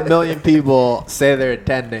 1.5 million people say they're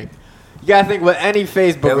attending. You gotta think with any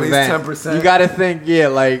Facebook At least event, 10%. you gotta think, yeah,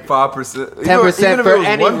 like 5%. 10% for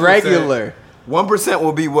any regular. 1%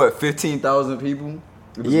 will be what? 15,000 people.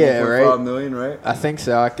 It was Yeah, 1.5 right. million, right? I think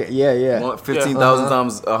so. Yeah. 15,000 Uh-huh.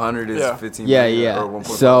 times 100 is Yeah. 15 Yeah, million, yeah. or 1.5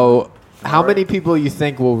 So, how Alright. many people you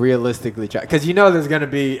think will realistically try? Because you know there's gonna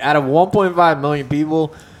be out of 1.5 million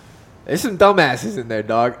people, there's some dumbasses in there,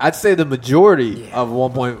 dog. I'd say the majority of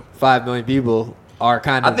 1.5 million people are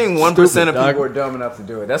kind of. I think 1% of dog. people are dumb enough to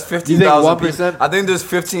do it. That's You think 15,000 1%? people. I think there's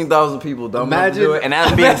 15,000 people dumb enough to do Imagine-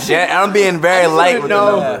 it. And I'm being very light with the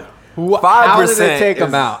number. How do they 5% take them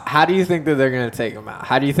is- out? How do you think that they're gonna take them out?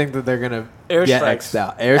 How do you think that they're gonna Airstrikes. get X'd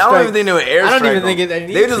out? I don't even think they would airstrike. I don't even them. think they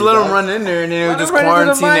need They just to, let dog. them run in there and then they Let would just them run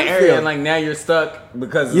into the quarantine the area minefield. and like now you're stuck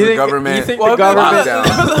because You of the think- government. you think Well, the government- it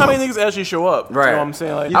depends on how many niggas actually show up. Right. You know what I'm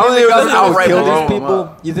saying? Like, You I think don't the think it was government would outright kill blowing these them people?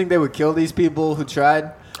 up. You think they would kill these people who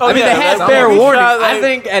tried? Oh, I mean, yeah, they had that's- fair we warning. tried, I like-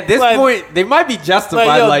 think at this like- point they might be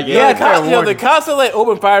justified. Like, yeah, fair the warning. cops that like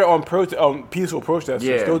open fire on peaceful protesters.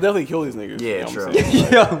 Yeah. They'll definitely kill these niggas. Yeah, you know what true. I'm saying?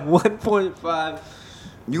 Yeah, 1.5.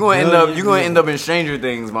 You gonna end up in Stranger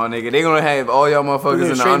Things, my nigga. They gonna have all y'all motherfuckers in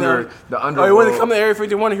the Straight under down. the under. Oh, you want to come to Area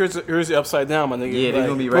 51? Here's the upside down, my nigga. Yeah, they Like,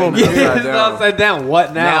 gonna be right in boom. the upside Yeah, it's down. upside down.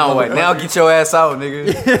 What now? Now what? Now get your ass out,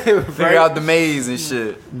 nigga. Figure Right? out the maze and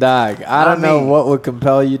shit. Dog, I don't Not know me. what would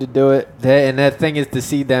compel you to do it. And that thing is to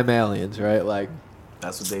see them aliens, right? Like,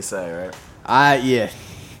 That's what they say, right?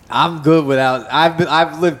 I'm good without.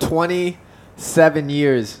 I've lived 27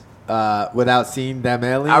 years without seeing them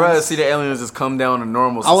aliens. I'd rather see the aliens just come down to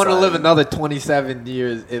normal. I want to society. live another 27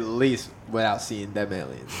 years at least without seeing them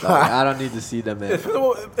aliens. Like, I don't need to see them aliens.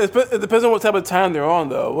 It depends on what type of time they're on,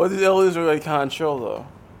 though. What if these aliens are like kind of chill, though?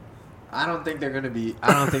 I don't think they're gonna be.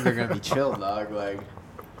 I don't think they're gonna be chill, dog. Like,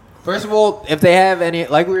 first of all, if they have any,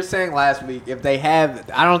 like we were saying last week, if they have,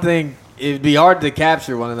 I don't think it'd be hard to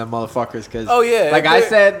capture one of them motherfuckers. Because, Oh, yeah, like if I they're-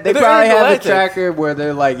 said, they if they're probably have a intergalactic. tracker where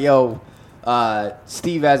they're like, "Yo,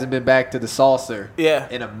 Steve hasn't been back to the saucer Yeah.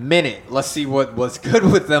 in a minute. Let's see what's good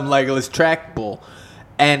with them. Like, let's track bull."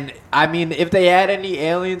 And I mean, if they had any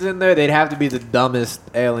aliens in there, they'd have to be the dumbest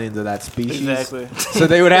aliens of that species. Exactly. So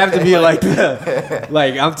they would have to be like the,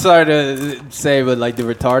 like I'm sorry to say, but like the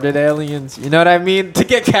retarded aliens. You know what I mean? To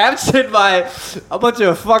get captured by a bunch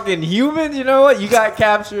of fucking humans, you know what? You got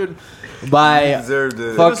captured by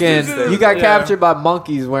fucking. You got captured by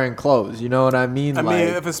monkeys wearing clothes. You know what I mean? I mean,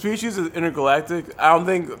 if a species is intergalactic, I don't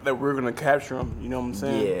think that we're gonna capture them. You know what I'm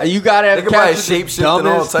saying? Yeah. You gotta have They could probably captured shapeshift and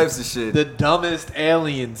all types of shit. the dumbest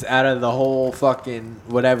aliens out of the whole fucking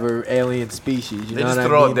whatever alien species. You They know just what I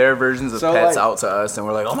throw mean? their versions of So, pets like- out to us, and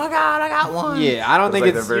we're like, "Oh my god, I got one!" Yeah, I don't It's think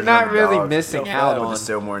like it's. their You're version not of a really dog. missing They'll out But on. just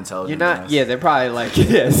still more intelligent. You're than not. us. Yeah, they're probably like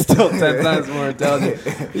still 10 times more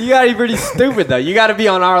intelligent. You gotta be pretty stupid though. You gotta be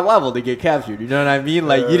on our level to get captured. You know what I mean?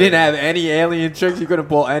 Like you didn't have any alien tricks. You couldn't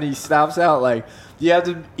pull any stops out. Like you have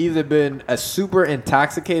to either been a super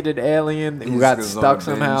intoxicated alien who He's got just on stuck a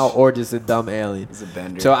somehow, binge. or just a dumb alien. It's a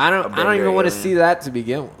bender. So I A don't bender even want to alien. see that to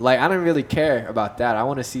begin with. Like I don't really care about that. I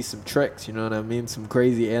want to see some tricks, you know what I mean? Some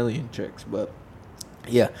crazy alien tricks. But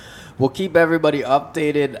yeah. We'll keep everybody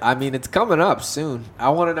updated. I mean, it's coming up soon. I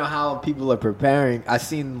want to know how people are preparing. I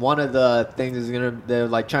seen one of the things is they're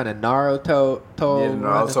like trying to Naruto. Yeah,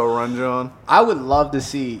 Naruto run, John. I would love to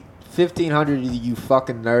see 1,500 of you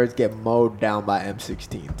fucking nerds get mowed down by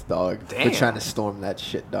M16s, dog. Damn. For trying to storm that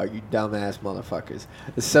shit, dog. You dumbass motherfuckers.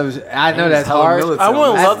 So I know Damn, that's hella hard. military. I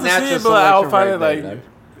would That's love to see natural it, but I'll selection find right it there,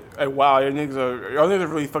 like, dog. wow, y'all niggas are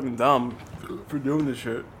really fucking dumb for doing this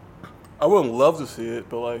shit. I wouldn't love to see it,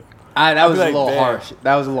 but like. That was be a like, little damn. harsh.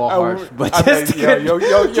 That was a little I harsh. would- But I just think, yo, to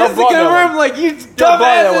yo, just to bought that confirm, one. like you Y'all bought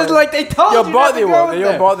that dumbasses, one. like they told Yo, you bought not to that go one. in Yo,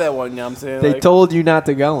 there. bought that one. You know what I'm saying? They Like, told you not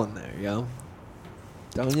to go in there, yo.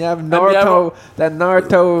 Don't you have Naruto? That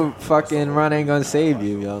Naruto fucking run ain't gonna save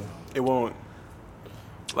you, yo. it won't.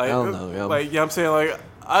 Like, I don't know, yo. like, you know what I'm saying? Like,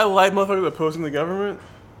 I like motherfuckers opposing the government,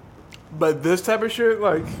 but this type of shit,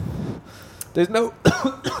 like, There's no,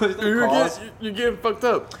 there's no cause. you're getting fucked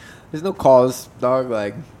up. There's no cause, dog.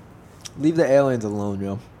 Like, leave the aliens alone,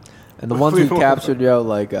 yo. And the ones who captured, yo,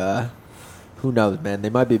 like, who knows, man? They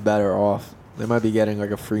might be better off. They might be getting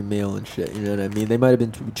like a free meal and shit. You know what I mean? They might have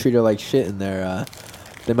been treated like shit in their.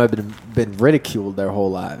 They might have been ridiculed their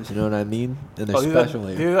whole lives. You know what I mean? And they're special.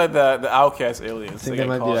 These are like the outcast aliens. I think they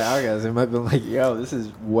might be the outcasts. They might be like, yo, this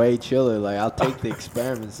is way chiller. Like, I'll take the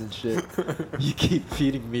experiments and shit. You keep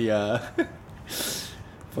feeding me fucking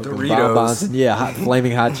Doritos. bonbons and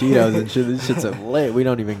flaming hot Cheetos and shit. These shits are lit. We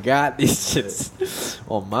don't even got these shits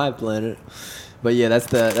on my planet. But yeah, that's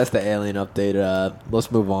the alien update.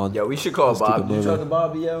 Let's move on. Yo, we should call Let's keep it Bobby. Did you moving. talk to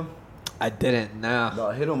Bobby, yo? I didn't. Nah.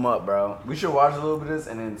 No, hit him up, bro. We should watch a little bit of this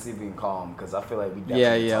and then see if we can call him, because I feel like we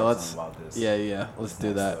definitely Yeah. talk Let's. to him about this. Yeah. Let's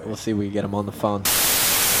do that. story. We'll see if we can get him on the phone.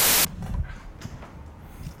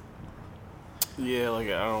 Yeah, like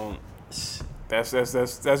I don't. That's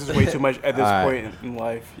just way too much at this All point in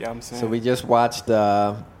life. Yeah, I'm saying. So we just watched.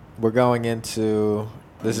 We're going into.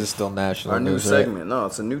 This is still national Our new news, right? segment. No,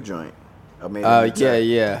 it's a new joint. I made Oh a new tech.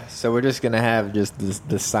 yeah. So we're just gonna have just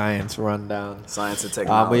the science rundown. Science and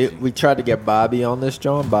technology. We tried to get Bobby on this,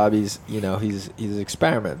 John. Bobby's, he's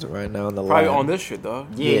experimenting right now in the probably lab. on this shit, dog.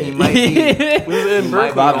 Yeah, he might be. in He might be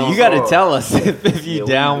Berkeley. Bobby, on you got to tour. tell us if you Yeah,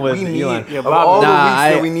 down with we need, Elon. Yeah, of Bobby. all the weeks Nah,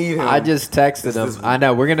 that we need him. I just texted him. this I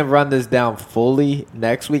know we're gonna run this down fully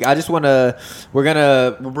next week. We're gonna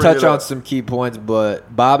We'll bring touch it on up. some key points,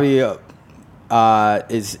 but Bobby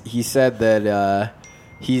he said that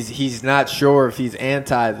he's not sure if he's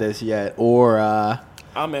anti this yet or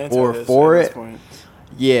I'm anti or this for at this it. point.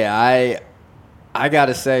 yeah, I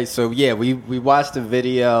gotta say, so yeah, we watched the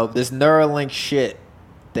video. This Neuralink shit,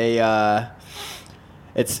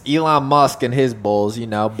 it's Elon Musk and his bulls,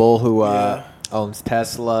 bull who Yeah. owns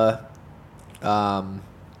Tesla.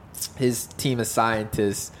 His team of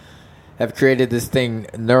scientists have created this thing,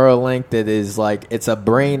 Neuralink, that is like, it's a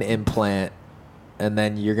brain implant, and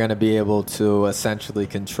then you're gonna be able to essentially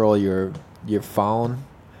control your phone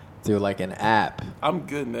through like an app I'm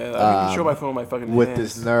good, man. I can control my phone with my fucking with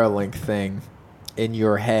hands. this Neuralink thing in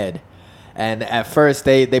your head. And at first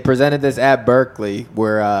they presented this at Berkeley,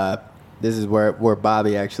 where this is where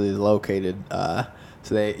Bobby actually is located. So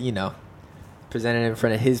they presented it in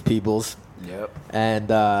front of his peoples. Yep.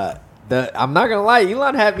 And I'm not gonna lie,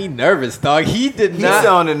 Elon had me nervous, dog. He did He not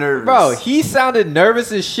sounded nervous. Bro, he sounded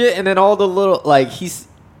nervous as shit, and then all the little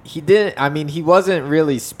he wasn't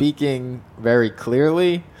really speaking very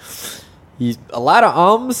clearly. He's a lot of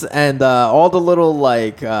ums and all the little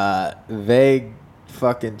vague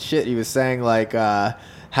fucking shit he was saying, like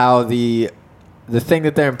how the thing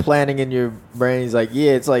that they're implanting in your brain is like,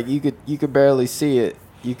 yeah, it's like you could barely see it,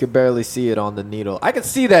 You could barely see it on the needle. I could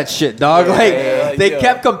see that shit, dog. Yeah, They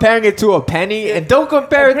kept comparing it to a penny, and don't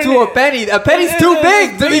compare it to a penny. A penny's too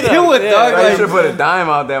big to begin with, dog. I Like, should have put a dime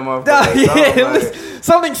out there, dog, motherfucker. it was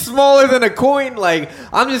something smaller than a coin. Like,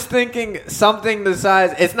 I'm just thinking something the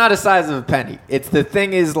size. It's not the size of a penny. It's the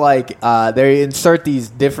thing is like they insert these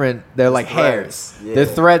different. They're like Threads. hairs. Yeah. They're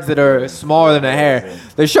threads that are smaller than a hair.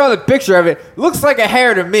 They're showing the picture of it. Looks like a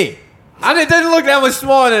hair to me. I mean, it doesn't look that much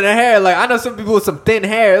smaller than a hair. Like, I know some people with some thin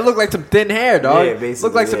hair. It looked like some thin hair, dog. Yeah, basically,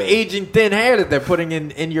 Look like some yeah. aging thin hair that they're putting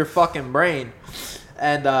in your fucking brain.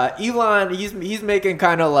 And Elon, he's making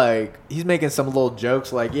kind of like, he's making some little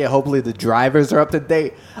jokes like, yeah, hopefully the drivers are up to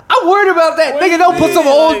date. I'm worried about that. Nigga, don't put some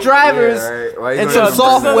old drivers Why you and gonna some do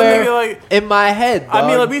software Nigga, like- in my head, dog. I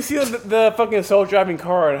mean, like we see the fucking self-driving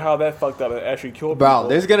car and how that fucked up and actually killed Bro, people.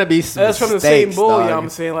 there's gonna be some That's from the same mistakes, bull, dog. you know what I'm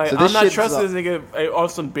saying? Like, So I'm this not shit's trusting up. this nigga on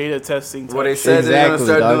some beta testing. Well, they type said they're Exactly, gonna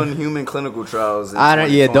start dog. doing human clinical trials. In I don't.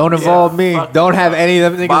 Yeah, 2020. don't involve me. fuck Don't it, have any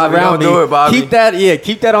of them niggas Bobby, around don't me. do it, Bobby. Keep that. Yeah,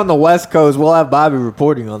 keep that on the West Coast. We'll have Bobby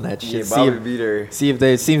reporting on that shit. Yeah, see, Bobby if, be there. see if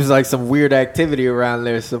there seems like some weird activity around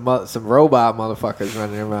there. Some robot motherfuckers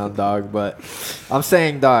running around, dog. But I'm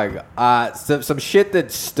saying, dog. Some shit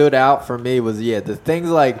that stood out for me was the things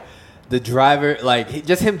like the driver, like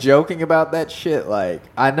just him joking about that shit. Like,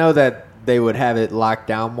 I know that they would have it locked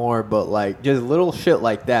down more, but like just little shit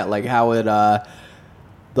like that, like how it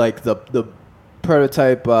like the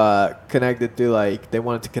prototype connected through, like they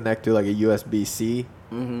wanted to connect through like a USB-C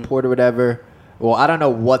port or whatever. Well, I don't know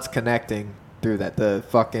what's connecting through that, the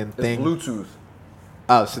fucking It's thing. Bluetooth.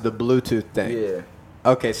 Oh, so the Bluetooth thing. Yeah.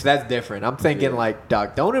 Okay, so that's different. I'm thinking Yeah. like,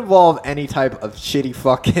 dog, don't involve any type of shitty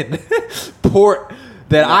fucking port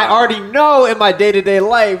that I already know in my day-to-day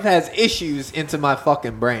life has issues into my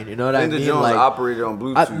fucking brain. You know what I I think the mean? joint Like, operated on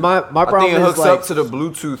Bluetooth. my I problem think it is hooks like, up to the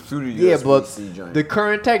Bluetooth through the USB-C joint. the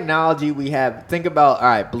current technology we have, think about, all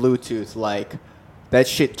right, Bluetooth, like, that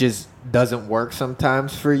shit just doesn't work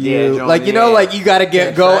sometimes for you. Yeah, John, like, you know, yeah. like, you got to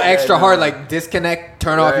Can't go track that, extra hard, no. like, disconnect,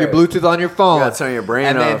 turn off your Right. Bluetooth on your phone. You gotta turn your brain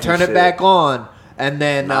and then off turn and it shit. back on. And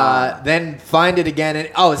then then find it again, and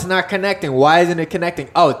it's not connecting. Why isn't it connecting?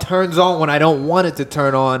 Oh, it turns on when I don't want it to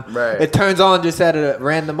turn on. Right. It turns on just at a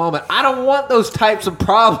random moment. I don't want those types of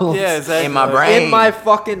problems. Yeah, exactly. In my brain. In my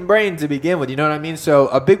fucking brain to begin with. You know what I mean? So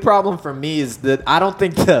a big problem for me is that I don't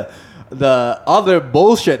think the other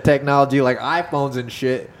bullshit technology like iPhones and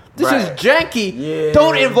shit, this Right. is janky. Yeah.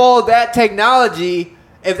 Don't involve that technology.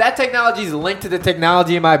 If that technology is linked to the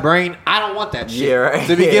technology in my brain, I don't want that shit Yeah, right.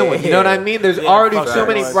 to begin with. You know what I mean? There's Yeah, already fuck so that.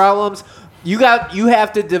 many problems. You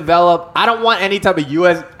have to develop. I don't want any type of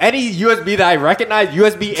any USB that I recognize.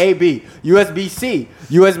 USB A/B, USB C,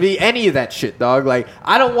 USB any of that shit, dog. Like,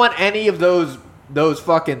 I don't want any of those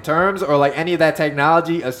fucking terms or like any of that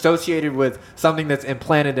technology associated with something that's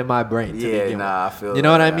implanted in my brain. To Yeah, begin nah, with. I feel You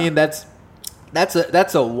know what I that, mean? That's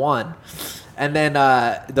a one. And then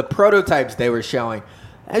the prototypes they were showing.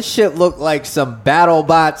 That shit looked like some battle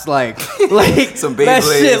bots, like Some that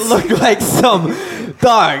Beyblades. shit looked like some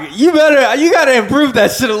dog. You gotta improve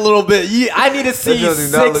that shit a little bit. I need to see joint do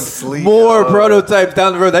not look 6 sleek more at all. prototypes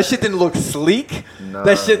down the road. That shit didn't look sleek. Nah.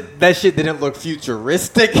 That shit didn't look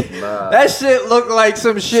futuristic. Nah. That shit looked like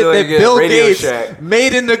some shit Shit like that you get Bill Radio Gates Shack.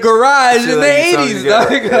 made in the garage Shit in like the something 80s, you dog.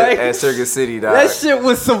 get Like, at Circuit City, dog. that shit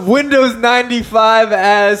was some Windows 95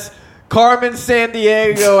 ass Carmen San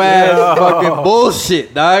Diego ass fucking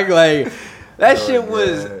bullshit, dog. Like that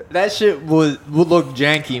shit would look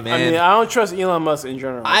janky, man. I mean, I don't trust Elon Musk in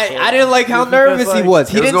general. so- I didn't like how because, nervous he like, was.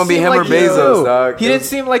 He it was didn't gonna be seem him or like he Bezos, knew. dog. He It didn't was-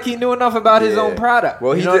 seem like he knew enough about his Yeah. own product.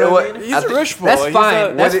 Well, You he know did what I what- mean? He's a rich boy. That's He's fine.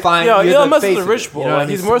 not- That's Was it- fine. Yo, You're Elon the Musk face is a of rich it, boy. you know what I Like,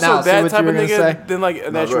 mean? he's more Now, so see that what type you of were gonna nigga say? than like an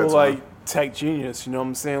No, go actual ahead, like Tom. tech genius. You know what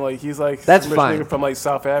I'm saying? Like he's like That's some rich fine. nigga from like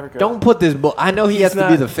South Africa. Don't put this. I know he has He's to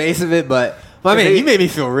be not- the face of it, but my man, They- you made me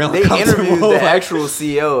feel real They uncomfortable. interviewed the actual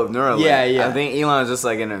CEO of Neuralink. Yeah. I think Elon's just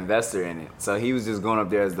like an investor in it, so he was just going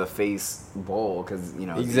up there as the face bull because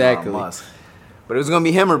it's Exactly. Elon Musk. But it was gonna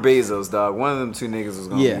be him or Bezos, dog. One of them two niggas was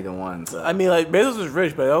gonna Yeah. be the one. So. I mean, like Bezos is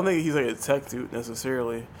rich, but I don't think he's like a tech dude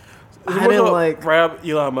necessarily. It's I more didn't so like- right up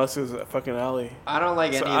Elon Musk's fucking alley. I don't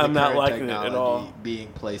like So any I'm of the not current liking it at technology all. being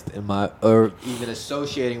placed in my, or even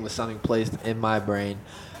associating with something placed in my brain.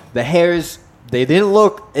 The hairs, they didn't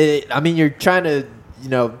look. I mean, you're trying to,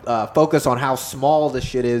 focus on how small the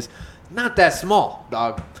shit is. Not that small,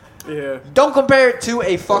 dog. Yeah. Don't compare it to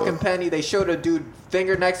a fucking penny. They showed a dude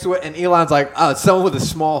finger next to it, and Elon's like, "Oh, it's someone with a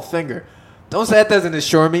small finger." Don't say that doesn't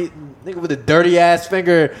assure me. Nigga with a dirty ass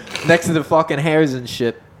finger next to the fucking hairs and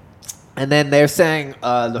shit. And then they're saying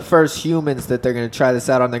the first humans that they're gonna try this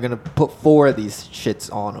out on, they're gonna put 4 of these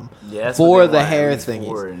shits on them. Yeah, that's 4 what of they the want, hair at least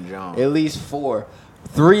 4 in thingies. John. At least 4.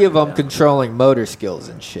 3 of them controlling motor skills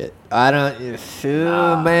and shit. I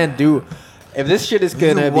don't, man, dude. If this shit is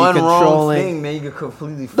gonna be one wrong controlling thing, man, you could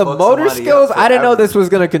completely the fuck motor somebody skills, up I didn't know forever. this was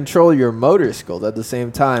gonna control your motor skills at the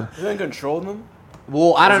same time. You can control them.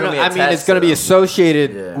 Well, I don't know. gonna be I mean, attached it's gonna to be them.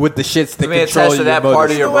 associated Yeah. with the shits that gonna be control attached to your that motor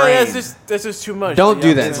part of your skills. brain. That's just too much. Don't You do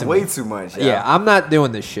know that what I'm It's to saying? me. way too much. Yeah, I'm not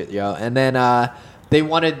doing this shit, yo. And then they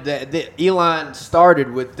wanted Elon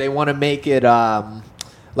started with they want to make it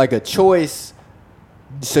like a choice,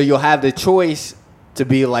 so you'll have the choice to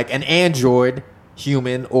be like an android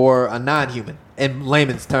human or a non-human in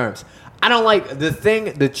layman's terms. I don't like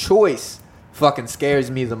the choice fucking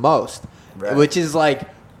scares me the most, Right. which is like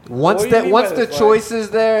once What do you mean once by the this? choice is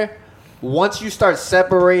there, once you start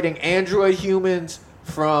separating android humans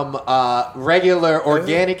from regular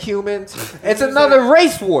organic humans, it's another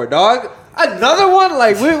race war, dog. Another one?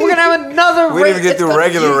 Like we're gonna have another We race. didn't even get It's through gonna-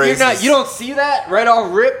 regular you don't see that right off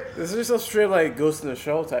rip. This is just straight like Ghost in the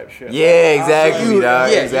Shell type shit. Yeah, exactly. You, dog,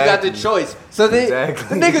 yeah, exactly. you got the choice. So the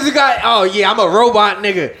Exactly. niggas who got, oh yeah, I'm a robot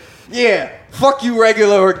nigga. Yeah, fuck you,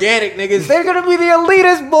 regular organic niggas. They're gonna be the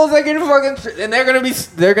elitist bulls that get fucking, and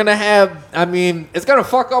they're gonna have. I mean, it's gonna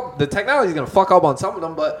fuck up. The technology's gonna fuck up on some of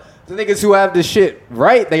them, but the niggas who have this shit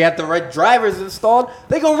right, they got the right drivers installed.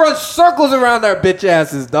 They gonna run circles around their bitch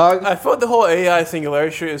asses, dog. I felt the whole AI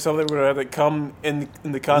singularity shit is something we're gonna have to come in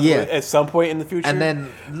the concept Yeah. at some point in the future. And then,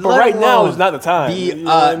 but let right now alone is not the time. The, You know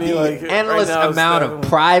what I mean? the Like, endless right now it's amount of definitely-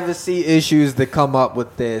 privacy issues that come up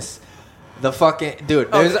with this. The fucking dude,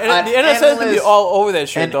 Oh, there's the an NSA can be all over that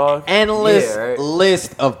shit, an dog. endless Yeah, right.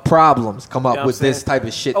 list of problems come up You know what with I'm this saying? type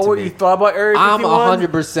of shit Oh, to what me. you thought about Area 51? I'm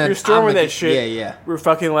 100%. You're storming I'm that against- shit. yeah. We're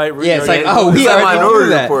fucking like, Yeah, it's like, Yeah, oh, it's we like already Minority knew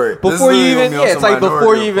that. Report. This Before is you literally even, gonna be yeah, on it's some like before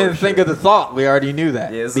Minority you even Report think shit. of the thought, we already knew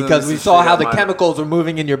that. Yeah, it's because gonna we be saw some how shit the on chemicals were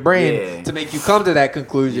moving in your brain Yeah. to make you come to that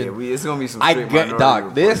conclusion. Yeah, it's gonna be some I straight get, Minority dog,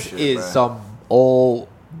 Report this shit, is bro. some old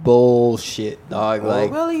bullshit, dog.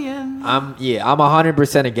 Like, I'm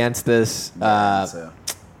 100% against this.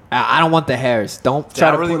 I don't want the hairs. Don't try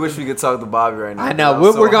I to. really put wish we could talk to Bobby right now. I know I'm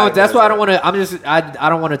we're so going. hyped That's right why I don't now. want to. I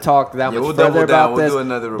don't want to talk that Yeah, much we'll further double about down. We'll this. do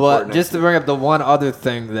another report but next just to week. bring up the one other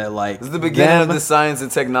thing that like This is the beginning them- of the science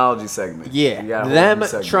and technology segment. We Yeah, got a whole them new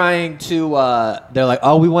segment. trying to. They're like,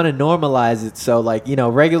 oh, we want to normalize it. So like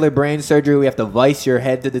regular brain surgery, we have to vice your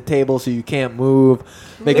head to the table so you can't move.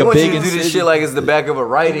 Make They a want big you to do this incision. shit like it's the back of a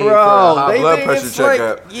Rite Aid for a Bro, high they blood think pressure it's like,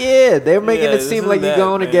 checkup. yeah, they're making Yeah, it this seem is like you're that,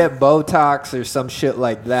 going to man. get Botox or some shit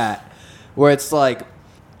like that. Where it's like,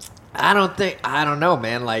 I don't know,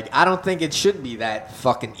 man. Like, I don't think it should be that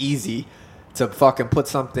fucking easy to fucking put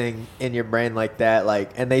something in your brain like that.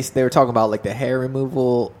 Like, and they were talking about like the hair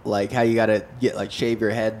removal, like how you gotta get like shave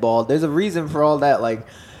your head bald. There's a reason for all that. Like,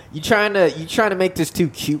 you trying to make this too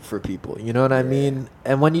cute for people. You know what I mean?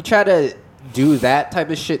 And when you try to do that type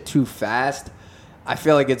of shit too fast, I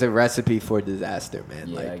feel like it's a recipe for disaster, man.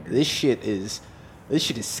 Yeah, I like agree. this shit is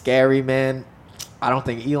scary, man. I don't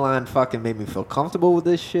think Elon fucking made me feel comfortable with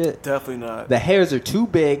this shit. Definitely not. The hairs are too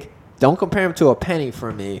big. Don't compare them to a penny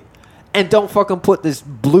for me. And don't fucking put this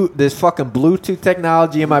fucking Bluetooth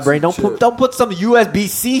technology in my brain. Don't put some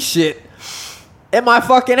USB-C shit in my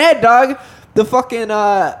fucking head, dog. The fucking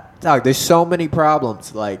dog. There's so many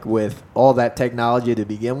problems like with all that technology to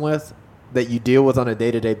begin with that you deal with on a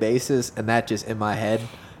day-to-day basis, and that just in my head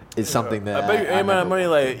is something that I bet you any amount never- of money,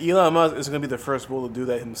 like Elon Musk is gonna be the first one to do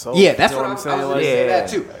that himself. Yeah, that's You know what I'm saying. I was Like, gonna say Yeah. that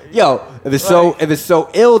too. Yo, if it's so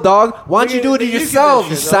ill, dog, why don't you do it to You get yourself? that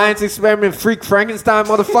You shit, dog. science experiment freak Frankenstein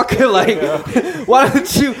motherfucker. Like, why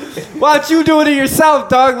don't you do it to yourself,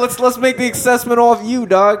 dog? Let's make the assessment off you,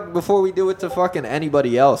 dog, before we do it to fucking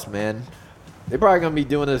anybody else, man. They're probably gonna be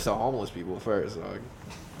doing this to homeless people first, dog.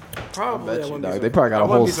 Probably. I bet I you, wouldn't dog. be They probably got I a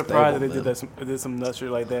wouldn't whole be surprised stable, if they did some nut shit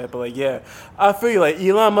like that. But like, yeah, I feel like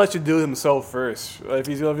Elon Musk should do it himself first. Like, if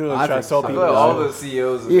he's gonna I try to think tell so. I people, feel like all that the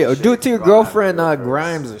CEOs. of Yeah, or this do it shit to your gonna have girlfriend do it first.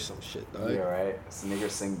 Grimes or some shit, dog. Yeah, right. This nigga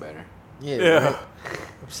sing better. Yeah, Yeah. right?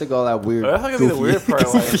 I'm sick of all that weird. That's not gonna be the goofy- weird part.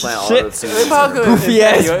 Like, goofy Playing shit. auto-tune. It's probably gonna Goofy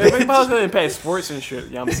impact, ass yo, bitch. it's probably gonna impact sports and shit. You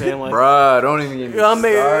know what I'm saying? Like, Bruh, don't even get me you know, I'm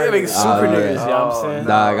making started. super Oh, niggas. yeah. You know what I'm saying?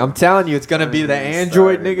 Dog, I'm telling you, it's gonna be the Don't get me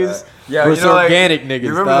Android started, niggas dog. Yeah, versus you know, like, organic niggas. You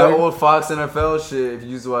remember dog. the old Fox NFL shit? If you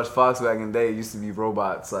used to watch Fox back in the day, it used to be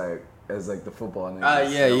robots like as like the football niggas.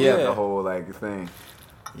 yeah, That was yeah. The whole like thing.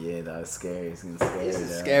 Yeah, that's scary. It's getting scary. This is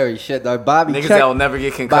dog. scary shit, dog. Bobby, Niggas check, that will never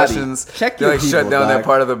get concussions. check they your like shut people, down dog. that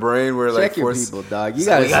part of the brain where like check your force. people, dog. You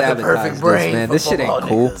So gotta we got the sabotage perfect this, brain man. for This shit ain't football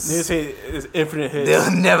cool. niggas. Niggas say it's infinite hits.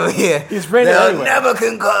 They'll never He's brain They'll anyway. never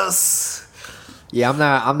concuss. Yeah,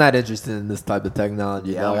 I'm not interested in this type of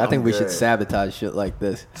technology, Yeah, dog. I I'm think we should good. sabatage shit like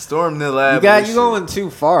this. Storm the lab. You and you shit. going too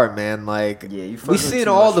far, man. Like Yeah, you we fucking seen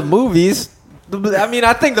too all much the shit. movies. I mean,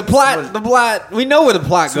 I think the plot. We know where the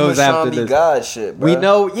plot goes after this. God shit, bro.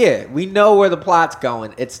 We know where the plot's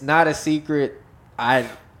going. It's not a secret. I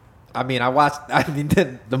mean,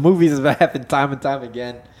 the movies have happened time and time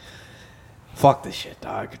again. Fuck this shit,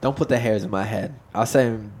 dog. Don't put the hairs in my head. I'll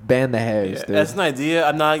say ban the hairs, dude. That's an idea.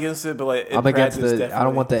 I'm not against it, but like I'm against the. definitely. I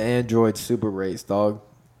don't want the android super race, dog.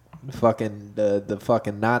 Fucking the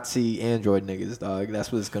fucking Nazi android niggas, dog.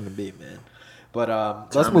 That's what it's gonna be, man. But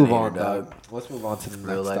let's move on, dog. Let's move on to the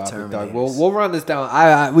Real life next topic, dog. Terminators. We'll run this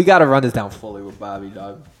down. We gotta run this down fully with Bobby,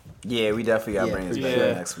 dog. Yeah, we definitely got to bring this back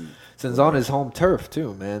Yeah. next week. Since on his home turf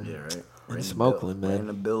too, man. Yeah, right. In the Smokeland, Right in man.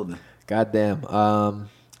 the building. Goddamn.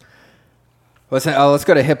 Let's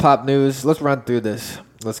go to hip hop news. Let's run through this.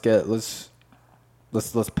 Let's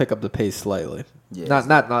pick up the pace slightly. Yeah. Not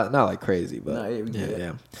like crazy, but No, yeah, we get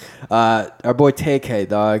it. yeah. Our boy TK,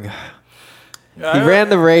 dog. Yeah, He ran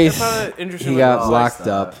the race. found it interesting He with got the locked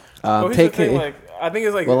lifestyle. up. Well, here's the thing, TK. like, I think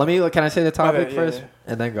it's like. Well, can I say the topic Okay, first, yeah.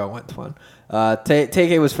 and then go into one.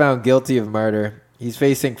 TK was found guilty of murder. He's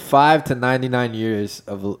facing 5 to 99 years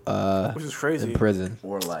of Which is crazy. in prison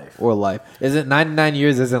Or life. or life. Is it 99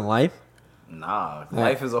 years? Isn't life? Nah,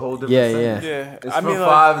 life is a whole different Yeah, thing. Yeah, It's I from mean, like,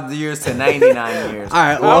 5 years to 99 years. All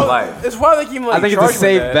right, well, life. it's why they keep like. I think it's a charging with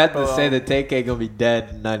safe that, bet to but, say that TK gonna be dead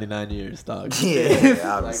in 99 years, dog. Yeah,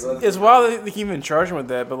 obviously. It's wild they keep even charging with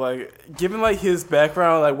that, but like, given like his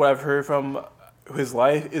background, like what I've heard from his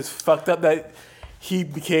life, is fucked up that he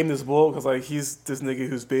became this bull because like he's this nigga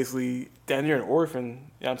who's basically damn near an orphan. You know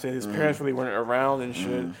what I'm saying? His parents really weren't around and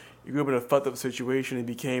shit. He grew up in a fucked up situation and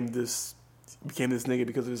became this nigga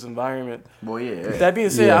because of his environment. Well, yeah. That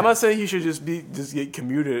being said, Yeah. I'm not saying he should just get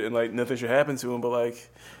commuted and like nothing should happen to him, but like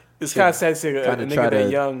it's kind of sad to see a Kinda nigga try that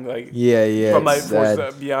to- young, like Yeah. from like it's sad.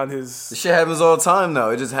 forced beyond his. This shit happens all the time,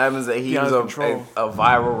 though. It just happens that he Beyond was control. a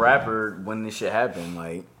viral rapper when this shit happened.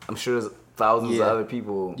 Like, I'm sure there's thousands Yeah. of other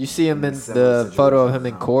people. You see him in similar the photo of him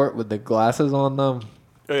in situations now. court with the glasses on them.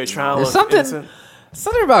 Oh, yeah, trying to There's look something- innocent.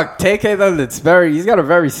 Something about TK though that's he's got a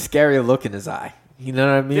very scary look in his eye. You know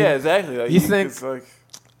what I mean? Yeah, exactly. Like, You think- it's like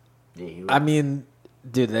Yeah, he I mean,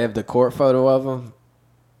 dude, they have the court photo of him.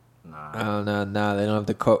 Nah. I don't know. No, they don't have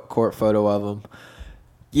the court photo of him.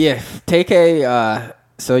 Yeah, TK.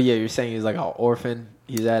 So yeah, you're saying he's like an orphan.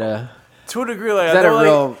 He's at a to a degree, like Is that I know, a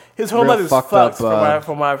real- like, his whole real life is fucked fucked up,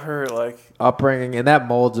 from what I've heard. Like, upbringing, and that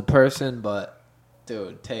molds a person. But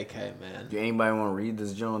dude, TK, man. Do anybody want to read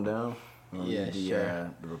this joint down? Yeah,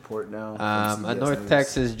 sure. The report down. from A CBS North News?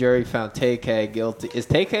 Texas jury found TK guilty. Is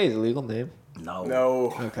TK his legal name? No.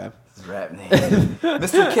 no, Okay. His rap name.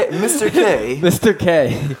 Mr. K. Mr. K. Mr.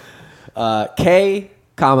 K. K,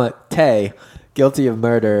 Tay, guilty of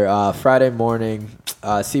murder. Friday morning,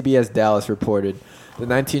 CBS Dallas reported the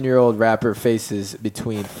 19-year-old rapper faces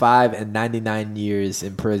between 5 and 99 years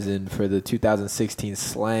in prison for the 2016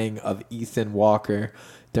 slaying of Ethan Walker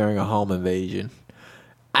during a home invasion.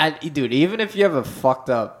 Dude, even if you have a fucked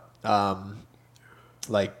up,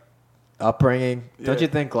 like, upbringing, don't Yeah. you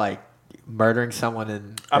think, like, murdering someone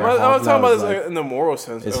in I'm their not home, talking that about was, this like- like, in the moral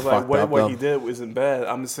sense it's of like fucked what up, he though. did isn't bad.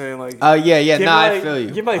 I'm just saying like. Oh, yeah. given, No, like, I feel you.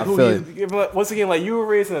 Given like I who feel he's, you. given, like, once again, like you were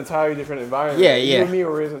raised in an entirely different environment. Yeah, You yeah. and me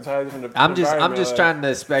were raised in an entirely different I'm just environment. trying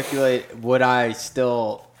to speculate. Would I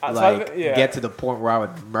still So like yeah. get to the point where I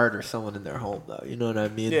would murder someone in their home though? You know what I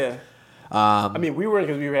mean? Yeah, I mean we weren't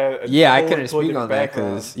because we had. I whole couldn't totally speak on different that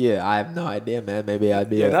background. because I have no idea, man. Maybe I'd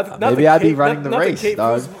be Yeah, maybe I'd be cape- running the not race, cape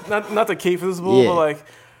dog. for this- not the cape for this bull, Yeah. but like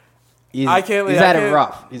He's, I can't- He's I had it can't-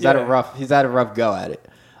 rough. He's had yeah. a rough. He's had a rough go at it.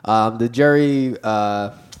 The jury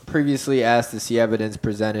previously asked to see evidence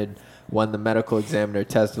presented when the medical examiner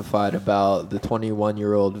testified about the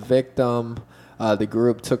 21-year-old victim. The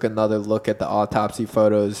group took another look at the autopsy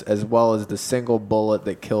photos as well as the single bullet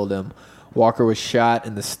that killed him. Walker was shot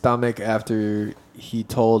in the stomach after he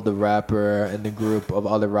told the rapper and the group of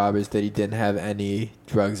other robbers that he didn't have any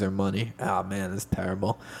drugs or money. Oh, man, that's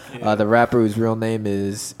terrible. Yeah. The rapper, whose real name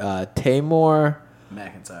is Tamor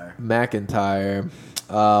McIntyre. McIntyre,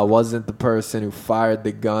 wasn't the person who fired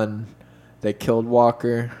the gun that killed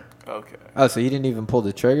Walker. okay. Oh, so he didn't even pull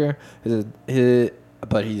the trigger?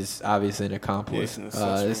 But he's obviously an accomplice. Yeah, he's an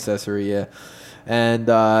accessory. Accessory, yeah. And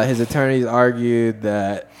his attorneys argued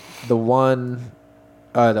that one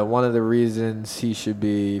of the reasons he should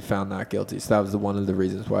be found not guilty. So that was one of the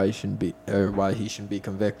reasons why he shouldn't be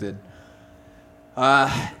convicted.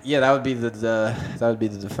 Yeah, that would be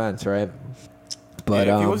the defense, right? But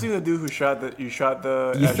yeah, if he wasn't even the dude who shot the you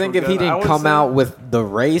actual think if he gun, I didn't would come say- out with the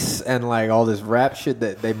race and like all this rap shit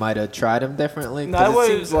that they might have tried him differently? No, Because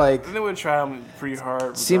it seems like they would try him pretty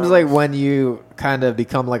hard. seems like when you kind of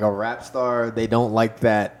become like a rap star, they don't like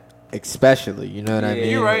that, especially. You know what I Yeah,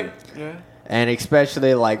 mean? you're right. Yeah. And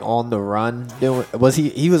especially like on the run,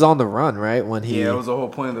 he was on the run, right? When he that was the whole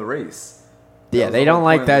point of the race. Yeah, was they the don't whole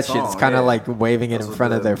like point that of the shit. It's song, kind of yeah. like waving it That's in what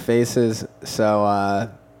front of the- their faces. So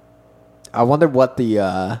I wonder what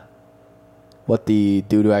the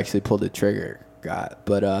dude who actually pulled the trigger got.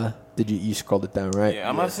 But did you scrolled it down, right? Yeah,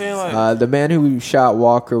 I'm not saying like The man who shot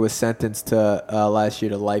Walker was sentenced to last year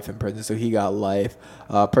to life in prison, so he got life.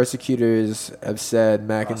 Persecutors have said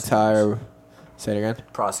McIntyre. Say it again.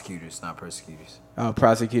 Prosecutors, not persecutors.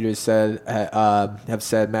 Prosecutors have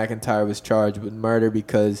said McIntyre was charged with murder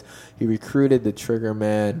because he recruited the trigger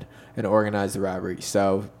man and organized the robbery.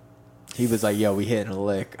 So he was like, "Yo, we hitting a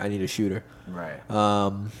lick. I need a shooter." Right.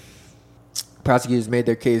 Prosecutors made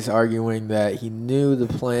their case arguing that he knew the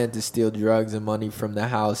plan to steal drugs and money from the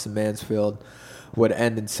house in Mansfield would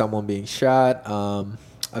end in someone being shot.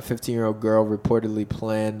 A 15-year-old girl reportedly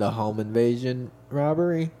planned the home invasion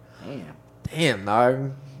robbery. Damn,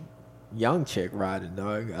 dog. Young chick riding,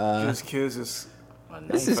 dog. his kids is.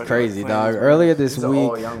 This is fucking crazy, plans, dog. bro. Earlier this These are week,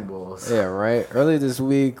 all young bulls. yeah, right. Earlier this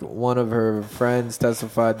week, one of her friends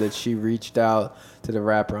testified that she reached out to the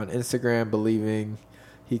rapper on Instagram, believing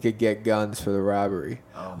he could get guns for the robbery.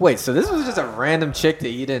 Wait, so this was just a random chick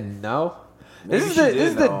that you didn't know? Maybe This she is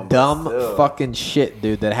did the know him, but dumb still. fucking shit,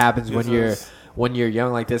 dude, that happens This is- when you're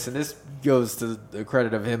young like this, and this goes to the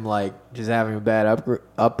credit of him like just having a bad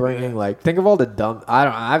upbringing. Yeah. Like, think of all the dumb.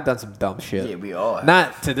 I've done some dumb shit. Yeah, we all have.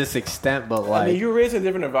 Not to this extent, but like. I mean, you were raised in a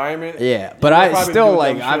different environment. Yeah, but You I probably still do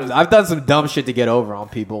like dumb shit. I've done some dumb shit to get over on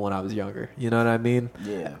people when I was younger. You know what I mean?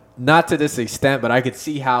 Yeah. Not to this extent, but I could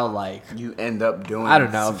see how like You end up doing. I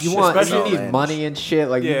don't know some if you shit want if that's you need outlandish. money and shit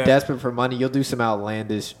like you're Yeah. desperate for money, you'll do some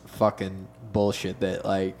outlandish fucking bullshit that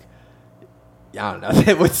like I don't know.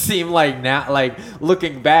 It would seem like now, like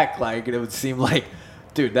looking back, like it would seem like,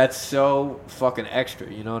 dude, that's so fucking extra.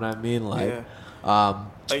 You know what I mean? Like, Like,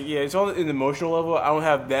 yeah, it's on an emotional level. I don't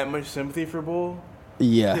have that much sympathy for Bull.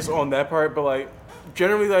 yeah, Just on that part, but like,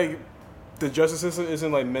 generally, like, the justice system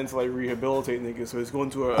isn't like meant to like rehabilitate niggas, so it's going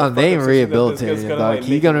to a. they ain't fucking system rehabilitating that's him, gonna, dog. like, He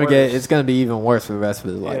make it gonna get worse. it's gonna be even worse for the rest of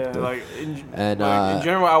his life. Yeah, dude. like And, in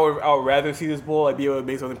general, I would rather see this Bull like be able to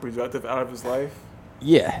make something productive out of his life.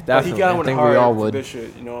 Yeah, Like, definitely. he got I one think hard we all for would. this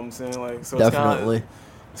shit. You know what I'm saying? Like, so Definitely.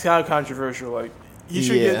 it's kind of controversial. Like, he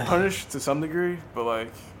should Yeah. get punished to some degree, but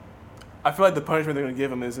like, I feel like the punishment they're gonna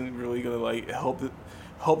give him isn't really gonna like help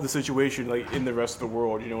the situation like in the rest of the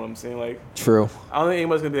world. You know what I'm saying? Like, True. I don't think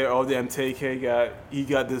anybody's gonna be like, oh damn, he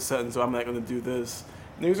got this sentence, so I'm not gonna do this.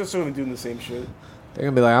 Niggas are still gonna be doing the same shit. They're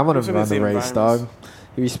gonna be like, I'm gonna It's in run the the same race, dog. environments.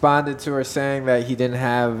 He responded to her saying that he didn't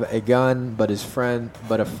have a gun, but his friends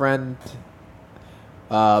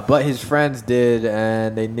did,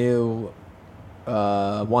 and they knew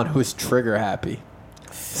one who was trigger happy.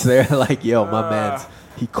 So they're like, yo, my man's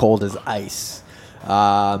he cold as ice.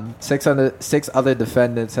 6 other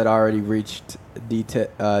defendants had already reached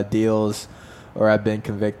deals or have been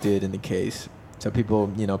convicted in the case. So people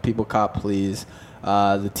caught pleas.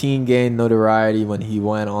 The teen gained notoriety when he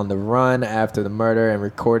went on the run after the murder and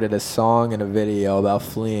recorded a song and a video about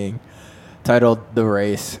fleeing titled The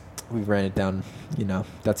Race. We ran it down.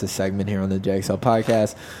 That's a segment here on the JXL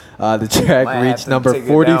podcast. The track Might have reached to number take it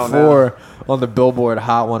down 44 on the Billboard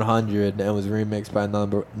Hot 100 and was remixed by a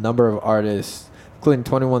number of artists, including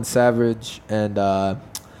 21 Savage and YMB,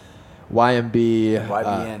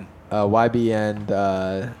 YBN. YB and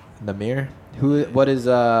Namir. What is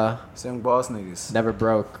It's young boss niggas. Never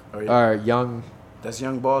Broke Oh, yeah. or Young? That's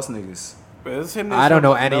young boss niggas. But it's him I don't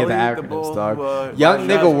know any of the acronyms, dog. Young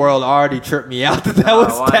Nigga World already tripped me out that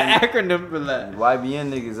was the YB. acronym for that. YBN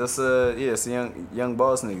niggas. That's it's young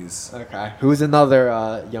boss niggas. Okay. Who's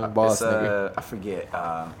another young boss It's, nigga? I forget.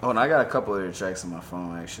 Hold on, I got a couple of their tracks on my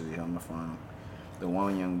phone actually. On my phone, the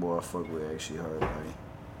one young boy I fuck with actually hard. Like,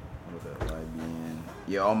 what up, YBN?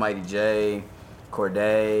 Yeah, Almighty J,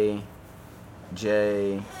 Corday,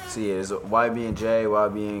 J. See, yeah, it's YBN J,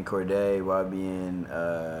 YBN Corday, YBN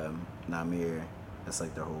Namir. That's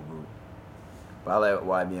like the whole group. But I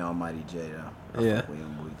like YBN Almighty J though. I Yeah. fuck with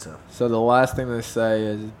Young Boy tough. So the last thing to say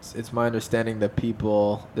is it's my understanding that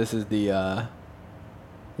people. This is the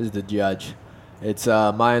judge. It's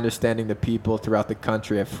my understanding that people throughout the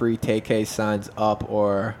country have free TK signs up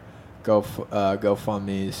or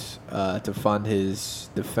GoFundMe's to fund his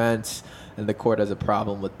defense, and the court has a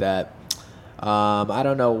problem with that. I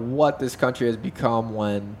don't know what this country has become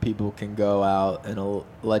when people can go out and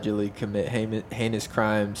allegedly commit heinous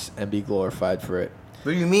crimes and be glorified for it.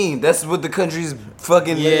 What do you mean? That's what the country's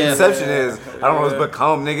fucking Yeah. inception is. I don't know what's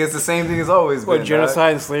become, nigga. It's the same thing as always been. What,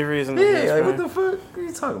 genocide and slavery isn't dog. Yeah, like what the fuck are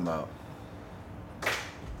you talking about?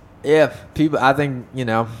 Yeah, people. I think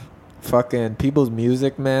fucking people's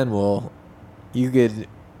music, man, will you could.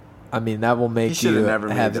 I mean, that will make He should've you never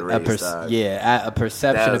made have the a race, dog. a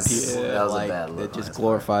perception of That's- people that was a like bad look that on just his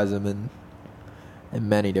glorifies him in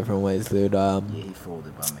many different ways, dude. Yeah, he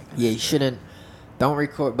folded by making. Yeah, you shouldn't. Don't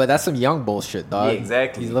record, but that's some young bullshit, dog. Yeah,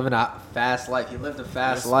 exactly. He's living a fast life. He lived a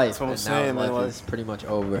fast That's life, what I'm and now saying, his man, life like- is pretty much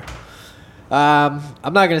over. I'm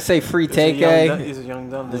not gonna say free He's a take. He's a young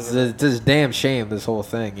dumb This nigga. is a damn shame. This whole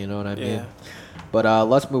thing, you know what I mean? Yeah. But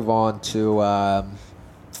let's move on to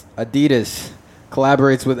Adidas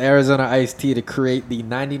collaborates with Arizona Iced Tea to create the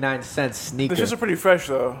 99-cent sneaker. The shits are pretty fresh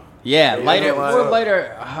though. Yeah, Yeah, lighter, yeah, more yeah.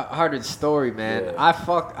 lighter-hearted story, man. Yeah. I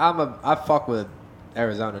fuck with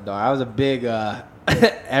Arizona, dog. I was a big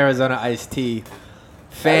Arizona Iced Tea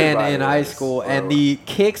fan Everybody in high is, school, bro. and the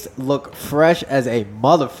kicks look fresh as a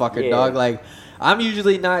motherfucker, Yeah. dog. Like, I'm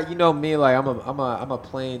usually not, you know me, like I'm a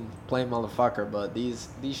plain motherfucker, but these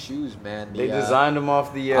shoes, man. They the, designed them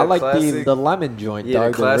off the I like classic. the lemon joint, Yeah, the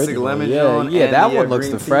dog. classic original. lemon yeah, joint yeah, and that the, one looks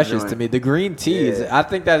green the tea freshest joint. to me. The green teas, Yeah. I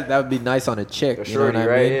think that would be nice on a chick. The You know what shorty,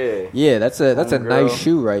 I right? mean? Yeah. Yeah, that's a Homegirl. nice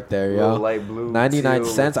shoe right there, yo. Little light blue, 99 teal.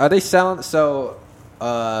 cents. Are they selling? So,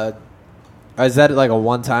 is that like a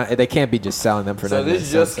one time? They can't be just selling them for. So 99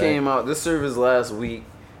 this just cents, right? came out. This service last week.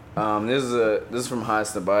 This is from High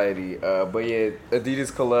Sobriety. But yeah,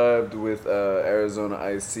 Adidas collabed with Arizona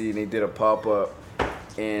Iced Tea, and they did a pop up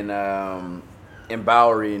in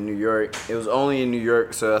Bowery in New York. It was only in New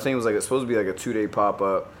York, so I think it was it's supposed to be like a 2-day pop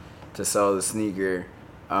up to sell the sneaker.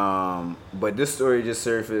 But this story just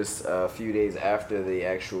surfaced a few days after the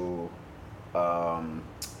actual,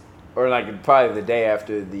 or like probably the day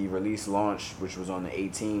after the release launch, which was on the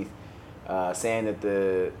 18th, saying that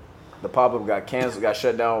the pop-up got canceled, got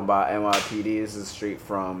shut down by NYPD. This is straight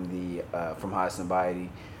from from High Sobriety.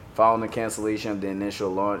 Following the cancellation of the initial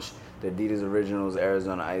launch, the Adidas Originals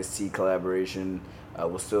Arizona Iced Tea collaboration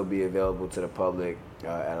will still be available to the public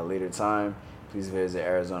at a later time. Please visit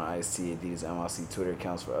Arizona Iced Tea Adidas NYC Twitter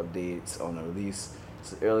accounts for updates on the release.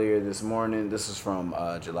 So earlier this morning, this is from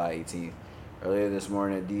July 18th. Earlier this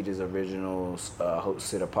morning, Adidas Originals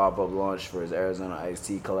hosted a pop-up launch for his Arizona Iced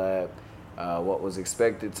Tea collab. What was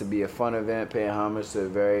expected to be a fun event, paying homage to a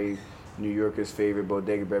very New Yorkers' favorite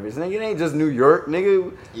bodega beverage. Nigga, it ain't just New York,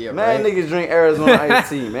 nigga. Yeah, man, right. niggas drink Arizona iced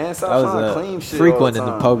tea, man. Stop That was trying to a claim shit. frequent all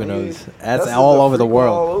in the time, Poconos. nigga. That's just all a over the frequent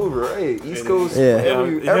world. All over, right? East Coast, Yeah.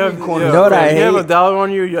 every corner. You know what I If you have hate? $1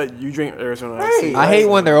 on you, you drink Arizona Iced Tea. I hate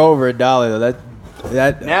when they're over $1 though.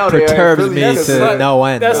 That Now they are perturbs Philly, me that's to like- no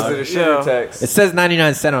end. that's dog. Because of the sugar Yeah. tax. It says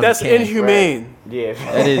 99 cents on That's the can. inhumane. Yeah,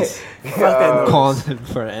 It is. Fuck that noise. Calling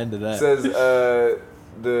for an end of that. says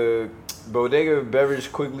the bodega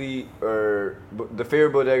beverage quickly, or the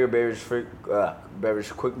favorite bodega beverage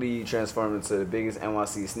quickly transformed into the biggest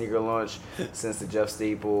NYC sneaker launch since the Jeff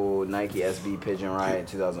Staple Nike SB Pigeon Riot in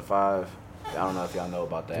 2005. I don't know if y'all know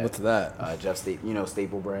about that. What's that? Jeff Staple,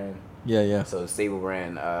 Staple brand. Yeah, yeah. So Staple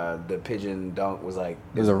brand, the Pigeon Dunk was like.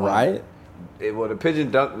 It was a riot? The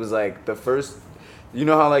Pigeon Dunk was like the first. You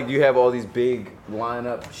know how like you have all these big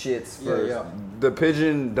lineup shits first. Yeah. The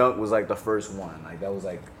Pigeon Dunk was like the first one. Like that was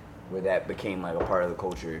like where that became like a part of the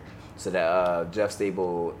culture. So that Jeff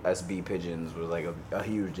Staple SB Pigeons was like a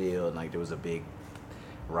huge deal, and like there was a big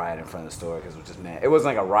riot in front of the store because it was just mad. It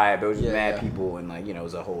wasn't like a riot, but it was just mad people, and like it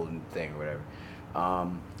was a whole thing or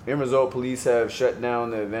whatever. In result, police have shut down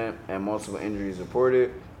the event and multiple injuries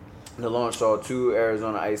reported. The launch saw 2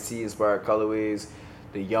 Arizona Iced Tea inspired colorways,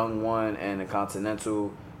 the Young One and the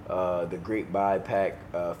Continental, the Great Buy Pack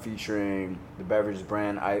featuring the beverage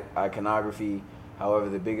brand iconography. However,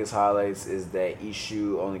 the biggest highlights is that each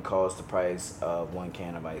shoe only costs the price of 1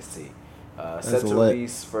 can of iced tea. Set to lit.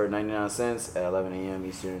 release for 99 cents at 11 a.m.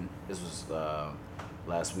 Eastern. This was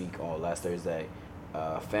last Thursday.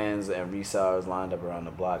 Fans and resellers lined up around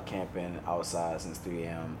the block camping outside since 3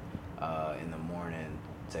 a.m. In the morning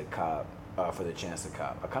to cop for the chance to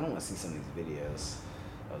cop. I kind of want to see some of these videos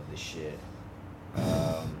of this shit.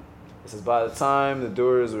 It says by the time the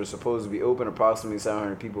doors were supposed to be open, approximately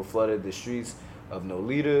 700 people flooded the streets of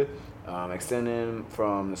Nolita, extending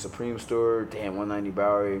from the Supreme Store, 190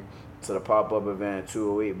 Bowery, to the pop-up event at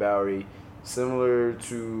 208 Bowery, similar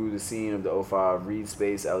to the scene of the 05 Reed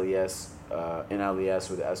Space LES in LES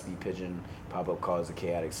with the SB Pigeon pop-up caused the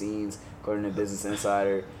chaotic scenes. According to Business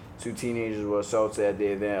Insider, 2 teenagers were assaulted at the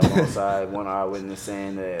event alongside one eyewitness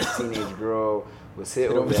saying that a teenage girl was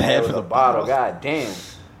hit over the head with a bottle. God damn.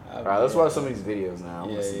 All right, let's watch some of these videos now. I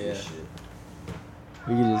want to see this shit.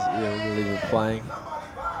 We can just we can leave it playing.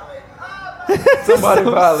 Somebody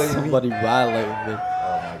violated me. Somebody violated me.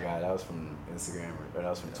 Oh my god, that was from Instagram or that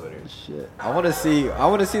was from Twitter. Shit. I want to see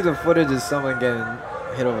the footage of someone getting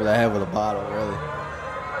hit over the head with a bottle. Really.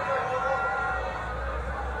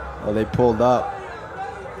 Oh, they pulled up.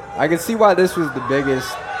 I can see why this was the biggest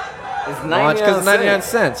It's launch because 99 99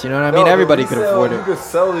 cents. You know what I mean? Everybody could afford You it. could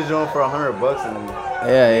sell the joint for $100 and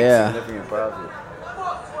Yeah, make significant profit.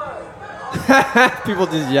 yeah. People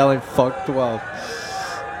just yelling, fuck 12.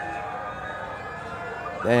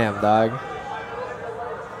 Damn, dog.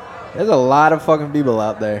 There's a lot of fucking people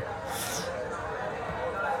out there.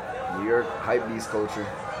 New York hype beast culture.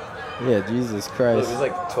 Yeah, Jesus Look, Christ. there's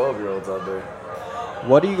like 12-year-olds out there.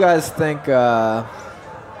 What do you guys think?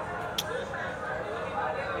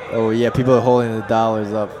 Oh, yeah, people are holding the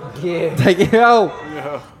dollars up. Yeah. Like, yo,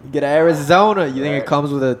 Yeah. you get Arizona. You think Right. it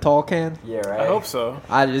comes with a tall can? Yeah, right. I hope so.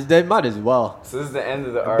 They might as well. So this is the end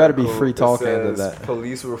of the There article. better be free tall cans of says that.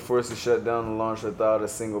 Police were forced to shut down the launch without a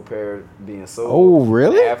single pair being sold. Oh,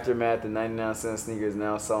 really? In the aftermath, the 99-cent sneaker is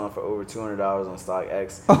now selling for over $200 on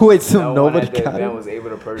StockX. Oh, wait, so No nobody one at the got event it? was able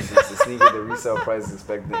to purchase the sneaker. The resale price is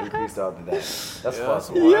expected to increase throughout the day. That's Yeah,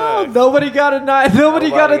 possible. Yo, nobody got a Nobody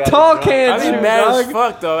got a got a tall joint. can. I'd be dude, mad as dog.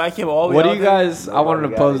 fuck though. I came all the way What do out you there. guys? I wanted to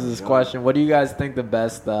Nobody pose got it, this John. question. What do you guys think the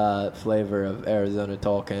best flavor of Arizona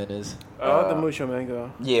tall can is? I want the Mucho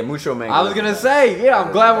Mango. Yeah, Mucho Mango. I was gonna say, yeah.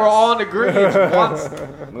 I'm glad we're all in agreement.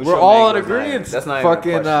 Mucho We're all in Mango is not- agreement. That's not even a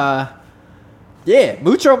Fucking question. yeah,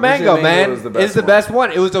 Mucho Mango, Mango man, is the is best the one. best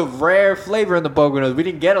one. It was a rare flavor in the Poconos. We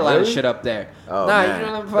didn't get a lot of Really? shit up there. Oh, nah, man. you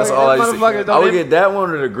know That's all I used to. motherfuckers I don't. would get that one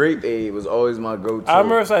or the grape aid was always my go-to. I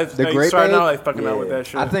remember like, The grape starting aid? out like fucking out with Yeah. that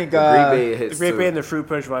shit. I think the grape aid the hits grape too. aid and the fruit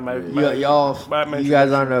punch. y'all, my you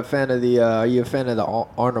guys aren't a fan of the. Are you a fan of the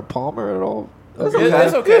Arnold Palmer at all? It's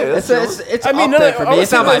okay. Yeah, It's I mean, up there for me.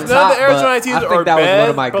 It's not my none top, of the Arizona but I ITs think are that was bad, one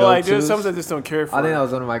of my but like, there's go-tos. some that I just don't care for. I think that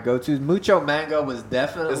was one of my go-tos. Mucho Mango was It's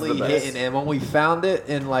definitely the best. hitting, and when we found it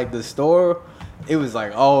in like the store, it was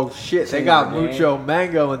like, oh shit, they Changed got the game. Mucho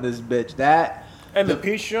Mango in this bitch. That and the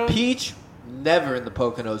peach joint. peach, never in the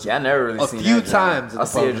Poconos. Yeah, I never really A seen few that joint. times in I the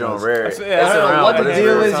see it Poconos. on rare. I It's see- yeah, I don't know around, What but the it's deal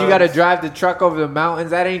rare is, you times. got to drive the truck over the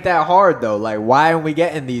mountains. That ain't that hard though. Like, why aren't we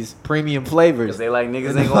getting these premium flavors? Cause they like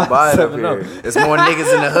niggas ain't gonna buy it up 7-Up. here. It's more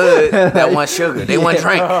niggas in the hood that want sugar. They want Yeah.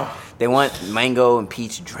 drink. They want mango and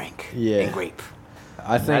peach drink. Yeah. And grape.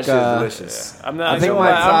 I That think shit's delicious. I'm not. I think I'm,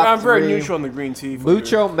 my top I'm very three- neutral on the green tea. flavor.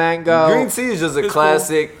 Mucho Mango, Green tea is just a It's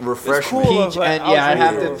classic refreshment. cool. peach, Like, and I'll yeah, I'd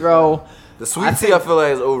have drink to it. throw. The I sweet tea think- I feel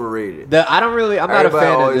like is overrated. I'm not a Everybody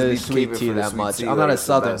fan of always the be sweet caping tea for the that sweet much. tea, I'm like not a it's the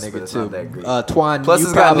southern best, but nigga it's not too. that great. Twan, Plus, you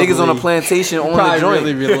it's got niggas on probably- the plantation on you the probably joint.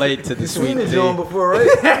 really relate to the You sweet seen the tea. joint before,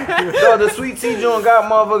 right? Yo, the sweet tea joint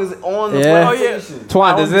got motherfuckers on the Yeah. Oh, yeah. plantation.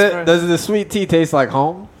 Twan, I does was it? Does the sweet tea taste like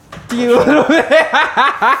home? Do you?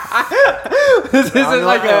 This isn't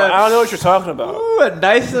like I a, don't know what you're talking about. a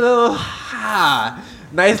nice little,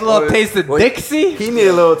 nice little Oh, taste of well, Dixie. He need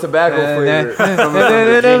a little tobacco flavor from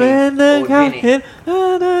the Jenny.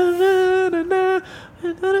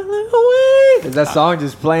 Is that song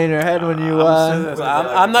just playing in your head when you?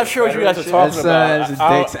 I'm not sure what you guys are talking It's about. it's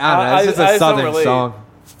Dixie. I don't know. It's just I a just don't southern relate. song.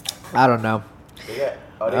 I don't know. They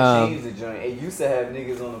Um, changed the joint. It used to have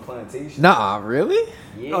niggas on the plantation. Nah, really?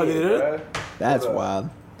 Yeah, Oh, they did? bruh. That's Hold up. wild.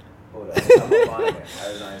 Hold up. I'm gonna find it.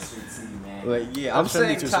 Arizona sweet tea, man. But yeah, I'm That shouldn't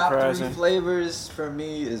saying be too top surprising. 3 flavors for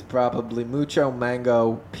me is probably Mucho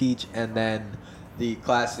Mango, Peach, and then the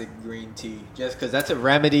classic green tea. Just because that's a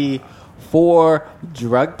remedy for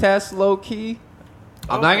drug tests, low key.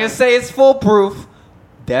 I'm not Okay. gonna say it's foolproof.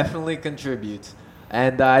 Definitely contributes.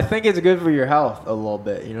 And I think it's good for your health a little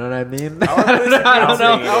bit. You know what I mean? I don't know. I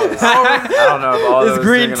don't know if all It's those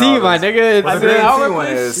green drinking tea, all my those- nigga. It's The green it's- tea one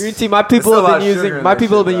is. green tea. My people There's have still a been lot of sugar using. in My that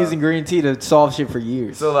people have shit, been though. using green tea to solve shit for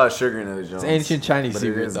years. Still a lot of sugar in those joints. It's ancient Chinese but it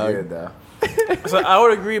secret, is dog. good though. So I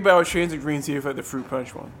would agree, but I would change the green tea for like the fruit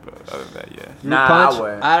punch one. But other than that, yeah. Fruit Nah, punch,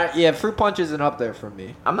 I wouldn't. yeah, fruit punch isn't up there for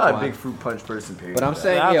me. I'm not Why? a big fruit punch person, period. But I'm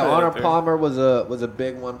saying, Nah, I'll yeah, put it Honor up there. Palmer was a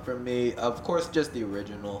big one for me. Of course, just the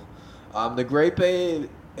original. The grape aid,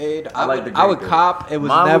 I like the I would grape aid. cop. It was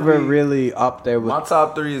Mine would never be- really up there with. my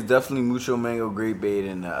top 3 is definitely Mucho Mango, Grape Aid,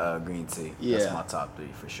 and green tea. Yeah. That's my top 3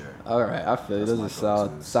 for sure. All right, I feel it. That's Those my are solid,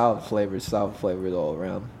 go-tos. solid flavors all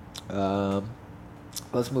around.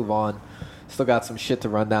 Let's move on. Still got some shit to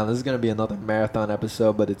run down. This is gonna be another marathon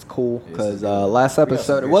episode, but it's cool Yes, because it is. last We got some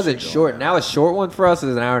episode it good wasn't shit going short. on. Now a short one for us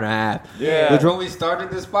is an hour and a half. Yeah. Which when we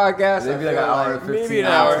started this podcast, Maybe I like feel an hour and 15. maybe an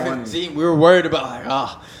hour hour 15. We were worried about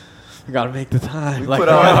like, we gotta make the time. We Like, put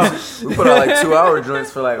out like 2-hour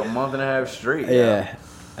joints for like a month and a half straight. yeah.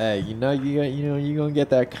 Hey, you gonna get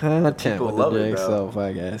that content People with love the it, JXL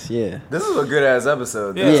podcast. Yeah. This is a good ass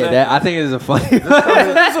episode. Yeah, though. Yeah, that I think it is a funny.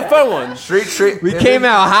 It's a fun one. Straight. We and came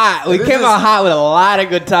then- out hot. We and came this out is- hot with a lot of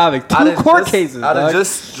good topics. out 2 of court just- cases. Out of dog.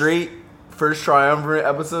 just straight first triumvirate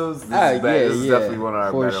episodes, this is definitely one of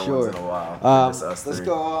our better ones in a while. Let's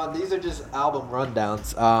go on. These are just album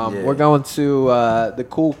rundowns. We're going to the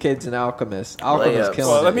Cool Kids and Alchemist. Alchemist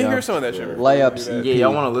killing Well, let it, me yo. hear some of that shit. Layups EP. Yeah,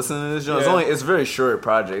 y'all want to listen to this, John? Yeah. It's a very short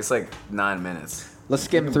project. It's like 9 minutes. Let's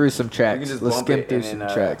skim through some We can tracks. just Let's bump skim it through and some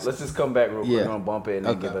then, tracks. Let's just come back real quick. Yeah. We're gonna bump it and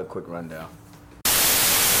then Okay. give a quick rundown.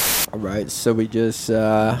 All right, so we just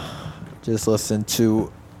listened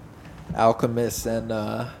to Alchemist and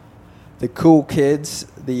the Cool Kids,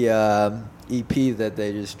 the EP that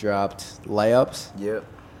they just dropped, Layups. Yep.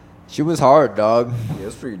 She was hard, dog. Yeah,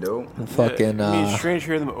 it's pretty dope. Fucking. I mean, it's strange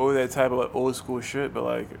hearing them owe that type of like old school shit, but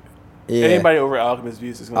like Yeah. anybody over Alchemist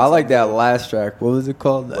Beast is gonna I like sound that good. last track. What was it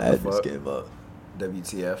called? What the I just fuck? gave up.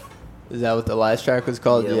 WTF. Is that what the last track was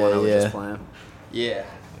called? Yeah, the one I was just playing. Yeah.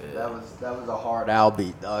 That was a hard Al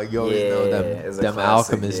beat, dog. You always know it's a them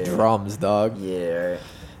classic, Alchemist yeah. drums, dog. Yeah, right.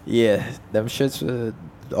 Yeah, them shits.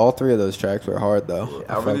 All three of those tracks were hard though.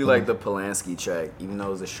 I really like the Polanski track, even though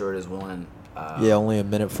it was the shortest one. Yeah, only a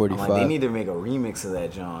minute I'm 45. like, they need to make a remix of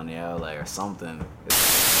that, John. Yeah, like or something.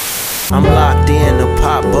 I'm locked in, the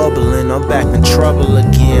pot bubbling, I'm back in trouble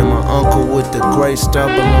again. My uncle with the gray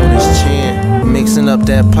stubble on his chin. Mixing up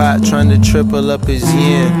that pot, trying to triple up his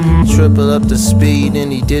yen. Triple up the speed,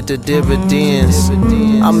 and he did the dividends.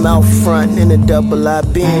 I'm out front in a double I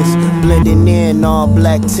Benz, blending in, all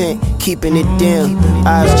black tint, keeping it dim.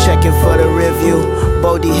 I was checking for the review.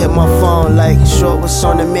 Bodie hit my phone like, short, what's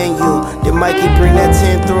on the menu? Did Mikey bring that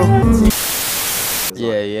 10 through?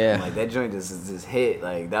 Yeah. Like that joint just hit.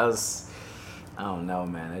 Like that was, I don't know,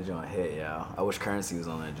 man. That joint hit, yo. I wish Currency was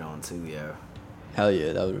on that joint too, yo. Hell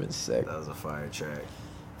yeah, that would have been sick. That was a fire track.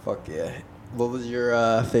 Fuck yeah. What was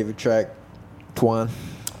your favorite track, Twan?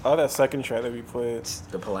 Oh, that second track that we played.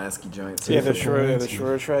 The Polanski joint too. Yeah, the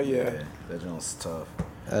shorter track. Yeah. That joint's tough.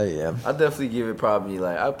 Oh yeah. I'd definitely give it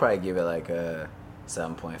I'd probably give it like a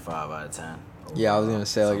 7.5 out of 10. Yeah, I was gonna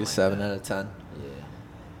say like a Something 7 out of 10. Yeah.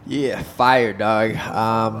 Yeah, fire, dog.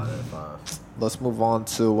 Out of 5. Let's move on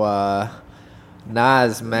to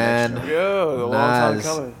Nas, man. Yo, a long time Nas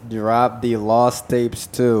coming. dropped the Lost Tapes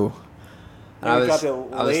too. And Yeah, I we was dropped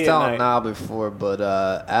it I was late at telling night. Nah before,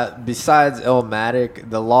 but besides Illmatic,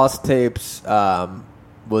 the Lost Tapes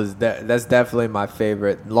that's definitely my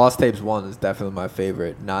favorite. Lost Tapes 1 is definitely my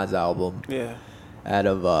favorite Nas album Yeah. out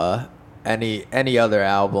of any other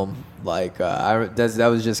album. Like that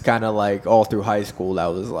was just kind of like all through high school. That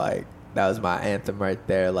was my anthem right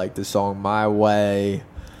there. Like the song "My Way."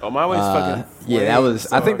 Oh, my way's fucking. Yeah, that was.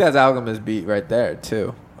 flames, I think dog. that's Alchemist beat right there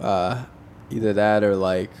too. Either that or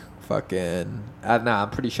like fucking. I'm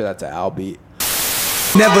pretty sure that's an Al beat.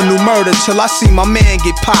 Never knew murder till I see my man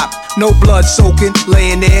get popped. No blood soaking,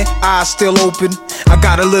 laying there, eyes still open. I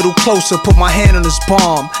got a little closer, put my hand on his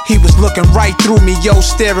palm. He was looking right through me, yo,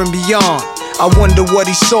 staring beyond. I wonder what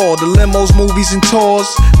he saw, the limos, movies, and tours.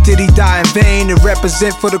 Did he die in vain and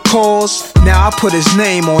represent for the cause? Now I put his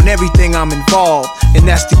name on everything I'm involved, and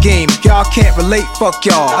that's the game. If y'all can't relate, fuck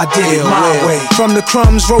y'all. I did it my way. From the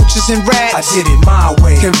crumbs, roaches, and rats, I did it my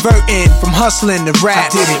way. Converting from hustling to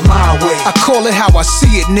rap, I did it my way. I call it how I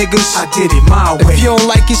see it, niggas. I did it my way. If you don't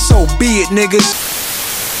like it, so be it,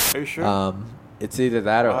 niggas. Are you sure? It's either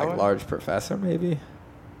that or My like Way? Large Professor maybe.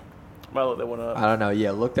 Might look that one up. I don't know.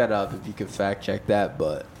 Yeah, look that up if you could fact check that.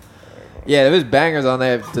 But yeah, there was bangers on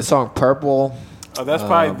there. The song "Purple." Oh, that's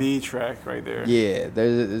probably the track right there. Yeah,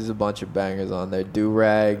 there's a bunch of bangers on there. Do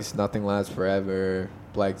Rags, Nothing Lasts Forever,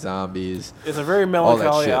 Black Zombies. It's a very that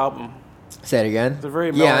melancholy shit. album. Say it again. It's a very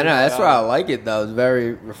yeah, I know. melancholy That's why I album. like it though. It's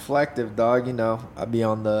very reflective, dog. You know, I be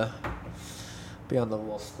on the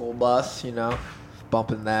little school bus. You know,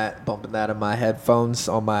 bumping that in my headphones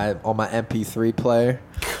on my MP3 player.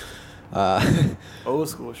 Old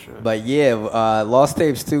school shit. But yeah, Lost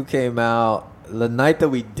Tapes 2 came out the night that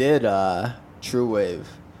we did True Wave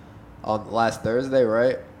on last Thursday,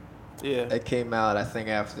 right? Yeah. It came out, I think,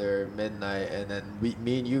 after midnight, and then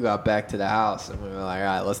me and you got back to the house, and we were like, all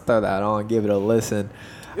right, let's throw that on, give it a listen.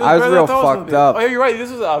 I was better than real I thought it was gonna fucked be. up. Oh, yeah, you're right. This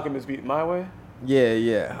is the Alchemist beat, My Way.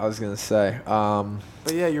 Yeah, I was gonna say.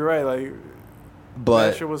 But yeah, you're right. Like, But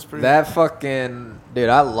that shit was pretty. that fucking dude,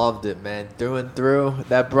 I loved it, man. Through and through,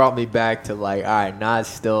 that brought me back to like, all right, Nas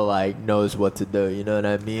still like knows what to do. You know what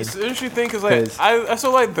I mean? It's an interesting thing because like 'Cause- I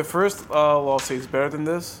still like the first Lost Tapes better than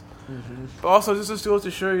this. But also just goes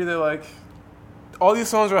to show you that like all these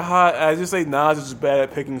songs are hot. I just say Nas is just bad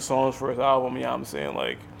at picking songs for his album. You know what I'm saying?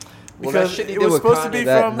 Like Well, that because shit he it did was with supposed to Kanye, be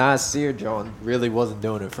that from Nasir John really wasn't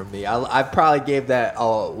doing it for me. I probably gave that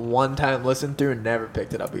a one-time listen through and never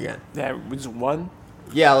picked it up again. yeah, just one.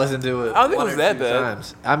 Yeah, I listened to it. I don't think it one was or that two bad.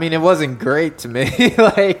 times. I mean, it wasn't great to me.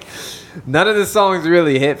 Like, none of the songs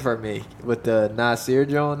really hit for me with the Nasir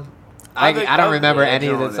Joan. I don't remember any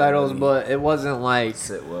of the Joan, titles, really but it wasn't like.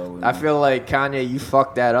 Sit well with I me. feel like Kanye, you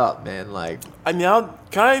fucked that up, man. Like, I mean,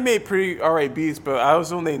 Kanye made pretty alright beats, but I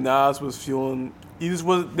was when Nas was feeling. He just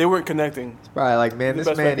was. They weren't connecting. it's probably like, man, The this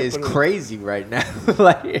best way I man can is put it. crazy right now.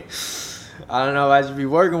 Like, I don't know. I should be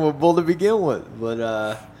working with Bull to begin with, but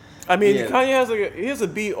I mean, Yeah. Kanye has a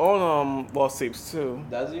beat on Lost Tapes too.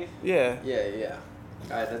 does he? Yeah. Yeah.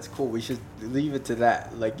 All right, that's cool. We should leave it to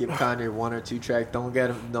that. Like, give Kanye 1 or 2 tracks. Don't give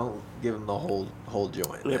him the whole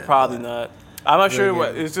joint. Yeah, man. probably But- not. I'm not sure Yeah,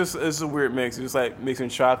 what. yeah. It's a weird mix. It's just like mixing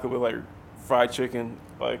chocolate with like fried chicken.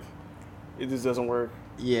 Like, it just doesn't work.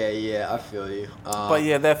 Yeah, I feel you. But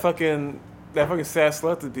yeah, that fucking Sad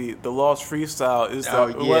Selected beat, the Lost Freestyle is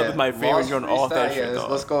one of my favorite Lost joint off that Freestyle, shit. yeah,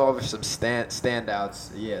 dog. let's go over some standouts.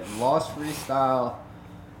 Yeah, Lost Freestyle.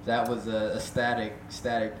 That was a static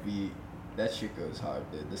beat. That shit goes hard,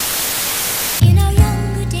 dude. In our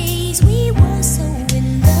younger days, we were so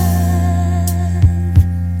in love,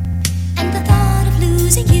 and the thought of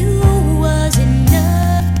losing you was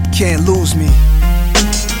enough. Can't lose me.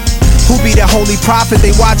 Who be that holy prophet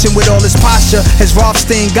they watching with all his posture? His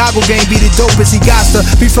Rothstein goggle game be the dopest he got to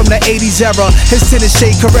be from the 80s era. His tennis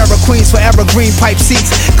shade Carrera, Queens forever, green pipe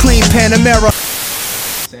seats, clean Panamera.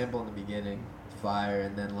 Sample in the beginning, fire,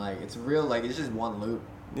 and then like it's real, like it's just one loop.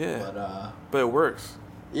 Yeah. But But it works.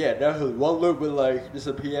 yeah, definitely one loop with like just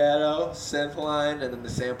a piano, synth line, and then the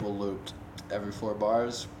sample looped every 4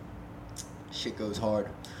 bars. Shit goes hard.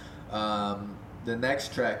 The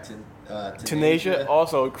next track, Tenacia,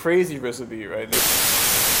 also a crazy recipe right there.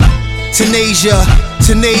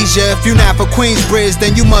 Tenacia, if you're not for Queensbridge,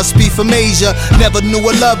 then you must be from Asia. Never knew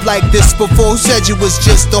a love like this before. Who said you was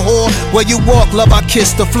just a whore? Where you walk, love, I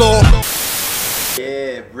kiss the floor.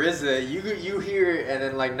 Yeah, RZA, you hear it, and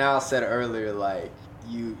then like Niall said earlier, like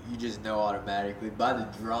you just know automatically by the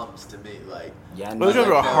drums to me, like Yeah, I Those know.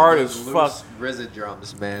 drums are hard as fuck. RZA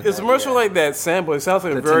drums, man. It's more so like that sample. It sounds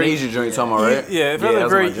like The a very Tunisia joint you talking about, right? Yeah, it feels like a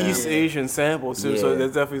that's very my jam. East Asian sample too. So Yeah.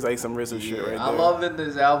 there's definitely like some RZA shit right there. I love in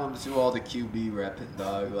this album too all the QB repping,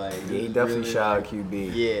 dog. Like Yeah, he it's definitely really, shout out like,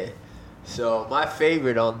 QB. Yeah. So my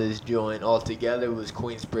favorite on this joint altogether was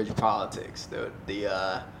Queensbridge Politics,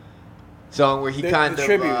 the song where he The kind of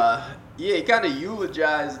tribute. he kind of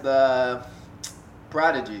eulogized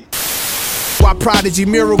Prodigy. Why Prodigy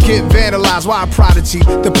mural get vandalized? Why Prodigy?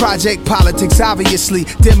 The project politics, obviously.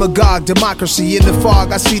 Demagogue, democracy in the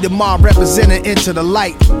fog. I see the mob representing into the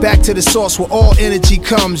light. Back to the source where all energy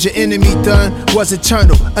comes. Your enemy done was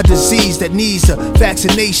eternal. A disease that needs a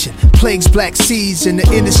vaccination. Plagues black seeds in the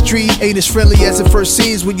industry. Ain't as friendly as it first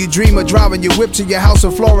seems when you dream of driving your whip to your house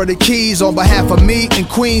in Florida Keys. On behalf of me and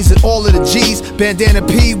Queens and all of the G's, Bandana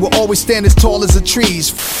P will always stand as tall as the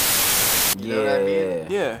trees. You know what I mean?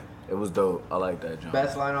 Yeah. It was dope. I like that joint.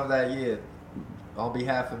 Best line of that year. On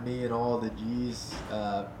behalf of me and all the G's,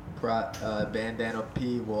 Bandana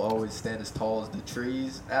P will always stand as tall as the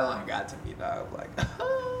trees. That line got to me, dog. Like,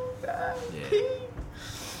 oh, God, P.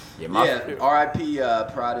 Yeah, my Yeah, R.I.P.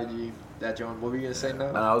 Prodigy. That joint. What were you gonna say now?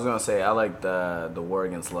 And I was gonna say I like the War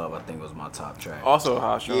Against Love. I think was my top track. Also a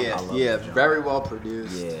hot show. Yeah, I love yeah, that joint. very well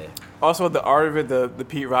produced. Yeah. Also the art of it, the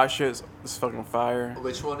Pete Rock shit is fucking fire.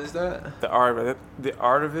 Which one is that? The art of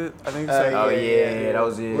it, I think it's like Oh, yeah, that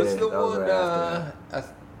was it. What's the That was one? right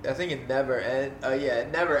after I think it never ends. Oh yeah,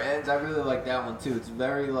 it never ends. I really like that one too. It's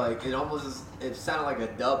very like it almost is, it sounded like a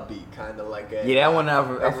dub beat, kind of like a Yeah, that one. I a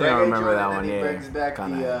think I reggae remember joint, that and one. then Yeah. he brings back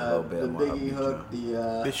Kinda had a little bit the more Biggie upbeat hook. joint.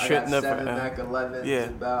 The This I shit got never 7 ends. Mac 11s, Yeah.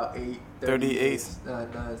 about 8 38.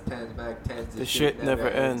 9s, 10s, Mac 10s. The shit never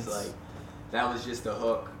ends. Like that was just a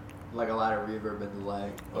hook, like a lot of reverb and delay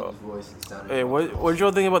on his voice. It sounded. Hey, what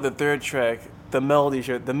y'all think about the third track? The melody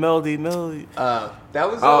shit. The melody. That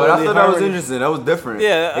was. Oh, I really thought that was hard. interesting. That was different.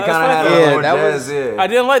 Yeah, it that's kind of fine. had Yeah, a more that jazz. was- Yeah. I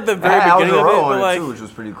didn't like the very It had beginning of it, Al Jarreau but on like it too, which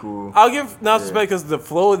was pretty cool. I'll give not respect because the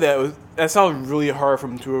flow of that sounds really hard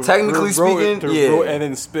from to Technically speaking, yeah. wrote and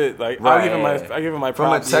then spit. Like I'll give him my From a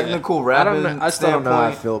props. technical I rapping don't know. I still don't know how I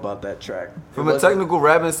standpoint. feel about that track. From a technical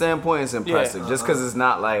rapping standpoint, it's impressive. Yeah. Just because it's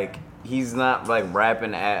not like he's not like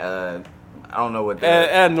rapping at I don't know what that.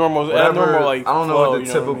 At normal like I don't know flow, what the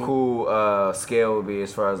you know what I mean? typical scale would be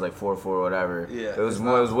as far as like 4/4 or whatever. Yeah, it was it's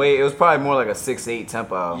more. not- It was probably more like a 6/8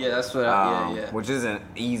 tempo. Yeah, that's what. Yeah. Which isn't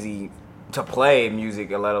easy to play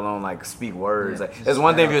music, let alone like speak words. Yeah, like just it's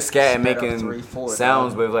one thing if you're sped scatting up making 3/4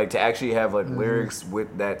 sounds, down. but like to actually have like lyrics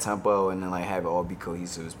with that tempo and then like have it all be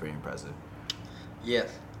cohesive is pretty impressive. Yes,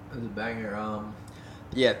 it was a banger.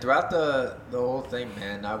 Yeah, throughout the whole thing,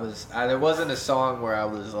 man, there wasn't a song where I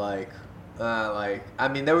was like, Like, I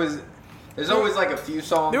mean, there's always like a few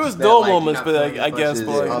songs. There was that, dull like, you're moments, not but feeling like, I as guess, much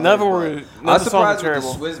but as like others, none of but them were. I None was of the songs were surprised with the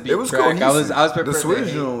terrible. Swizz Beat It was track. I was cohesive. prepared The to Swizz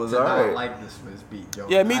hate, joint was to not alright. like the Swizz Beat joint.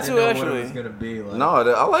 Yeah, me I too, didn't know what actually. it was gonna be like. No,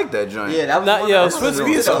 I like that joint. Yeah, that was Not- one yeah, of Swizz the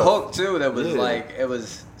Beatz- a hook too. That was Yeah. like it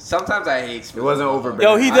was. Sometimes I hate Swizz. It wasn't overbearing.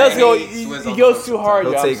 Yo, he I does go. hate He Swizz on goes hooks too hard.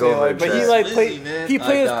 He'll You know what I'm take saying? over Like, a but he track. like Swizzy, played. man. He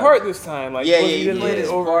played his Like, part this time. Like, Yeah, he didn't he let played it his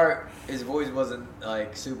over. part. His voice wasn't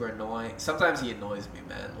like super annoying. Sometimes he annoys me,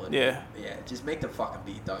 man. When, Yeah. Yeah, just make the fucking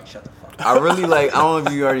beat, dog. Shut the fuck up. I really like. I don't know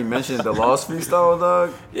if you already mentioned the Lost freestyle,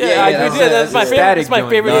 dog. Yeah, Yeah, I that's did. a- That's my that's a favorite. static It's my joint,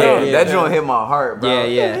 favorite dog. song. That joint hit my heart, bro.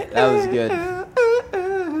 Yeah, that was good.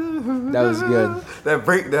 That was good. That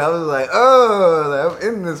breakdown, I was like, oh, I'm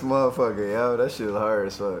in this motherfucker, yo. That shit was hard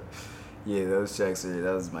as fuck. Yeah, those tracks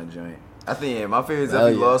that was my joint. I think my favorite is Hell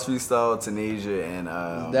definitely yeah. Lost Freestyle, Tenasia,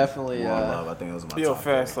 and Definitely, More Love. I think those were my Yo, top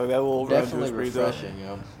fast three. like that little Definitely run was pretty dope. refreshing,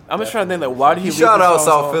 yo. I'm just trying to think like why did he He leave shout the out songs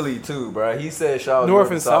South off? Philly too, bro. He said shout out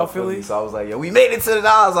North and South Philly? So I was like, yo, we made it to the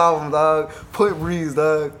Nas album, dog. Point Breeze,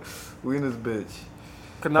 dog. We in this bitch.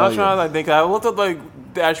 Cause now I'm Oh, trying to like think. I looked up like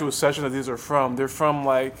the actual section that these are from. They're from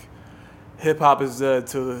like Hip Hop Is Dead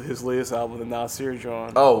to his latest album, the Nasir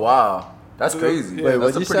John. Oh wow, that's crazy. Yeah, Wait, that's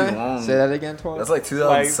what'd you say? long. Say that again, Twan. That's like Like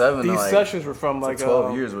 2007. these like, sessions were from like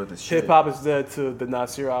 12 years worth of shit. Hip Hop Is Dead to the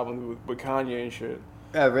Nasir album with Kanye and shit.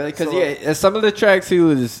 Yeah, really? Because So, yeah, some of the tracks he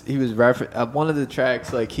was one of the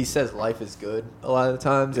tracks like he says life is good a lot of the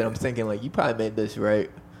times, and I'm thinking like you probably made this right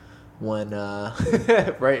when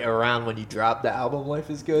right around when you dropped the album Life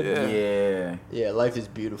is Good. Yeah. Yeah. Life is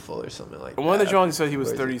beautiful or something like that. One of the Johns said he was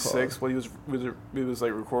What is it 36 called? when he was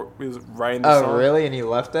like he was writing the Oh song. really? And he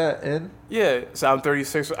left that in? Yeah, so I'm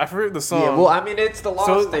 36. I forget the song. Yeah. Well, I mean it's the lost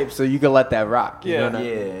So- tape, so you can let that rock. You Yeah. know what I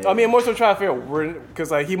mean? Yeah. I mean, I'm more so trying to figure out where, because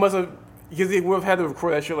like he must have, because he would have had to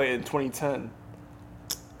record that shit like in 2010.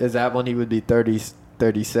 Is that when he would be 36?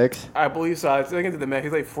 I believe so. I think I did the math.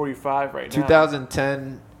 He's like 45 right now.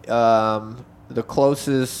 2010. The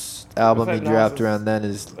closest album he like dropped Nas' around then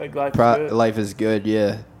is Like Life Is Good. Life is Good,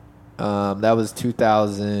 yeah. That was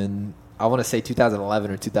 2000. I want to say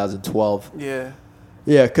 2011 or 2012. Yeah.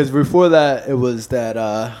 Yeah, because before that it was that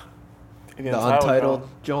And the Untitled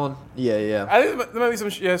John. Yeah. I think there might be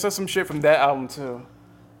some some shit from that album too.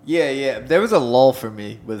 Yeah. There was a lull for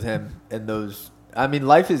me with him in those. I mean,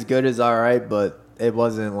 Life is Good is all right, but it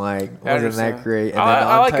wasn't like wasn't that great. And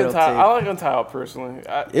I like Untitled Untitled. tape, I like Untitled personally.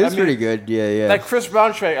 it was pretty good. Yeah. Like Chris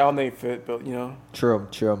Brown track, I don't think fit, but you know, True.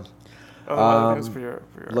 otherwise it was for your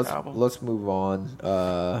album. Let's move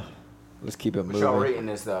on. Let's keep it What y'all moving. rating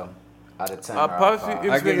this though? Out of 10 or Probably out of 5? it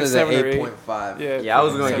I was give maybe it 7 or an 8. 8.5. Yeah, Yeah, I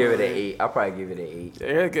was gonna 7 give it or an 8. I'll probably give it an 8.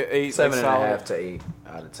 Yeah, like an 8. 7.5 to 8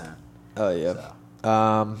 out of 10. Oh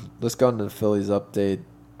yeah. Let's go into the Phillies update.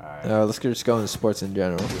 Alright. Let's just go into sports in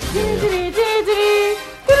general.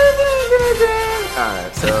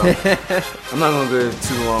 Alright, so I'm not gonna go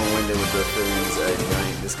too long-winded with the Phillies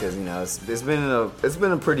joint, just because it's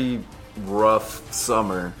been a pretty rough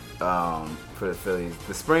summer for the Phillies.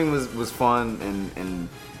 The spring was fun and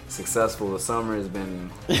successful. The summer has been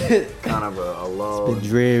kind of a lull. Been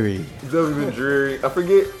dreary. It's definitely been dreary.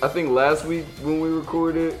 I think last week when we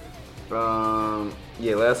recorded,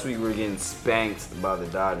 last week we were getting spanked by the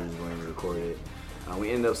Dodgers when we recorded.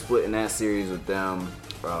 We ended up splitting that series with them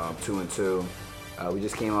 2-2. We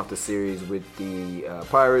just came off the series with the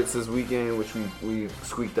Pirates this weekend, which we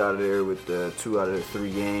squeaked out of there with the 2 out of the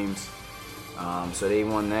 3 games. So they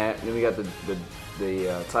won that. Then we got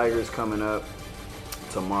the Tigers coming up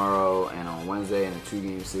tomorrow and on Wednesday in a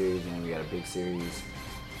 2-game series. And then we got a big series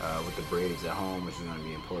with the Braves at home, which is going to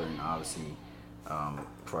be important, obviously,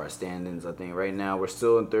 for our standings. I think right now we're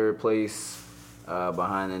still in 3rd place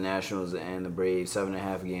behind the Nationals and the Braves,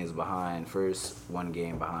 7.5 games behind first, 1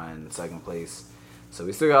 game behind 2nd place. So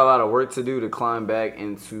we still got a lot of work to do to climb back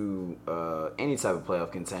into any type of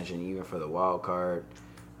playoff contention, even for the wild card.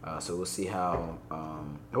 So we'll see how.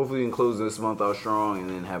 Hopefully we can close this month out strong and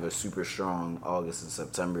then have a super strong August and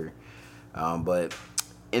September. But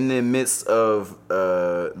in the midst of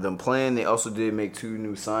them playing, they also did make 2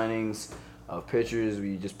 new signings of pitchers.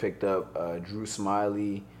 We just picked up Drew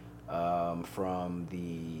Smiley from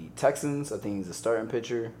the Texans. I think he's a starting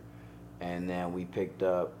pitcher. And then we picked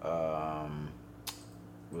up,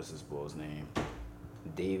 what's this bull's name?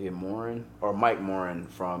 David Morin or Mike Morin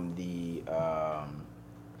from the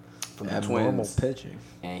Abnormal Twins. pitching.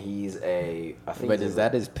 And he's I think. But is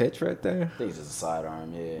that his pitch right there? I think he's just a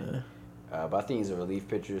sidearm, yeah. But I think he's a relief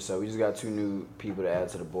pitcher. So we just got 2 new people to add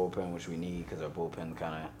to the bullpen, which we need because our bullpen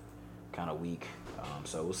kind of weak.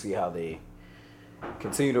 So we'll see how they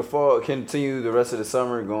continue the rest of the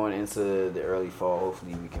summer, going into the early fall.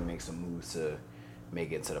 Hopefully we can make some moves to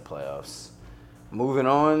make it to the playoffs. Moving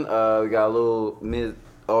on, we got a little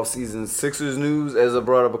mid-off-season Sixers news. As I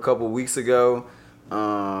brought up a couple weeks ago,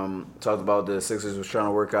 talked about the Sixers was trying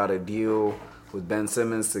to work out a deal with Ben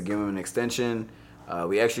Simmons to give him an extension.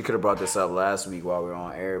 We actually could have brought this up last week while we were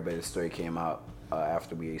on air, but the story came out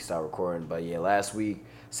after we stopped recording. But yeah, last week,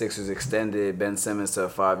 Sixers extended Ben Simmons to a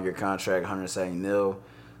 5-year contract, $170 million.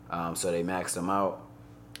 So they maxed him out.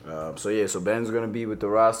 So Ben's going to be with the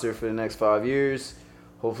roster for the next 5 years.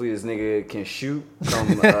 Hopefully this nigga can shoot from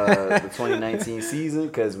the 2019 season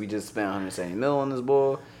because we just spent $170 million on this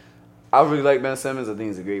ball. I really like Ben Simmons. I think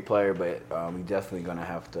he's a great player, but we definitely going to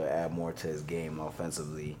have to add more to his game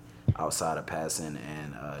offensively outside of passing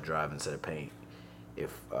and driving to the paint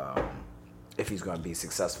if he's going to be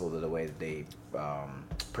successful the way that they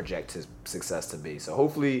project his success to be. So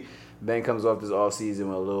hopefully Ben comes off this offseason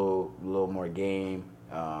with a little more game.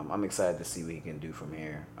 I'm excited to see what he can do from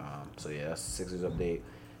here. That's the Sixers update.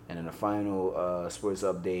 And then the final sports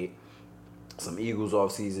update, some Eagles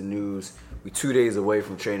offseason news. We 2 days away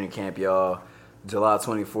from training camp, y'all. July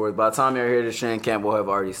 24th. By the time y'all hear this, training camp will have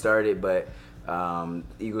already started. But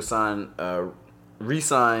Eagles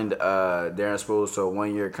re-signed Darren Sproles to a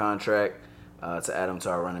 1-year contract to add him to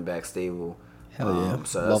our running back stable. Hell yeah.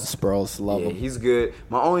 So love Sproles. Love him. He's good.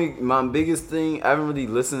 My biggest thing, I haven't really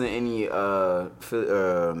listened to any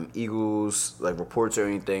Eagles like reports or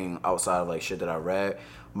anything outside of like shit that I read.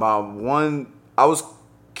 I was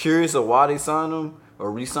curious of why they signed him or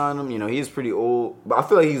re-signed him. You know, he's pretty old, but I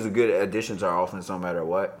feel like he's a good addition to our offense no matter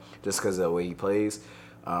what, just because of the way he plays.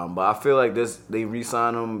 But I feel like they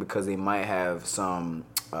re-signed him because they might have some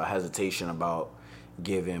hesitation about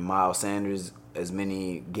giving Miles Sanders as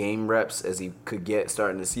many game reps as he could get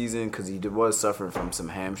starting the season because he was suffering from some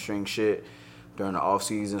hamstring shit during the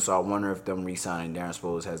offseason. So I wonder if them re-signing Darren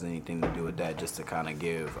Sproles has anything to do with that, just to kind of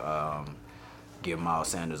give Miles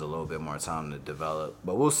Sanders a little bit more time to develop.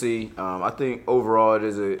 But we'll see. I think overall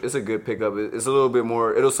it's a good pickup. It's a little bit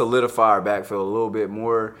more. It'll solidify our backfield a little bit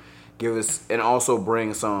more, give us and also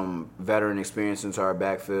bring some veteran experience into our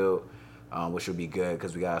backfield, which will be good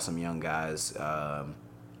because we got some young guys.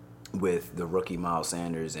 With the rookie Miles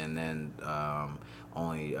Sanders and then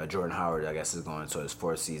only Jordan Howard, I guess, is going into his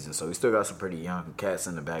 4th season. So we still got some pretty young cats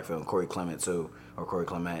in the backfield. And Corey Clement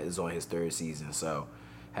is on his 3rd season. So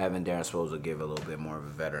having Darren Sproles will give a little bit more of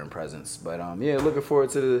a veteran presence. But looking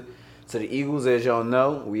forward to the Eagles. As y'all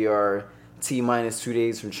know, we are T-minus 2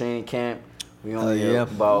 days from training camp. We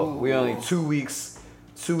only 2 weeks.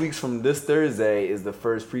 2 weeks from this Thursday is the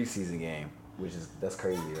first preseason game. That's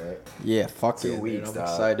crazy, right? Yeah, fuck 2 it. weeks, I'm dog.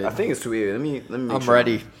 excited. I think it's 2 weeks. Let me make I'm sure.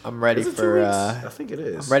 ready. I'm ready Is it 2 for. weeks? I think it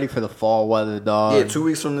is. I'm ready for the fall weather, dog. Yeah, 2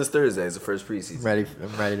 weeks from this Thursday is the first preseason.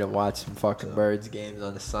 I'm ready to watch some fucking Birds games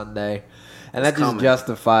on a Sunday, and It's that just coming.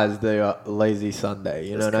 justifies the lazy Sunday.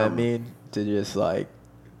 You know It's what I coming. mean? To just all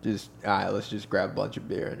right, let's just grab a bunch of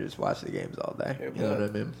beer and just watch the games all day. You know what I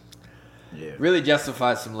mean? Yeah. Really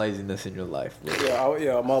justifies some laziness in your life. Yeah,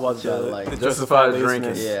 I'm all about Yeah, the like- the Justified justified drinking.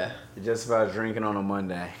 laziness. Yeah. It justifies drinking on a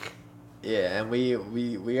Monday. Yeah, and we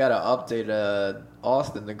gotta update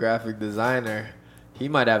Austin, the graphic designer. He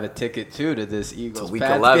might have a ticket too to this Eagles week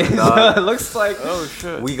Pats 11, game. dog. It looks like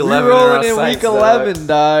Shit. Week we 11 rolling in sights, week 11,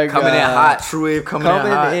 dog. Coming in hot. True Wave coming in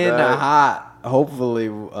hot. hot. Hopefully,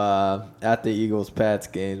 at the Eagles Pats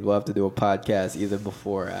games, we'll have to do a podcast either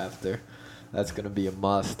before or after. That's gonna be a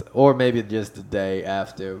must, or maybe just the day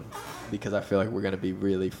after, because I feel like we're gonna be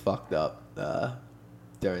really fucked up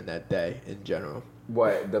during that day in general.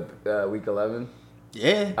 What, the week 11?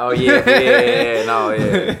 Yeah. Oh, yeah. No,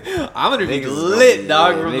 yeah. I'm gonna be Niggas is lit, gonna be-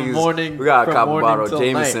 dog, yeah, from the niggas- morning. We got a from couple morning bottle of till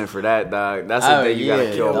Jameson night. for that, dog. That's the day you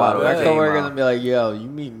gotta kill a bottle Our of coworker Jameson. gonna be like, yo, you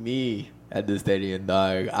meet me at the stadium,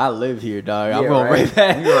 dog. I live here, dog. I'm Yeah, going right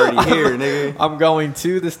back. You already here, nigga. I'm going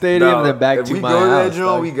to the stadium and then back if to we my go to house. that joint,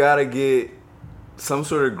 dog. we gotta get some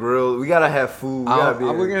sort of grill. We gotta have food.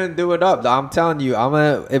 We're gonna do it up. I'm telling you,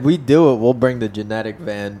 if we do it, we'll bring the genetic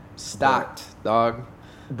van stocked, dog,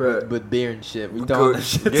 Bruh. with beer and shit. We We throwing could the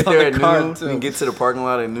shit get on there the at car noon. too. We can get to the parking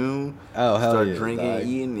lot at noon. Oh, hell start yeah, drinking, dog.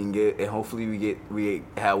 eating, and hopefully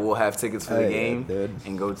we'll have tickets for Hell the yeah, game dude.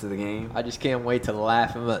 and go to the game. I just can't wait to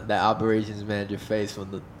laugh at that operations manager face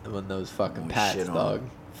when those fucking Oh, Pats, shit on dog,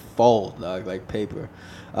 him. fold, dog, like paper.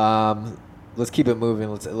 Let's keep it moving.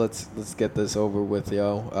 Let's get this over with,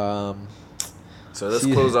 yo. So let's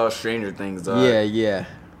See- close out Stranger Things, dog. Yeah.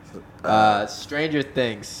 Stranger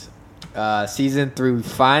Things, season 3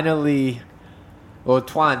 finally. Well,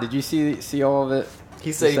 Twan, did you see all of it?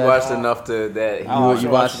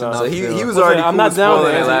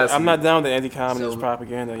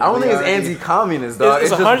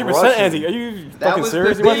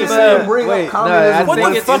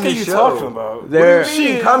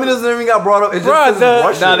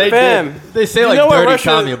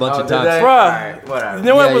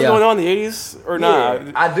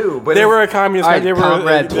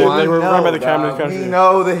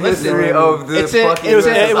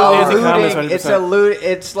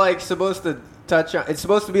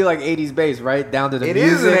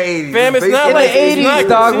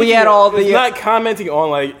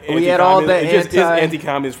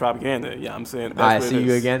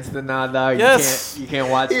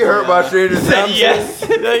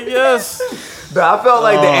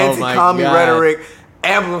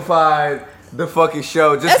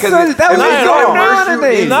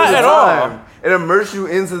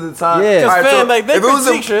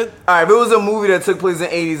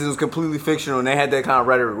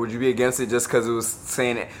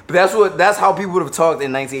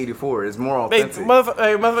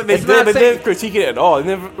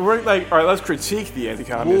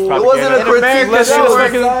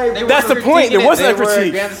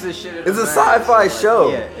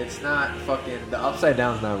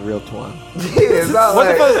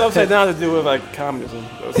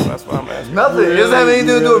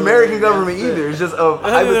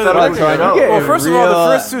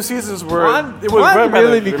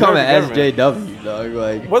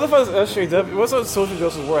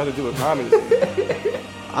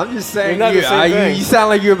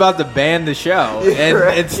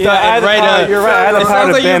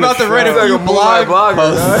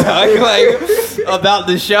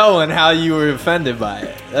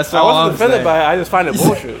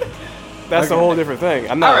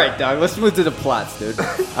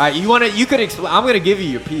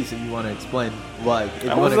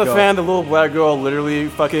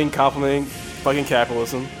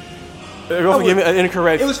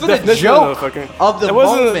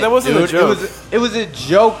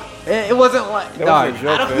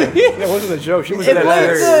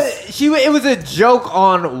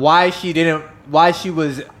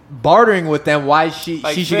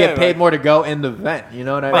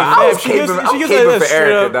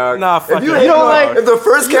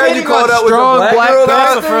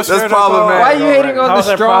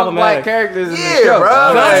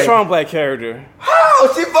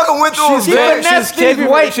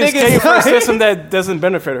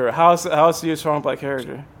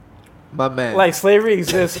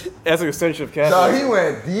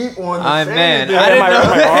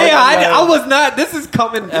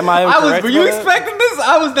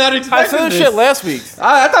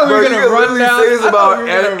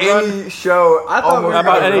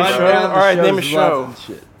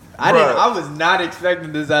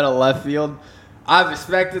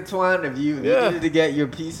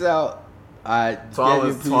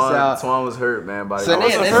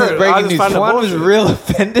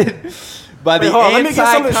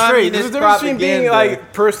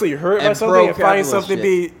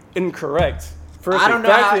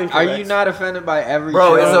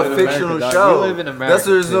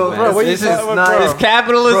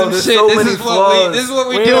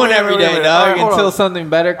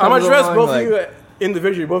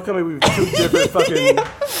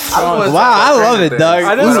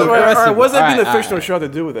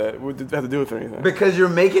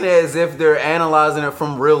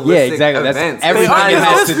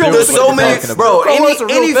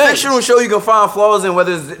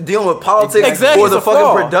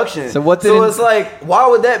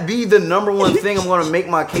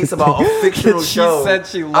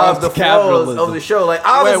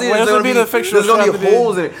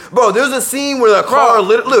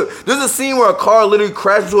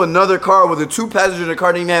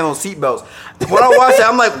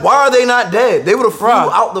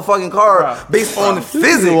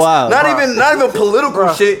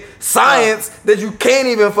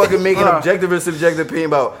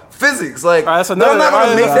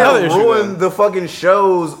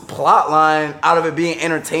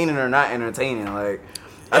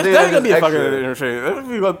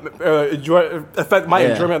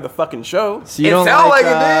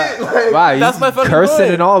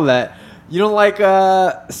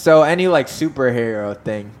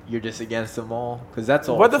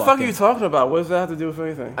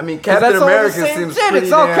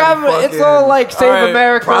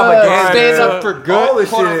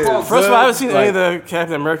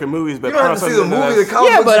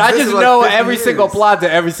 I this just is like know 50 every years. single plot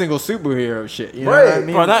to every single superhero shit. You know what I Right.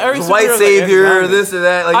 mean? Bro, not every The white superhero's like savior, Andy Garland. this or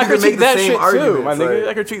that. Like I you can critique make the that same shit too, arguments. my nigga. like-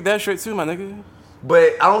 I critique that shit too, my nigga.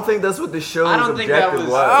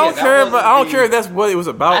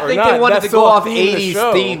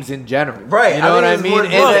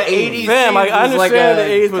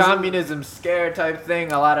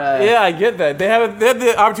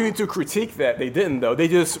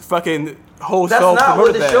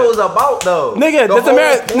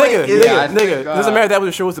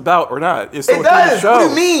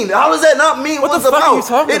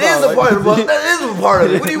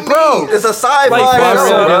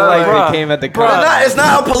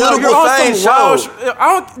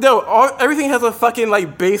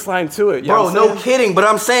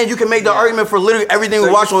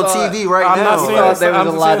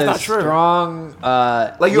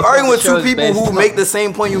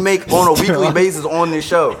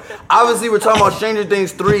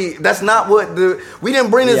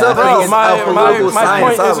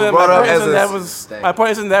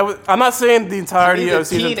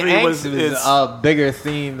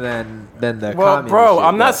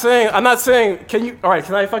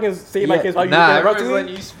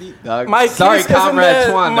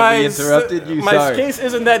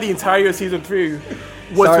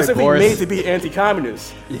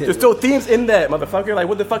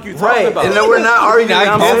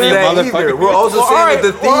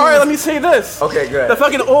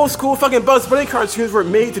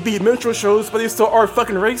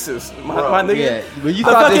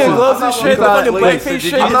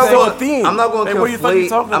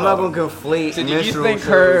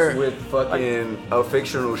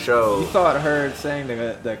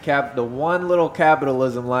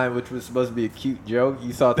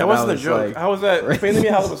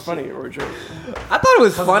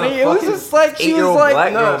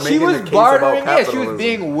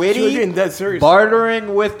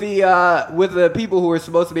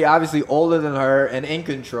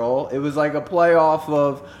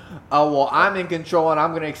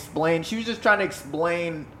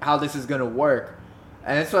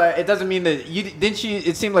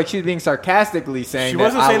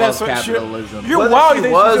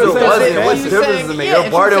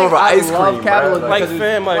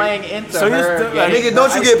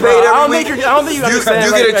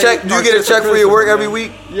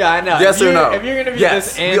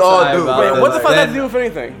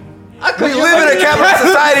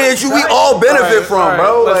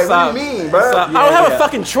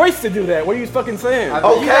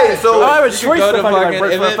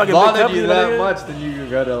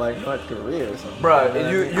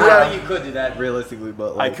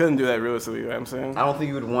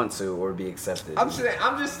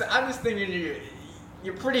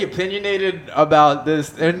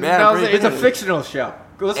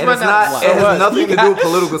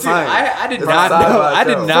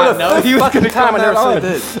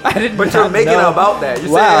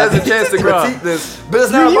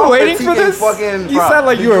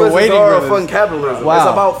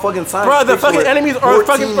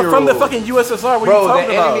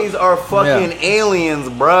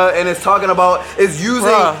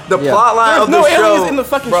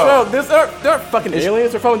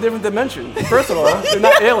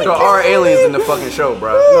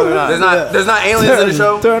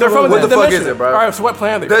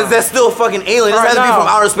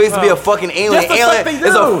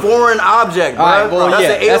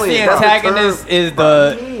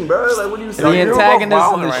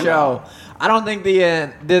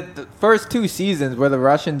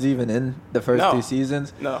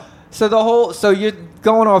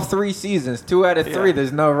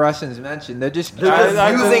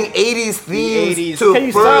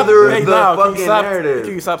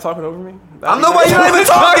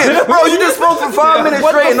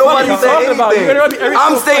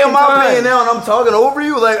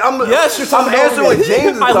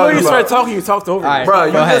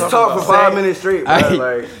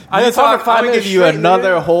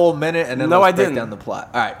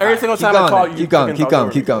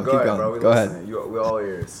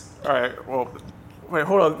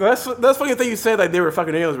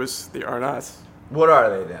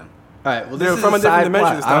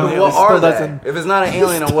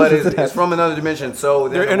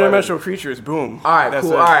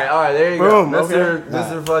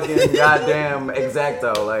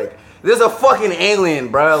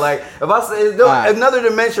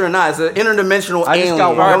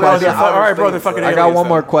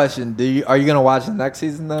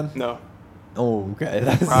 Oh, okay.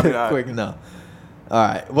 That's Probably a not. quick no. All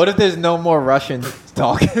right. What if there's no more Russian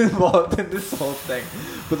talk involved in this whole thing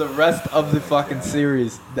for the rest of the fucking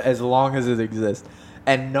series, as long as it exists,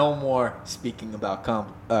 and no more speaking about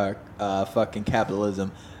fucking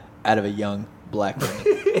capitalism out of a young black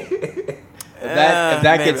woman? If that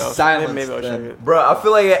maybe gets I'll- silenced, maybe I'll check then- it. Bro, I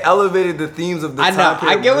feel like it elevated the themes of the I time know. I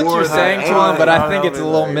period get what more you're than saying, anything. Twan, but I think I it's a know,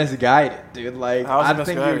 little like- misguided, dude. Like, How is I it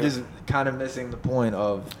think you're misguided? just kind of missing the point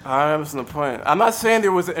of. I'm missing the point. I'm not saying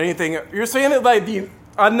there was anything. You're saying that like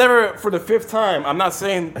I never for the 5th time. I'm not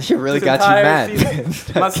saying That shit really this got you entire mad.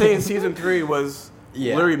 Season, I'm not saying season 3 was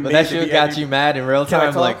Yeah, literally but made that to shit be got every- you mad in real Can I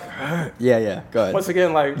time. talk? Like, yeah, go ahead. Once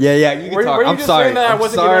again, like Yeah, you can were, talk. were you I'm just sorry. saying that I I'm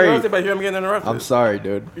wasn't getting sorry. interrupted by hearing me getting interrupted? I'm sorry,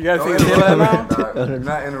 dude. You guys Don't think it's that now? interrupt me, dog. Do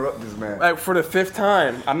not interrupt this man. Like for the 5th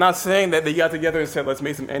time, I'm not saying that they got together and said let's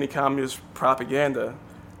make some anti-communist propaganda.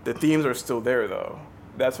 The themes are still there though.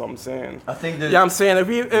 That's what I'm saying. I think that Yeah, I'm saying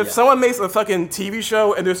if someone makes a fucking TV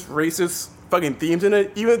show and there's racist fucking themes in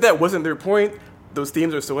it, even if that wasn't their point, those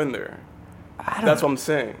themes are still in there. That's what I'm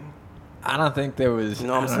saying. I don't think there was. You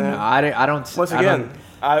know what I'm I don't saying? know. I don't. Once I don't- again,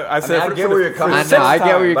 I said I for get the- where you're for coming the I from. know. 6th I get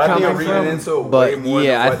where you're time. But I think coming you're reading from, into it but way more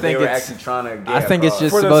yeah, than I what think they were it's. actually trying to get I think it's across.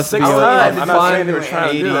 just For the supposed to be 6th a time, I'm not fun saying they were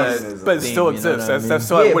trying to do 80s that, but it still theme, you know exists. what I mean? That's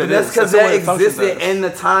still Yeah, what but it that's is. because That's that what it functions existed as. in the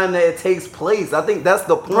time that it takes place. I think that's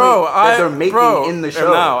the point Bro, that they're making in the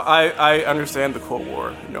show. Now, I understand the Cold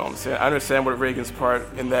War. You know what I'm saying? I understand what Reagan's part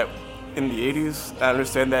in that in the 80s. I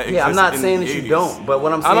understand that. Yeah, I'm not existed saying in that the you 80s. don't, but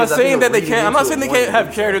what I'm saying I'm not is I saying think that they're they can't. I'm reading not into saying they it more can't than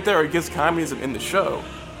have characters that are against communism in the show.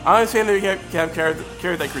 I'm not saying they can't have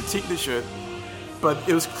characters that critique the shit. But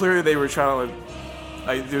it was clear that they were trying to.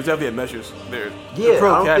 Like, there's definitely a message there. Yeah, I don't think they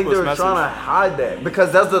pro-capitalist were message. trying to hide that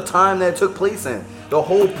because that's the time that it took place in. The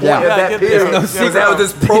whole point Yeah. of Yeah, I that get period that. was No that was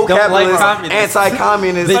this They don't like pro-capitalist, communists.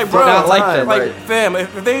 anti-communist. They Like, bro, don't like them. Like, fam,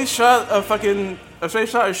 if they shot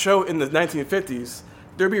a show in the 1950s,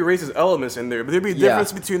 there'd be racist elements in there, but there'd be a Yeah.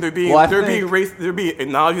 difference between there'd be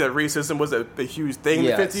acknowledging that racism was a huge thing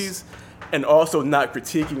Yes. in the 50s, and also not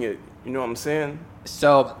critiquing it. You know what I'm saying?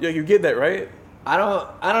 So Yeah, you get that, right? I don't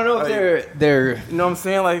know if Like- they're. You know what I'm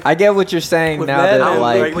saying? Like, I get what you're saying with now. that, That I'm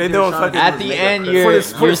like they don't fucking. at the end, for you're the-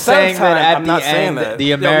 for the you're saying seventh time, that I'm at not the saying end that. the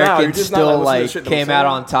Yo, now, you're Americans just not still listening to like shit that came I'm out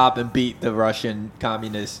saying. on top and beat the Russian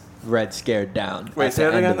communist Red Scare down. Wait, at say the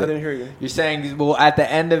that end again? of I it. didn't hear you. You're saying, well, at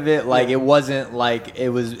the end of it, like it wasn't like it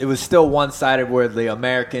was still one sided where the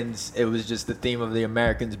Americans. It was just the theme of the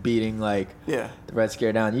Americans beating like Yeah. the Red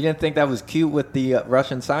Scare down. You didn't think that was cute with the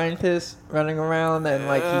Russian scientists running around and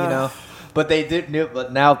like you know. But they did.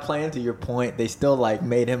 But now, playing to your point, they still like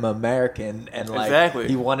made him American, and like Exactly.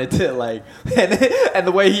 he wanted to like, and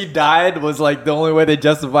the way he died was like the only way they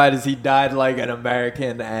justified is he died like an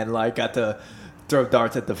American and like got to throw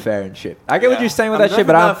darts at the fair and shit. I get what Yeah. you're saying with I'm that shit,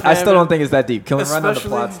 but definitely not I a fan still of don't it. think it's that deep. Can we run on the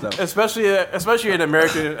plot stuff? Especially a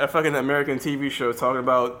fucking American TV show talking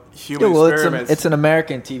about Yeah, human well, experiments. it's an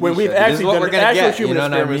American TV when show. we've This is actually what done we're gonna actual get. human You know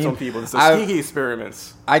what I experiments mean? on people. It's the I- sneaky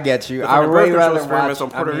experiments. I get you. The I would fucking way birth control rather experiments watch.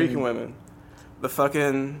 on Puerto I mean, Rican women. The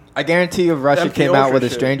fucking I guarantee you, if Russia MK came out Ultra with a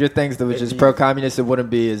shit. Stranger Things that was just pro-communist, it wouldn't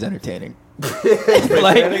be as entertaining.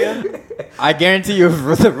 Like, I guarantee you,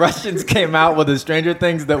 if the Russians came out with a Stranger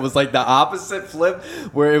Things that was like the opposite flip,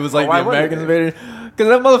 where it was like why the wouldn't Americans they? invaded, because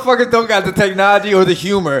that motherfuckers don't got the technology or the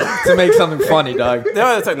humor to make something funny, dog. they don't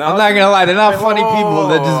have the technology. I'm not gonna lie, they're not Wait, funny whoa, people. whoa,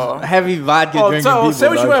 They're whoa. just heavy vodka Oh, drinking so people. say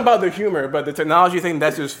what you dog. want about the humor, but the technology thing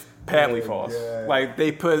that's just patently false. Like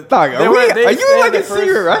they put. Dog, they are, were- we, they- are they you had like the a first-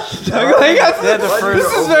 secret Russian? Dog? Like, They had the this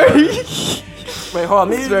is first. very. Wait, hold on.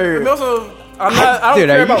 Me, very- me also, I'm not. I don't Dude,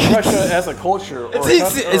 care are about you- Russia as a culture. Or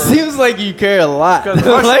It seems like you care a lot. 'Cause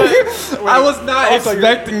Russia- Like, wait, I was not also you're-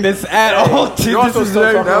 expecting this at all. Dude, you're this also is still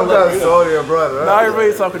very. talking Now about- I'm sorry, your brother. Now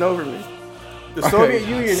everybody's talking over me. The Soviet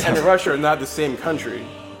Union and Russia are not the same country.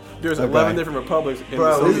 There's 11 different republics in Bro,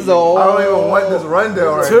 the Soviet This is Union. a whole. I don't even want this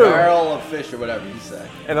rundown right Two. now. barrel of fish or whatever you say.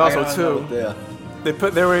 And also, I don't too, know, yeah. They're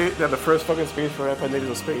the first fucking space for put niggas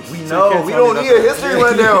in space. We So you know, can't we tell me don't need nothing. a history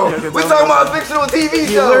rundown. can't We tell talking me about a fictional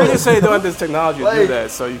TV You literally show. say they don't have this technology to do Like-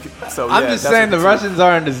 that, so you can. So I'm yeah, just that's saying the what Russians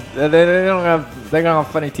aren't as they don't have they don't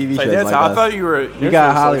have funny TV Like, shows that's like how I us. thought you were. You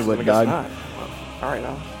got Hollywood, I guess dog. not. Well, all right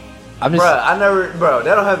now. I'm just Bro,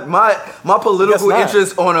 that don't have my political Guess not.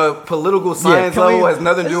 interest on a political science can we- level has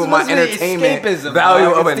nothing to this do is with my supposed to be entertainment escapism, value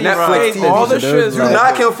dog. of a It's the Netflix escapism, TV all this show. shit is Do like-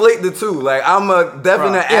 not conflate the two. Like I'm a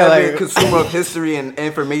definite Yeah, avid like- consumer of history and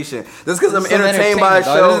information. Just because I'm This is entertained by a entertainment,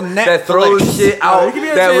 show dog. This is that throws Netflix. shit you out can be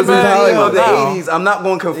that was the entertained by theme of the now. 80s, I'm not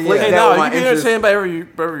going to conflict Hey, that no, with you my can be interest. entertained by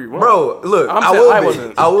wherever you want. Bro, look, I'm I saying will I be.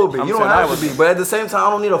 wasn't. I will be. I'm You don't saying I have to be. wasn't. But at the same time, I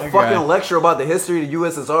don't need a Okay. fucking lecture about the history of the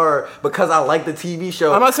USSR because I like the TV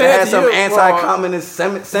show. I'm not saying that that has to some you. anti-communist Hey,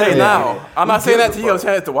 sentiment. now, in it. I'm not Who saying that gives to a you. I'm fuck?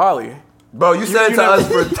 saying it to Wally. Bro, you said it to us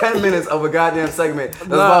for 10 minutes of a goddamn segment. That's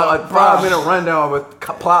about a 5-minute rundown with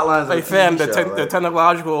plot lines. Like, fam, the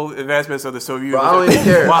technological advancements of the Soviet Bro, I don't even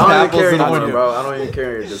care. I don't even care Apples anymore, and bro. I don't even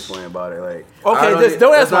care at this point about it. Like, okay,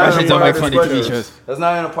 don't ask me. Russians don't make funny TV shows. That's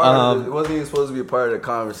not even a part of it. It wasn't even supposed to be a part of the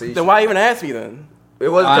conversation. Then why even ask me then? It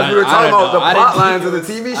was because we were talking about the plot lines of the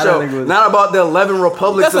TV show, not about the 11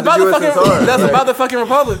 republics of the USSR. That's about the fucking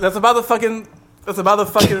republic. That's about the fucking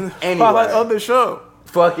plot of the show.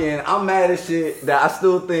 Fucking, I'm mad as shit that I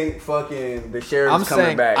still think fucking the sheriff's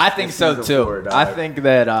coming back. I think so too. 4, I think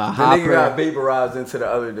that the Hopper nigga got vaporized into the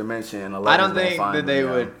other dimension. I don't think that they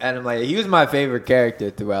would. And like, he was my favorite character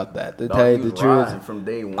throughout that. To Dog, tell you he the was truth, rising from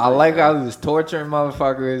day one. I like how he was torturing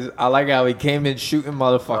motherfuckers. I like how he came in shooting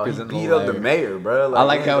motherfuckers He in beat the up the lair. mayor, bro. I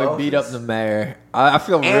like how he beat up the mayor. I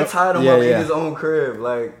feel and tied him up yeah. in his own crib.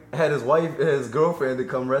 Like, had his girlfriend to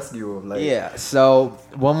come rescue him. Like, Yeah, so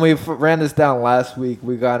when we ran this down last week,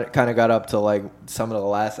 we kind of got up to like some of the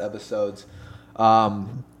last episodes.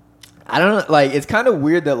 I don't know, like it's kind of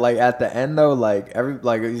weird that like at the end though, like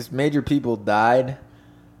these major people died,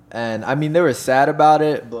 and I mean they were sad about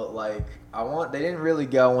it, but like they didn't really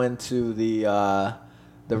go into the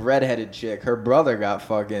redheaded chick. Her brother got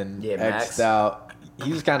fucking Max. X'd out.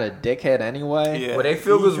 He was kind of dickhead anyway. Yeah. But they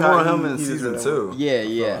focused more on him in he season deserved 2.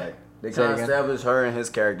 Yeah. Like, they Say kind of again? established her and his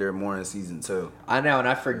character more in season 2. I know, and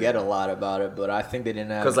I forget a lot about it, but I think they didn't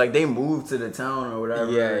have. Because like they moved to the town or whatever.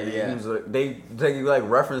 Yeah, and yeah. he was, like, they like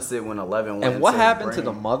referenced it when 11 went. And what into his happened to the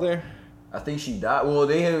brain. mother? I think she died.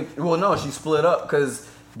 Well, no, she split up because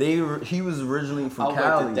he was originally from Oh, like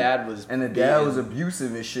Cali. the dad was and the dad being- was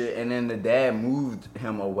abusive and shit. And then the dad moved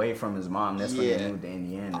him away from his mom. That's when Yeah. they moved to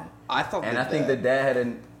Indiana. I thought, And I think the dad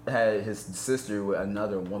had his sister with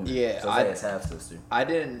another woman. Yeah, so it's like his half sister. I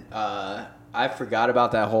didn't. I forgot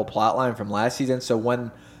about that whole plot line from last season. So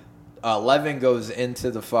when 11 goes into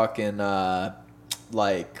the fucking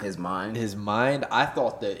like His mind. I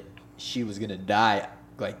thought that she was gonna die,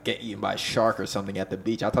 like get eaten by a shark or something at the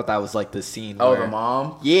beach. I thought that was like the scene. Oh, where, the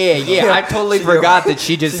mom. Yeah. I totally She forgot the- that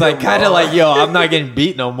she just she like the kind of mom. like, yo, I'm not getting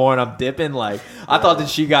beat no more, and I'm dipping. Like I thought that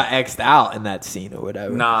she got X'd out in that scene or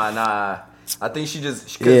whatever. Nah. I think she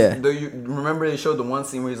just. Yeah. You remember they showed the one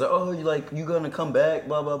scene where he's like, "Oh, you gonna come back?"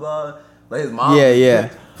 Blah blah blah. Like his mom. Yeah.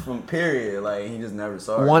 From period, like he just never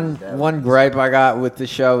saw her. One gripe I got with the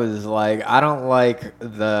show is like I don't like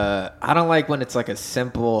when it's like a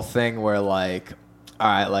simple thing where like, all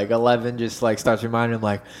right, like 11 just like starts reminding him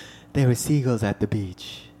like there were seagulls at the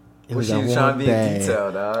beach. It was she a was trying warm to be in day.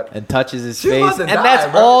 detail, dog. And touches his She was face, about and to die,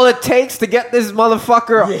 that's bro. all it takes to get this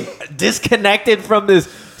motherfucker disconnected from this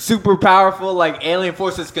super powerful like alien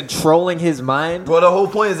force that's controlling his mind. Well, the whole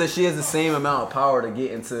point is that she has the same amount of power to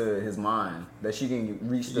get into his mind that she can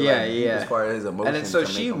reach the deepest part of his emotions. And then so to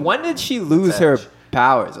make him when did she lose her attach.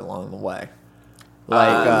 powers along the way?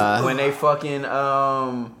 Like when they fucking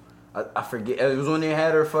I forget. It was when they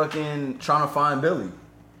had her fucking trying to find Billy.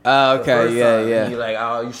 Oh, the okay, first time. yeah. And he like,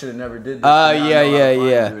 oh, you should have never did this. Oh, Now I know how to find you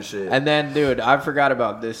yeah. and shit. And then, dude, I forgot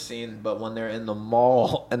about this scene, but when they're in the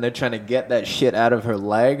mall and they're trying to get that shit out of her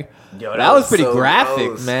leg, Yo, that was was pretty so graphic,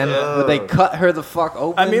 gross. man. Ugh. But they cut her the fuck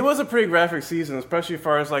open. I mean, it was a pretty graphic season, especially as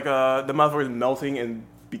far as like the motherfuckers melting and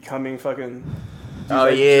becoming fucking. Oh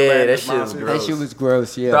like, yeah, gelatinous that shit was monsters. that gross. shit was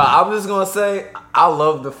gross, yeah. Dog, I'm just gonna say I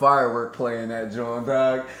love the firework playing that joint,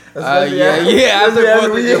 dog. Especially yeah, after- yeah, after especially 4th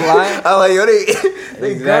of we- July. I'm like, yo,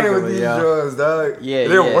 they gunning with Exactly, these yeah. joints, dog. Yeah, it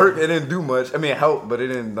didn't yeah. work. It didn't do much. I mean, it helped, but it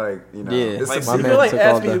didn't like Yeah. It's Like, My if man you like took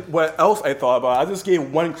ask all me the- what else I thought about, I just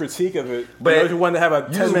gave one critique of it. But But you wanted to have a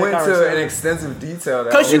you just 10-minute went to an conversation. extensive detail.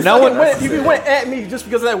 That Because you was no fucking one- went, you went at me just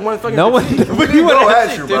because of that one fucking no one. critique. We didn't go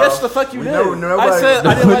at you, bro. That's the fuck you We did. know- nobody- I said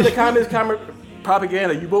I didn't like the communist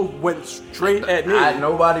propaganda. You both went straight at me.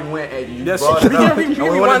 Nobody went at you. Yes, brought we it can up. re- we And can we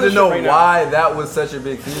rewind wanted this to know shit right now. why that was such a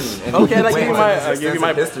big theme. And Okay, he and I went gave you into my, this I gave you my,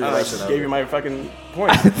 extensive history lesson of gave it. you my fucking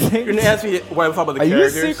point. think- You didn't ask me what I thought about the Are you a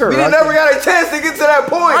characters. secret? We never got a chance to get to that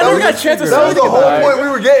point. I never That got a was- chance to That was say the whole anything. point we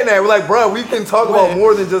were getting at. We're like, bro, we can talk about Wait.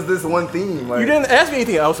 more than just this one theme. Like, You didn't ask me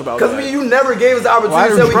anything else about because that. you never gave us the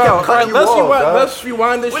opportunity. So we Bro, kept cutting you let's off. rewind, dog. let's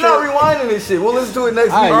rewind this We're shit. not rewinding this shit. We'll listen to it next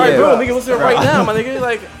week. Alright, All right, yeah. boom, nigga, listen to it right now, my nigga.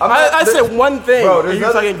 Like, I'm not- I said one thing, Bro, and there's you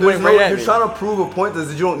nothing. fucking went right at You're me. trying to prove a point that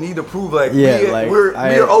you don't need to prove. Like, Yeah, like, we're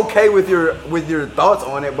I- okay with your thoughts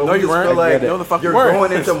on it, but No, we you just weren't. feel I like get it. No, the fuck you you're weren't.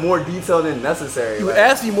 going into more detail than necessary. You like,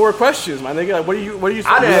 asked me more questions, my nigga. Like, what are you I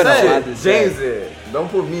supposed didn't to have say? shit. James did. Don't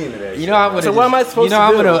put me into that. You know I'm gonna. So what am I supposed you know to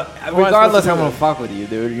I'm do? gonna. What am I Regardless, supposed to I'm do? gonna fuck with you,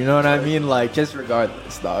 dude. You know what I mean? Like, just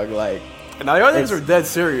regardless, dog. Like, Now your niggas are dead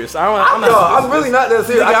serious. I'm really not that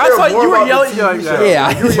serious. Nigga, I care thought more you were about the yelling. TV Like, show.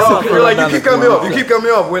 Yeah, You're like, you keep cutting me off. You keep cutting me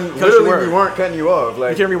off when literally were. we weren't cutting you off.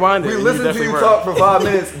 Like, You can rewind it. we You listened to definitely you were. talk for 5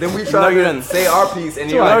 minutes, then we No, tried you to didn't. say our piece, and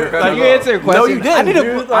you're Like, like, you answer a question. No, you didn't, I need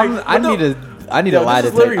dude. Like, I need a Yo, lie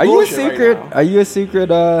this to is take. literally Are you a bullshit right secret? now. Are you a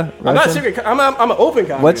secret? I'm not Russian? secret. I'm an open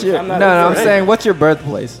conversation. What's your? I'm No, not I'm open. saying, what's your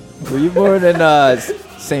birthplace? Were you born in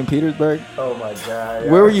St. Petersburg? oh my god.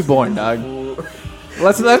 Where were you born, dog?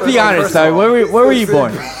 Let's be honest, dog. Where were you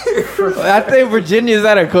born? I think Virginia's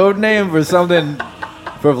that a code name for something,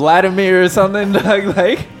 for Vladimir or something, dog.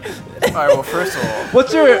 Like, All right. Well, first of all,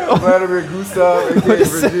 what's your Vladimir Gustav, aka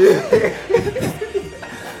Virginia.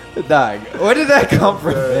 dog? Where did that come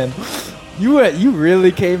from, man? You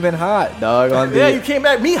really came in hot, dog. On the yeah, you came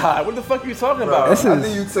back me hot. What the fuck are you talking about? This I is-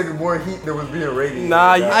 think you took more heat than was being radiated.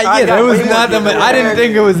 Nah, you- yeah, got there was way more not that much. I didn't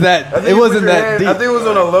think it was that. It wasn't that deep. I think it was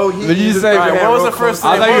on a low heat. But you just say- put your Alright, hand what was real the first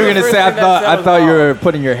close. I thought you were What was gonna the say. first thing that I said thought you was were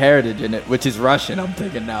putting your heritage in it, which is Russian. I'm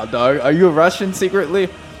thinking now, dog. Are you a Russian secretly?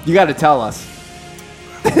 You got to tell us.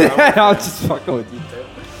 I'm just fucking with you.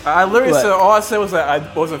 I literally What? said, all I said was that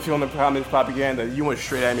I wasn't feeling the communist propaganda. You went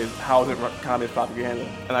straight at me, how is it communist propaganda?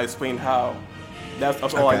 And I explained how. That's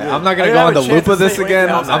all I Okay, did. I'm not I gonna didn't go have on a the chance loop to of this say again.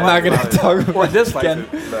 anything else I'm not gonna about it. talk Or about it dislike again.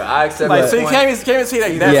 it. But I accept Like, that so you point. can't even say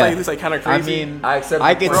that that's Yeah. like, at least like kind of I crazy. mean, I accept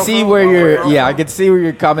I the could point. see where you're. I could see where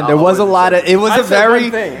you're coming. There was a lot of. It was I a said very.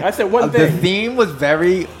 one thing. I said one The thing. theme was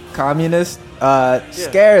very communist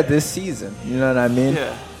scared this season. You know what I mean?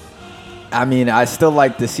 Yeah. I mean, I still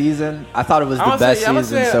like the season. I thought it was the I'm best saying- I'm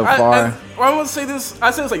season saying- so I- far. I'm gonna say this.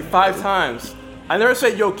 I said this like 5 times. I never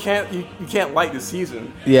said you can't like the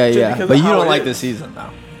season. Yeah, just yeah. because But of you how don't it like is. the season, though.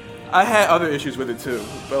 I had other issues with it too,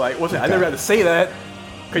 but like, I never had to say that.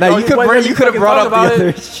 'Cause No, you could wanted me have fucking brought talk up the about other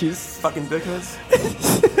it. issues. Fucking dickheads.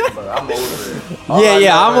 But I'm over it.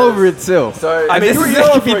 Yeah, I'm over it too. Sorry. I mean, this you were is yelling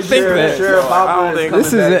making for me a think year, that. Sheriff Hopper is This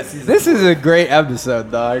coming back is season this is a great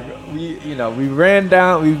episode, dog. We ran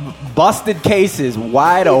down, we busted cases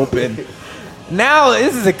wide open. Now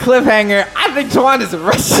this is a cliffhanger. I think Twan is a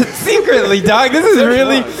Russian secretly, dog. This is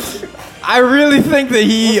really. I really think that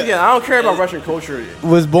he Again, I don't care about Russian culture.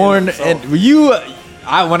 was born itself. and you.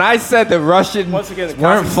 When I said the Russians Once again, the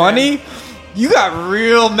weren't Kazakhstan. funny, you got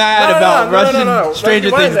real mad about Russian Stranger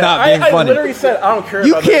Like, Things that. not being I funny. literally said I don't care.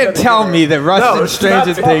 You about can't that. tell me that Russian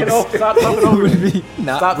Stranger stop talking Things over- Stop talking over would me. be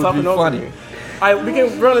not Stop would talking be over funny. me. We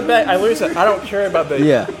can run it back. I literally said I don't care about the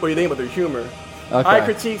Yeah. what you think about the humor. Okay. I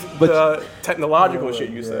critiqued But- the technological shit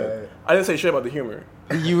you said. I didn't say shit about the humor.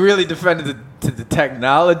 You really defended the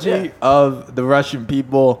technology Yeah. of the Russian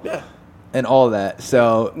people Yeah. and all that.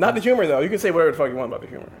 So Not the humor though. You can say whatever the fuck you want about the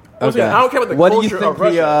humor. Once okay. again, I don't care about the what do culture you think of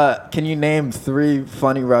Russia. can you name 3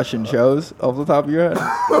 funny Russian shows off the top of your head?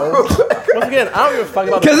 Once again, I don't give a fuck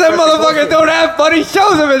about. Because the them Russian motherfuckers culture. don't have funny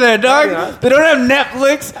shows over there, dog. Yeah. They don't have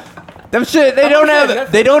Netflix. Them shit. They don't saying have.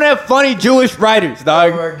 Netflix. They don't have funny Jewish writers,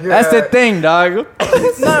 dog. Oh my God. That's the thing, dog.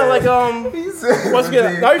 Nah, like once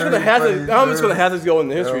again, now you're just gonna have to. I'm just gonna have to go in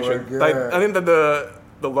the history Oh my shit. God. Like I think that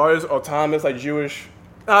the largest autonomous like Jewish,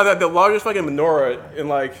 the largest fucking menorah in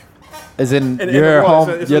like As in In your the world, home,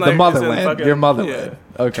 it's in you're like- the it's in motherland. fucking- Your motherland.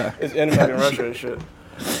 Okay. is in fucking Russia and shit.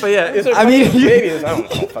 But yeah, is there I mean, fucking babies? I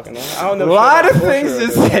don't fucking know. I don't know. A shit lot about of culture things of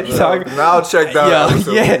just it. said, dog. Now I'll check that out.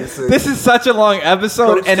 Yo, yeah, this is such a long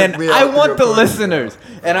episode, Coach and took then me I out want to the your listeners,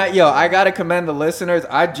 and I gotta commend the listeners.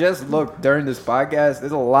 I just looked during this podcast.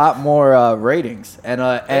 There's a lot more ratings,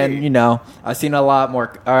 and you know, I've seen a lot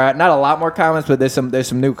more. Not a lot more comments, but there's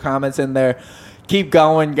some new comments in there. Keep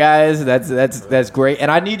going, guys. That's great.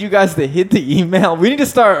 And I need you guys to hit the email. We need to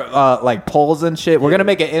start like polls and shit. We're gonna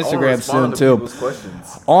make an Instagram soon too.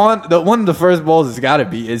 On one of the first polls has got to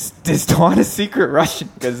be is Twan a secret Russian?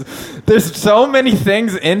 Because there's so many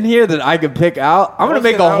things in here that I could pick out. I'm gonna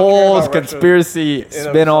make I a don't care whole about conspiracy Russia in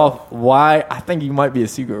spin off. itself. Why I think you might be a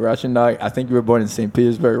secret Russian, dog. I think you were born in St.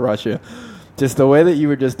 Petersburg, Russia. Just the way that you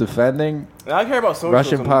were just defending And I care about socialism,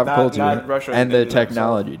 Russian pop not culture Russia and the in itself.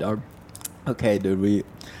 technology, dog. Okay, dude, we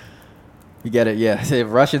get it. Yeah, say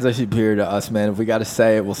Russians are superior to us, man. If we gotta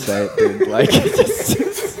say it, we'll say it, dude. Like,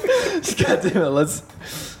 just goddamn it. Let's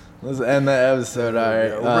end the episode. All right.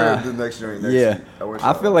 We'll bring up the next joint next Yeah, week.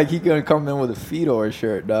 I feel like he gonna come in with a Fedor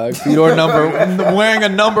shirt, dog. Fedor wearing a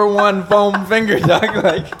number 1 foam finger, dog.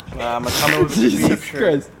 Like, I'm gonna come in with the Jesus beef shirt.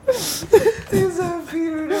 Christ.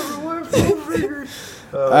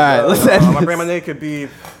 All right, let's end. I'm gonna this. bring my naked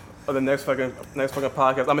beef of the next fucking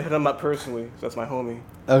podcast. I'm gonna hit him up personally. So that's my homie.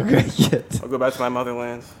 Okay, shit. I'll go back to my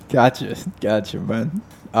motherlands. Gotcha, man.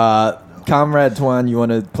 Comrade Twan, you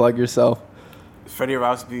want to plug yourself? Freddie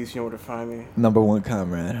Ross Beats, you know where to find me. Number 1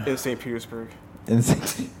 comrade. In St. Petersburg. In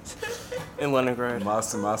in Leningrad.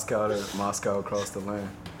 Moscow across the land.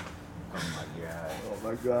 Oh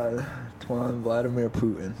my god. Twan Vladimir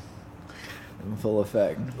Putin. In full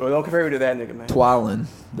effect. Well, don't compare me to that nigga, man. Twalin,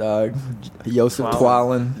 dog. Joseph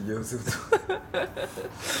Twalin.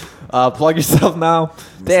 Plug yourself now.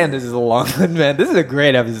 Damn, this is a long one, man. This is a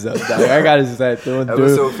great episode, dog. I gotta say, dude.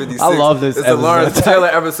 Episode 56. I love this it's episode. It's a Lawrence Taylor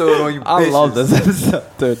episode on you bitches. I love this episode,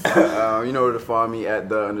 dude. You know where to find me at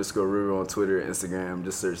 @the_River on Twitter, Instagram.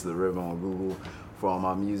 Just search The River on Google for all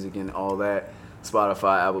my music and all that.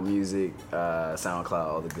 Spotify, Apple Music, SoundCloud,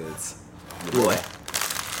 all the goods. Your boy.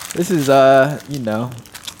 This is,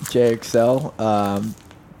 JXL.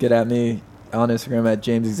 Get at me on Instagram at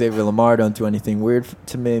James Xavier Lamar. Don't do anything weird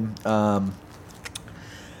to me.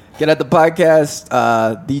 Get at the podcast,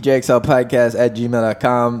 DJXL podcast at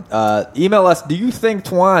gmail.com. Email us. Do you think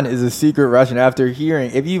Twan is a secret Russian after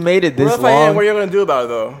hearing? If you made it this What if long. I am? What are you going to do about it,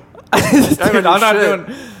 though? Dude, I'm not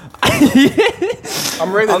doing.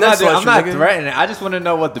 I'm ready to I'm not threatening. I just want to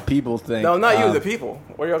know what the people think. No, not you, the people.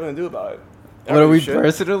 What are y'all going to do about it? What are we shit?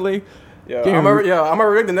 personally? Yeah, Damn. I'm gonna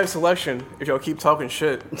rig the next election if y'all keep talking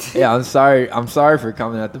shit. Yeah, I'm sorry. I'm sorry for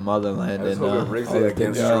coming at the motherland. just hope it rigs all it the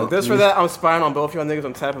against things. Trump. Just for that, I'm spying on both y'all niggas.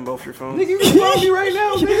 I'm tapping both your phones. You can call me right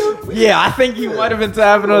now, nigga. Yeah, I think you might have been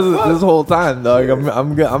tapping us this whole time, dog. I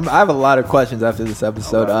have a lot of questions after this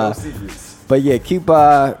episode. No secrets. But yeah, keep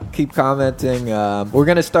commenting. We're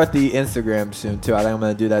gonna start the Instagram soon too. I think I'm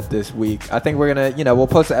gonna do that this week. I think we're gonna, we'll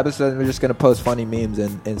post the episode and we're just gonna post funny memes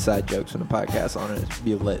and inside jokes from the podcast on it. It's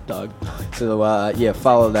be lit, dog. So yeah,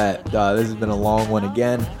 follow that. This has been a long one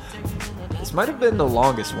again. This might have been the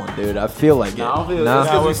longest one, dude. I feel like it. I don't feel No?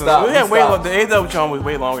 it's 'cause we stopped. We had We way stopped. the AW John was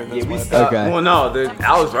way longer than Yeah, this we one. stopped. Okay. Well, no, the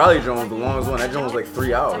Alex Riley joint was the longest one. That joint was like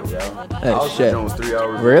 3 hours, yo. Hey, Alex shit. joint was 3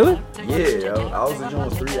 hours. Really? Yeah, yo. Alex joint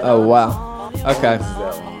was 3 hours. Oh wow. Okay. This is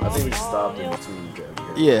that long. I think we stopped in between.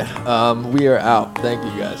 Yeah. We are out. Thank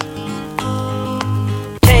you guys.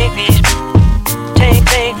 Take these,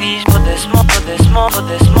 take these for this moment.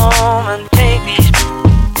 Take these,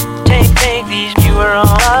 take these. You were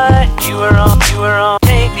on, you were on.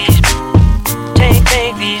 Take these,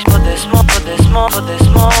 take these for this moment.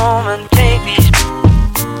 Take these,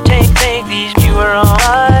 take these. You were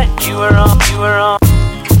on, you were on.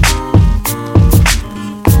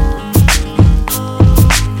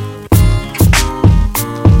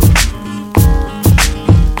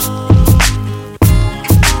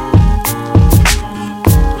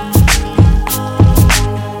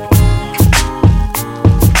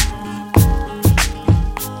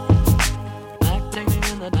 Acting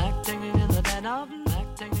in the dead of